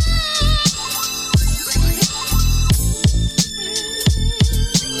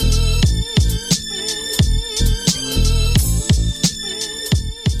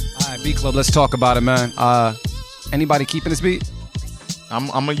 Beat Club, let's talk about it, man. Anybody keeping this beat? I'm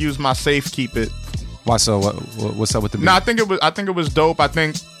gonna use my safe keep it. Why so? What's up with the beat? No, I think it was dope. I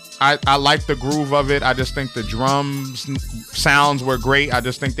think I like the groove of it. I just think the drums sounds were great. I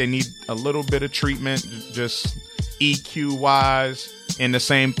just think they need a little bit of treatment, just EQ wise, and the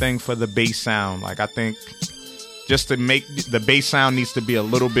same thing for the bass sound. Like I think just to make the bass sound needs to be a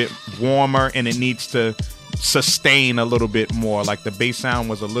little bit warmer, and it needs to sustain a little bit more. Like the bass sound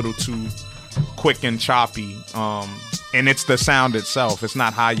was a little too quick and choppy, and it's the sound itself. It's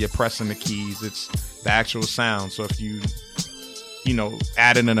not how you're pressing the keys, it's the actual sound. So if you know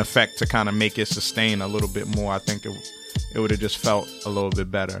added an effect to kind of make it sustain a little bit more, I think it would have just felt a little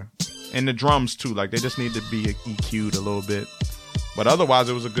bit better. And the drums too, like they just need to be EQ'd a little bit. But otherwise,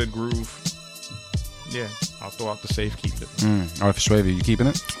 it was a good groove. Yeah, I'll throw out the safe keep it. All right, for Schwavy, you keeping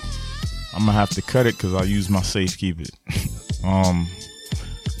it? I'm gonna have to cut it because I use my safe keep it.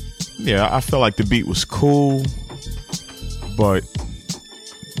 Yeah, I felt like the beat was cool, but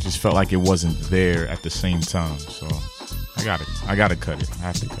just felt like it wasn't there at the same time. So I gotta cut it. I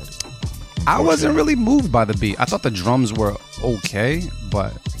have to cut it. I wasn't really moved by the beat. I thought the drums were okay,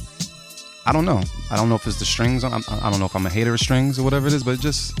 but I don't know. I don't know if it's the strings. I don't know if I'm a hater of strings or whatever it is, but it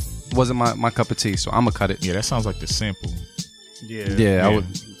just wasn't my cup of tea. So I'm gonna cut it. Yeah, that sounds like the sample. Yeah. I would.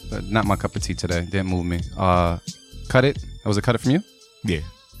 Not my cup of tea today. Didn't move me. Cut it. That was a cut it from you? Yeah.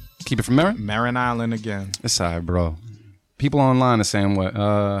 Keep it from Marin? Marin Island again. It's all right, bro. People online are saying what?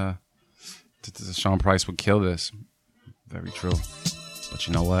 Sean Price would kill this. Very true. But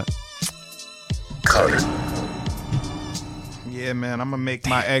you know what? Cut it. Yeah, man. I'm gonna make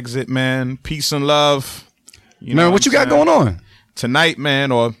my exit, man. Peace and love. Man, what you got going on? Tonight,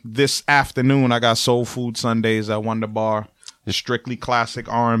 man, or this afternoon, I got Soul Food Sundays at Wonder Bar. Strictly classic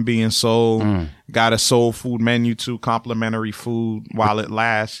R&B and soul. Got a soul food menu too, complimentary food while it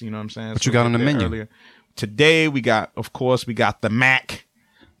lasts. You know what I'm saying? What you got on the menu? Earlier. Today we got the mac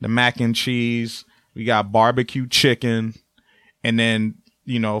and cheese. We got barbecue chicken, and then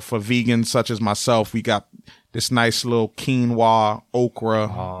for vegans such as myself, we got this nice little quinoa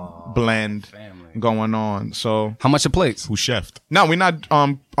okra blend going on. So how much a plate? Who chefed? No, we're not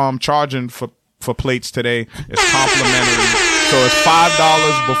charging for plates today. It's complimentary. So it's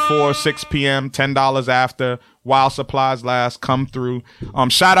 $5 before 6 p.m., $10 after, while supplies last. Come through.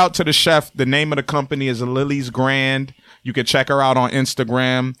 Shout out to the chef. The name of the company is Lily's Grand. You can check her out on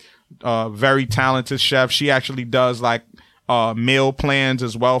Instagram. Very talented chef. She actually does like meal plans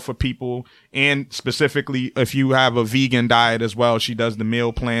as well for people, and specifically if you have a vegan diet as well, she does the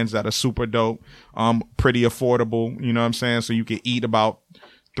meal plans that are super dope, pretty affordable. You know what I'm saying? So you can eat about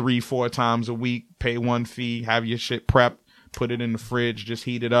 3-4 times a week, pay one fee, have your shit prepped, put it in the fridge, just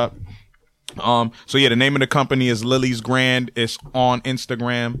heat it up. So yeah, the name of the company is Lily's Grand. It's on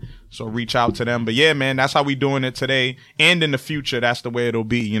Instagram, so reach out to them. But yeah, man, that's how we doing it today, and in the future, that's the way it'll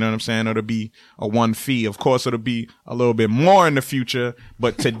be. You know what I'm saying? It'll be a one fee. Of course, it'll be a little bit more in the future,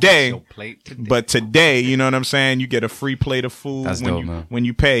 but today, you know what I'm saying? You get a free plate of food when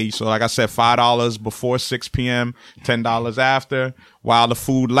you pay. So like I said, $5 before 6 p.m., $10 after. While the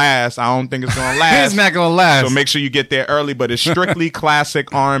food lasts, I don't think it's gonna last. It's not gonna last. So make sure you get there early. But it's strictly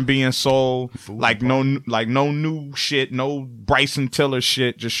classic R&B and soul. Like no new shit, no Bryson Tiller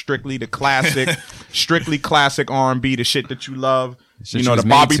shit. Just strictly the classic, strictly classic R&B, the shit that you love. The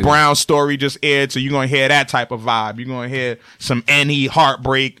Bobby Brown story just aired, so you're gonna hear that type of vibe. You're gonna hear some Annie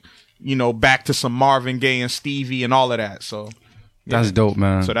Heartbreak. Back to some Marvin Gaye and Stevie and all of that. So. Yeah. That's dope,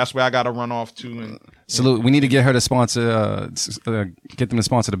 man. So that's where I got to run off to. Salute. We need to get her to sponsor, get them to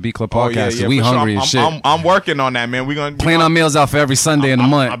sponsor the Beat Club podcast. Yeah, we hungry as shit. I'm working on that, man. We're going to plan our meals out for every Sunday in the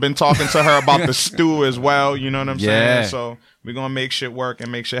month. I've been talking to her about the stew as well. You know what I'm saying? So we're going to make shit work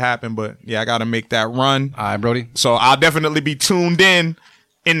and make shit happen. But yeah, I got to make that run. All right, Brody. So I'll definitely be tuned in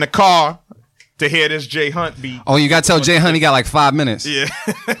the car to hear this Jay Hunt beat. Oh, you got to tell Jay Hunt he got like 5 minutes. Yeah.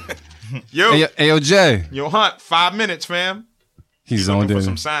 Yo, Jay. Yo, Hunt, 5 minutes, fam. He's zoned in. For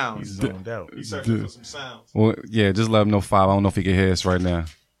some sounds. He's zoned out. He's searching for some sounds. Well, yeah, just let him know 5. I don't know if he can hear us right now.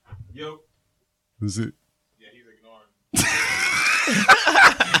 Yo. Is it? Yeah, he's ignoring.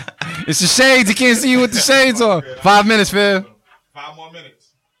 It's the shades. He can't see you with the shades on. 5 minutes, fam. 5 more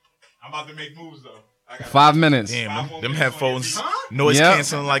minutes. I'm about to make moves, though. 5 minutes. Damn, them headphones, noise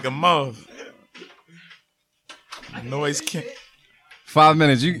canceling like a mug. Noise can't. 5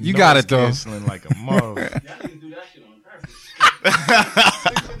 minutes. You got it, though. Canceling like a mug.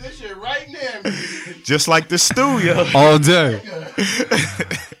 This shit right now. Just like the stew, yo. All day.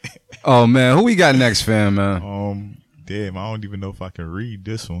 Oh man, who we got next, fam, man? Damn, I don't even know if I can read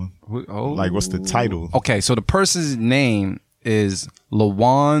this one. Oh. Like, what's the title? Okay, so the person's name is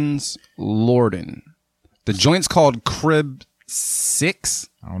Lawans Lorden. The joint's called Crib 6.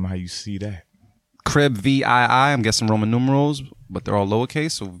 I don't know how you see that. Crib VII. I'm guessing Roman numerals, but they're all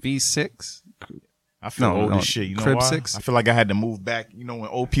lowercase, so V6. I feel old as shit. You know Crib why? 6? I feel like I had to move back. You know when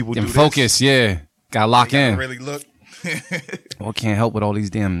old people do focus, this? yeah. Gotta lock in. Really look. Well, can't help with all these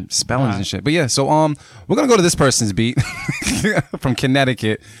damn spellings and shit. But yeah, so we're gonna go to this person's beat from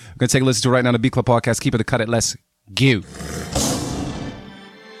Connecticut. We're gonna take a listen to it right now. The Beat Club podcast. Keep it to cut it. Let's go.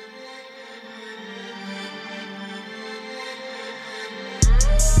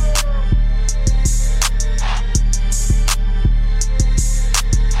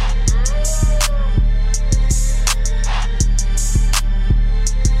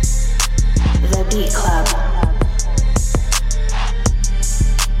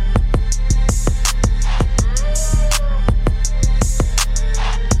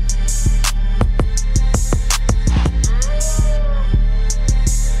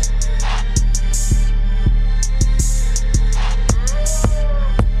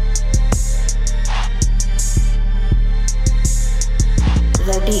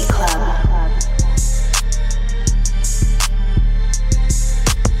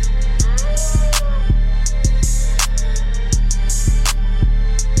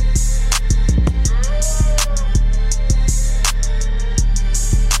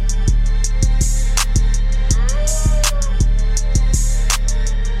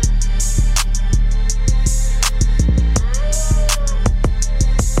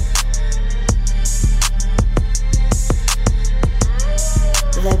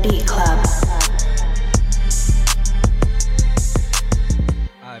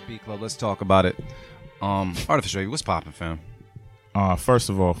 talk about it. Artificial, what's popping, fam? First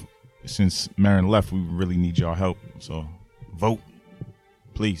of all, since Marin left, we really need y'all help. So vote,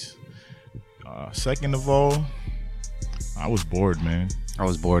 please. Second of all, I was bored, man. I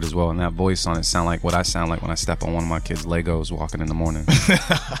was bored as well, and that voice on it sound like what I sound like when I step on one of my kids' Legos walking in the morning.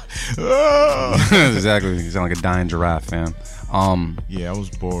 Exactly. You sound like a dying giraffe, fam. Yeah, I was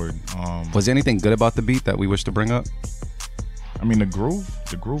bored. Was there anything good about the beat that we wish to bring up? I mean, the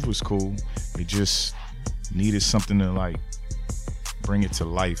groove was cool. It just needed something to like bring it to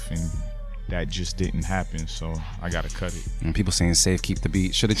life, and that just didn't happen. So I gotta cut it. And people saying "safe, keep the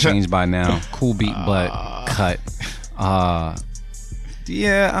beat" should have changed by now. Cool beat, but cut.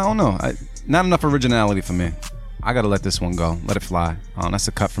 Yeah, I don't know. Not enough originality for me. I gotta let this one go. Let it fly. That's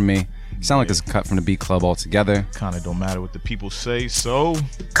a cut for me. Sound like it's a cut from the Beat Club altogether. Kind of don't matter what the people say. So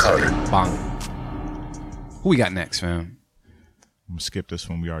cut it. Bang. Who we got next, fam? I'm gonna skip this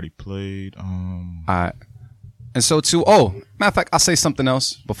one. We already played. All right. And so too. Oh, matter of fact, I'll say something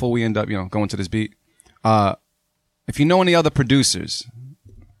else before we end up, going to this beat. If you know any other producers,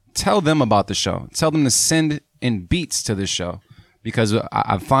 tell them about the show. Tell them to send in beats to this show, because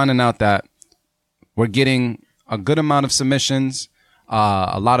I'm finding out that we're getting a good amount of submissions.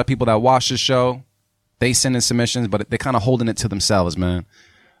 A lot of people that watch the show, they send in submissions, but they're kind of holding it to themselves, man.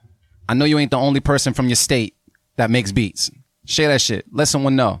 I know you ain't the only person from your state that makes beats. Share that shit. Let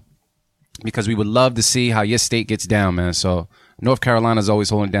someone know, because we would love to see how your state gets down, man. So North Carolina's always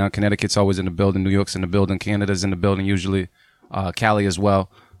holding it down. Connecticut's always in the building. New York's in the building. Canada's in the building usually. Cali as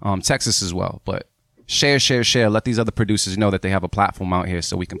well. Texas as well. But share. Let these other producers know that they have a platform out here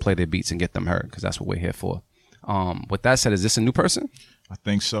so we can play their beats and get them heard, because that's what we're here for. With that said, is this a new person? I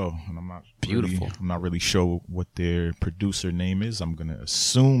think so. And I'm not beautiful. I'm not really sure what their producer name is. I'm gonna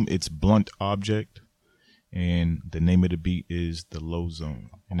assume it's Blunt Object, and the name of the beat is The Low Zone,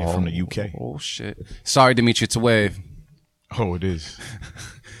 and they're from the UK. Oh shit! Sorry, Dimitri, it's a wave. Oh, it is.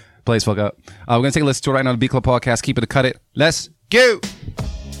 Please fuck up. We're gonna take a listen to it right now on the Beat Club podcast. Keep it or cut it. Let's go.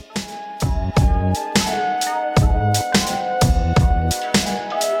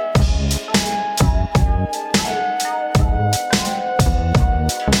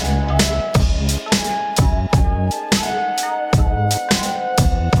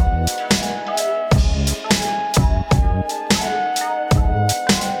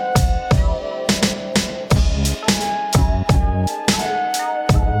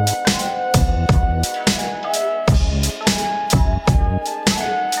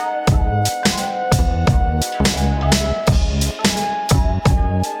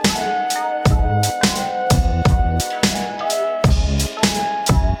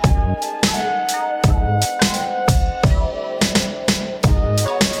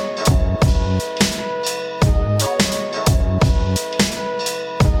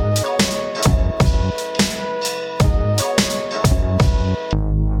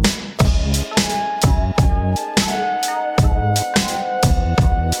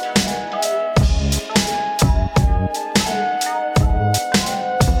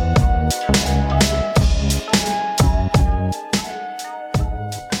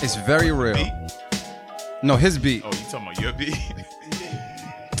 Very real. Beat? No, his beat. Oh, you talking about your beat?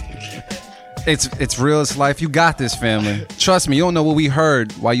 It's real as life. You got this, family. Trust me, you don't know what we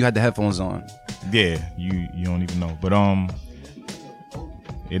heard while you had the headphones on. Yeah, you don't even know. But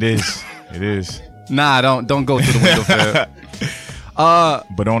it is. Nah, don't go through the window, fam.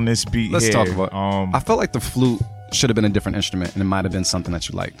 But on this beat, let's here, talk about. I felt like the flute should have been a different instrument, and it might have been something that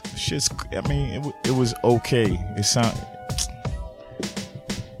you liked. I mean, it was okay. It sound.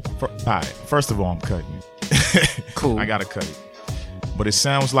 All right. First of all, I'm cutting it. Cool. I gotta cut it. But it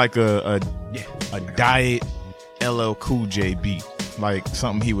sounds like a diet LL Cool J beat, like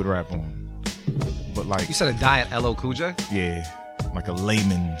something he would rap on. But like, you said a diet LL Cool J? Yeah, like a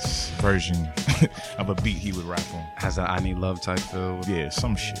layman's version of a beat he would rap on. Has that I Need Love type feel? Yeah,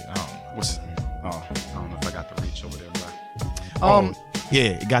 some shit. I don't know. I don't know if I got the reach over there, bro.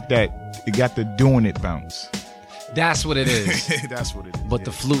 Yeah, it got the doing it bounce. That's what it is. That's what it is. But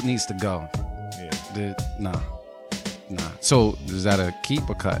the flute needs to go. Yeah. Nah. So is that a keep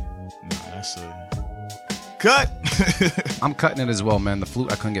or cut? Nah, that's a cut. I'm cutting it as well, man. The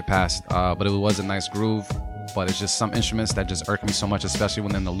flute I couldn't get past, but it was a nice groove. But it's just some instruments that just irk me so much, especially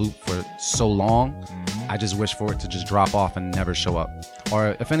when they're in the loop for so long. Mm-hmm. I just wish for it to just drop off and never show up.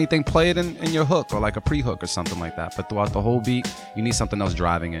 Or if anything, play it in your hook or like a pre-hook or something like that. But throughout the whole beat, you need something else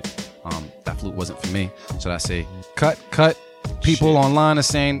driving it. That flute wasn't for me. So I say, cut. People online are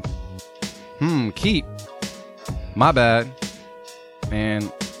saying, keep. My bad.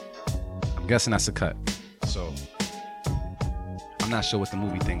 And I'm guessing that's a cut. So I'm not sure what the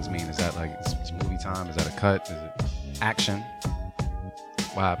movie things mean. Is that like it's movie time? Is that a cut? Is it action?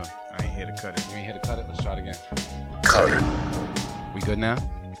 What happened? I ain't here to cut it. You ain't here to cut it? Let's try it again. Cut it. We good now?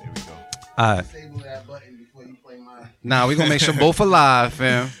 There we go. All right. Disable that button before you play mine. Nah, we're going to make sure both alive,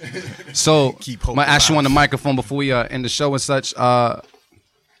 fam. So, Keep I'm hope going to ask you alive. on the microphone before we end the show and such. I'm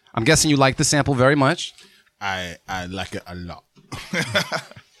guessing you like the sample very much. I like it a lot.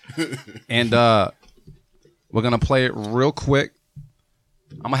 And we're going to play it real quick.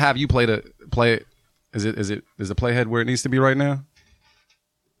 I'm going to have you play it. Is the playhead where it needs to be right now?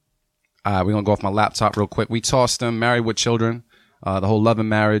 All right, we're going to go off my laptop real quick. We tossed them, Married with Children, the whole Love and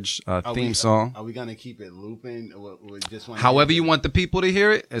Marriage theme song. Are we going to keep it looping? Or we just want However you want the people to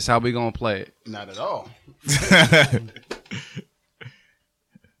hear it, is how we're going to play it. Not at all.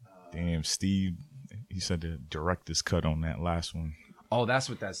 Damn, Steve. He said the director's cut on that last one. Oh, that's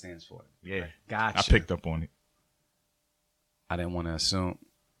what that stands for. Yeah. Gotcha. I picked up on it. I didn't want to assume.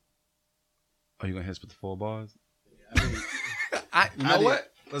 Are you going to hit us with the 4 bars? You know what?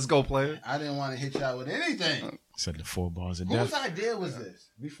 Let's go, player. I didn't want to hit y'all with anything. Said the 4 bars of Whose death. idea was this?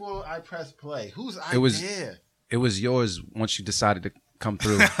 Before I press play, whose idea? It was yours once you decided to come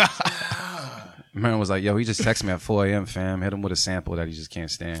through. Man was like, yo, he just texted me at 4 a.m., fam. Hit him with a sample that he just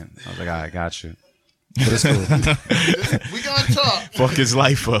can't stand. I was like, all right, got you. But it's cool. We gonna talk. Fuck his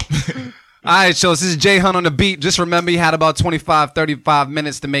life up. All right, so this is Jay Hunt on the beat. Just remember, you had about 25, 35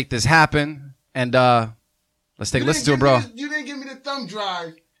 minutes to make this happen. And let's take a listen to it, bro. You didn't give me the thumb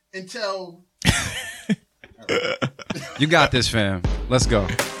drive until... You got this, fam. Let's go.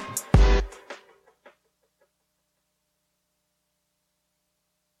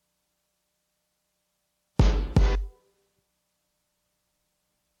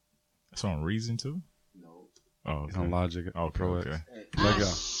 That's on Reason too? No. Oh, okay. It's on Logic. Okay, Pro okay. Let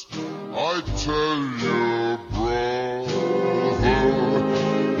go. I tell you, brother,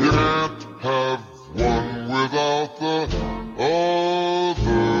 you can't have one without the other.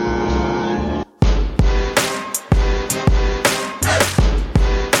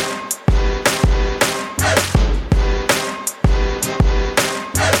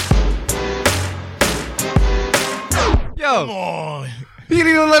 Yo. You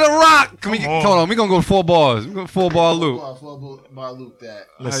didn't even let it rock. Hold on. We're going to go 4 bars. We're going to 4 bar loop. Four bar loop that.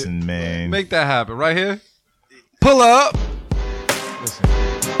 Listen, man. Make that happen right here. Pull up. Listen.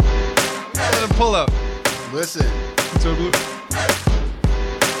 Let him pull up. Listen.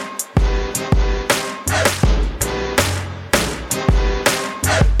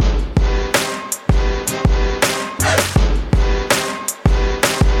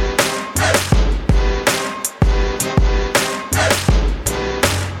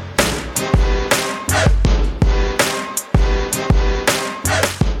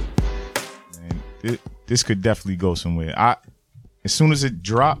 This could definitely go somewhere. As soon as it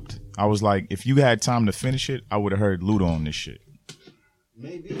dropped, I was like, if you had time to finish it, I would have heard Luda on this shit.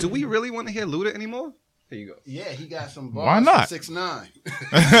 Maybe. Do we really want to hear Luda anymore? Here you go. Yeah, he got some bars. Why not? 6ix9ine.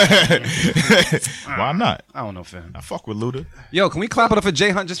 Why not? I don't know, fam. I fuck with Luda. Yo, can we clap it up for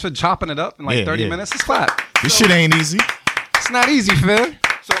Jay Hunt just for chopping it up in like 30 minutes? Let's clap. This shit ain't easy. It's not easy, fam.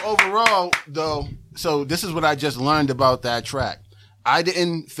 So overall, though, so this is what I just learned about that track. I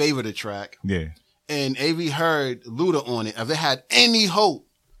didn't favor the track. Yeah. And AV heard Luda on it. If it had any hope.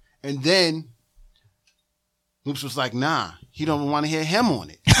 And then Loops was like, nah, he don't want to hear him on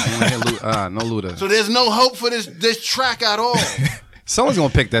it. I want to hear Luda. No Luda. So there's no hope for this track at all. Someone's going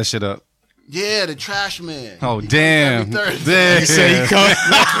to pick that shit up. Yeah, the Trash Man. Oh, He damn. comes every Thursday. He said he come.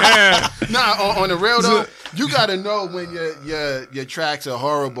 Nah, on the real though, you gotta know when your tracks are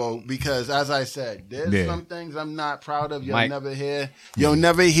horrible because, as I said, there's some things I'm not proud of. You'll never hear. You'll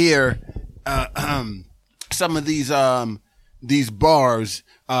never hear some of these bars.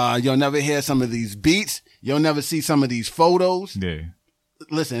 You'll never hear some of these beats. You'll never see some of these photos. Yeah.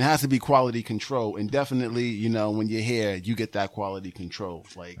 Listen, it has to be quality control, and definitely, you know, when you're here, you get that quality control.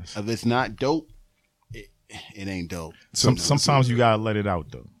 Like, if it's not dope, it ain't dope. Sometimes you gotta let it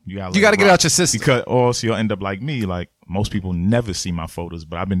out though. You gotta get it out your system because, or else you'll end up like me. Like most people never see my photos,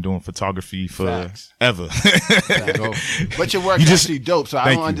 but I've been doing photography for ever. But your work is actually dope, so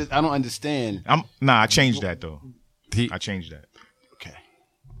I don't understand. I changed that though. I changed that.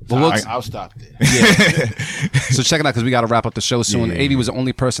 Well, I'll stop there. Yeah. So check it out because we got to wrap up the show soon. Yeah. AV was the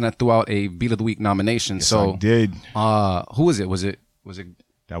only person that threw out a Beat of the Week nomination. Yes, so I did. Who was it? Was it?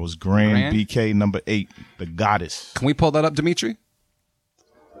 That was Grand BK number 8, the Goddess. Can we pull that up, Dimitri?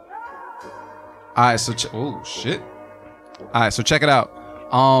 All right. So oh shit. All right. So check it out.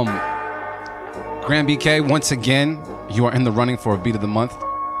 Grand BK, once again, you are in the running for a Beat of the Month.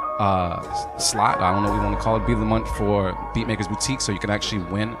 slot. I don't know what we want to call it. Be the month for Beatmakers Boutique, so you can actually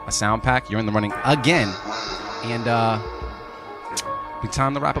win a sound pack. You're in the running again, and be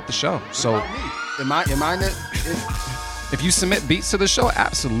time to wrap up the show. So, am I in it? If you submit beats to the show,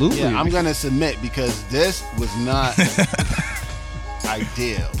 absolutely. Yeah, I'm gonna submit because this was not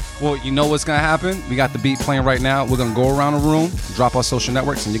ideal. Well, you know what's gonna happen? We got the beat playing right now. We're gonna go around the room, drop our social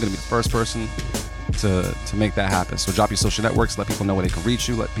networks, and you're gonna be the first person to make that happen. So drop your social networks, let people know where they can reach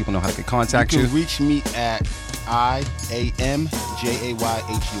you, let people know how they can contact you. You can reach me at IAMJAYHUNT.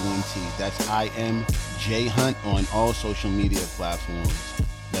 That's IMJHunt on all social media platforms.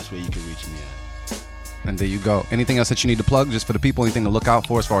 That's where you can reach me at. And there you go. Anything else that you need to plug just for the people? Anything to look out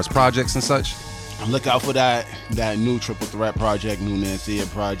for as far as projects and such? Look out for that new Triple Threat project, new Nancia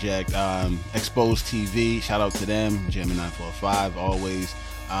project, Exposed TV. Shout out to them, Gemini 945 always.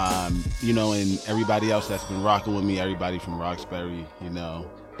 And everybody else that's been rocking with me, everybody from Roxbury,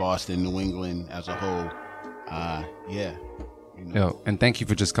 Boston, New England as a whole. Yo, and thank you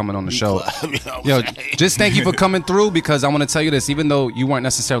for just coming on the show. Just thank you for coming through, because I want to tell you this, even though you weren't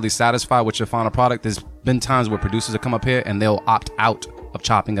necessarily satisfied with your final product, there's been times where producers have come up here and they'll opt out of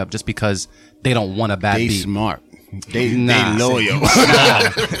chopping up just because they don't want a bad beat. They smart. They loyal.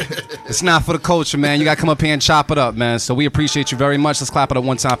 It's not for the culture, man. You got to come up here and chop it up, man. So we appreciate you very much. Let's clap it up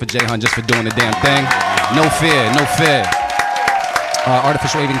one time for J Hunt just for doing the damn thing. No fear.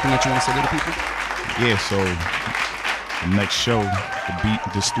 Artificial Wave, anything that you want to say to the people? Yeah, so the next show,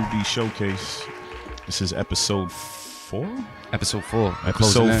 the Stu B Showcase, this is episode 4? Episode 4.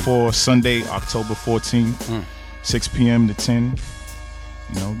 Episode 4, Sunday, October 14th, 6 p.m. to 10.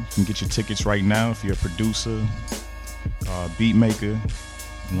 You can get your tickets right now if you're a producer, beat maker,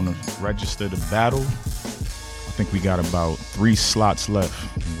 you want to register to battle. I think we got about 3 slots left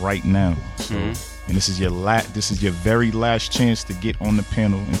right now. So, and this is your very last chance to get on the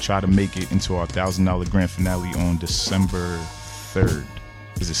panel and try to make it into our $1,000 grand finale on December 3rd.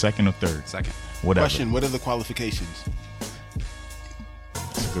 Is it 2nd or 3rd? 2nd. Whatever. Question: what are the qualifications?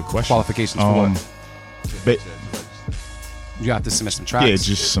 That's a good question. Qualifications for what? You have to submit some tracks. Yeah,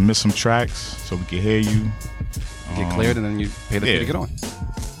 just submit some tracks so we can hear you. Get cleared, and then you pay the fee to get on.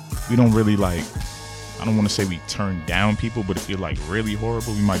 We don't really I don't want to say we turn down people, but if you're really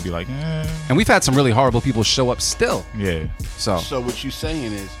horrible, we might be like, eh. And we've had some really horrible people show up still. Yeah. So what you're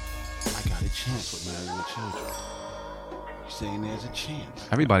saying is, I got a chance with Married with Children. You're saying there's a chance.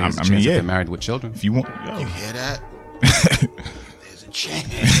 Everybody has a chance if they're married with children. If you want, you hear that? There's a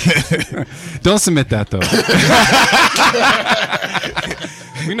chance. Don't submit that though.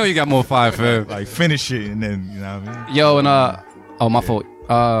 We know you got more fire for finish it and then what I mean. Yo, and my fault.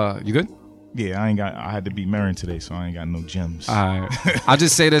 You good? Yeah, I had to be married today, so I ain't got no gems. All right. I'll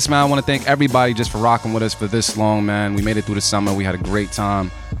just say this, man. I want to thank everybody just for rocking with us for this long, man. We made it through the summer. We had a great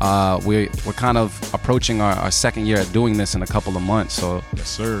time. We're kind of approaching our 2nd year at doing this in a couple of months. So yes,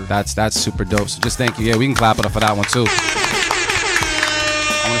 sir. That's super dope. So just thank you. Yeah, we can clap it up for that one too.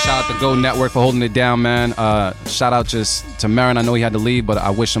 I want to shout out the Go Network for holding it down, man. Shout out just to Marin. I know he had to leave, but I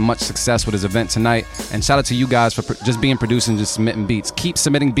wish him much success with his event tonight. And shout out to you guys for just being producers and just submitting beats. Keep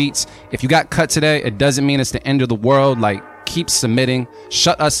submitting beats. If you got cut today, it doesn't mean it's the end of the world. Keep submitting.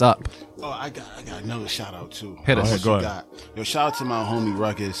 Shut us up. Oh, I got another shout out too. Hit us. Go ahead. Yo, shout out to my homie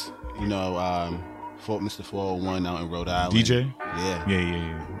Ruckus. Mr. 401 out in Rhode Island. DJ?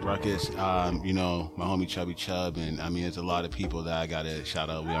 Yeah. Ruckus, my homie Chubby Chub, and there's a lot of people that I gotta shout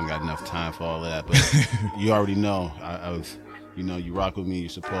out. We don't got enough time for all of that, but you already know. You rock with me, you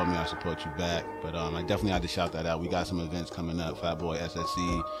support me, I support you back. But I definitely had to shout that out. We got some events coming up. Fat Boy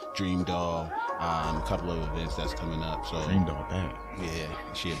SSC, Dream Doll, a couple of events that's coming up. So Dream Doll, bad.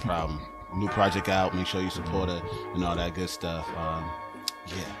 Yeah, she a problem. New project out. Make sure you support her and all that good stuff.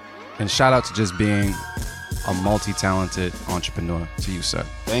 And shout out to just being a multi-talented entrepreneur to you, sir.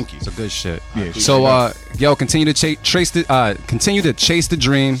 Thank you. It's a good shit. Yeah. So, continue to chase the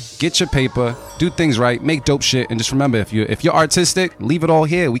dream. Get your paper. Do things right. Make dope shit. And just remember, if you're artistic, leave it all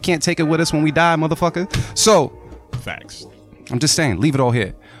here. We can't take it with us when we die, motherfucker. So, facts. I'm just saying, leave it all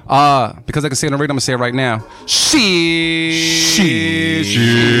here. Because I can say it on the radio, I'm gonna say it right now. Shit.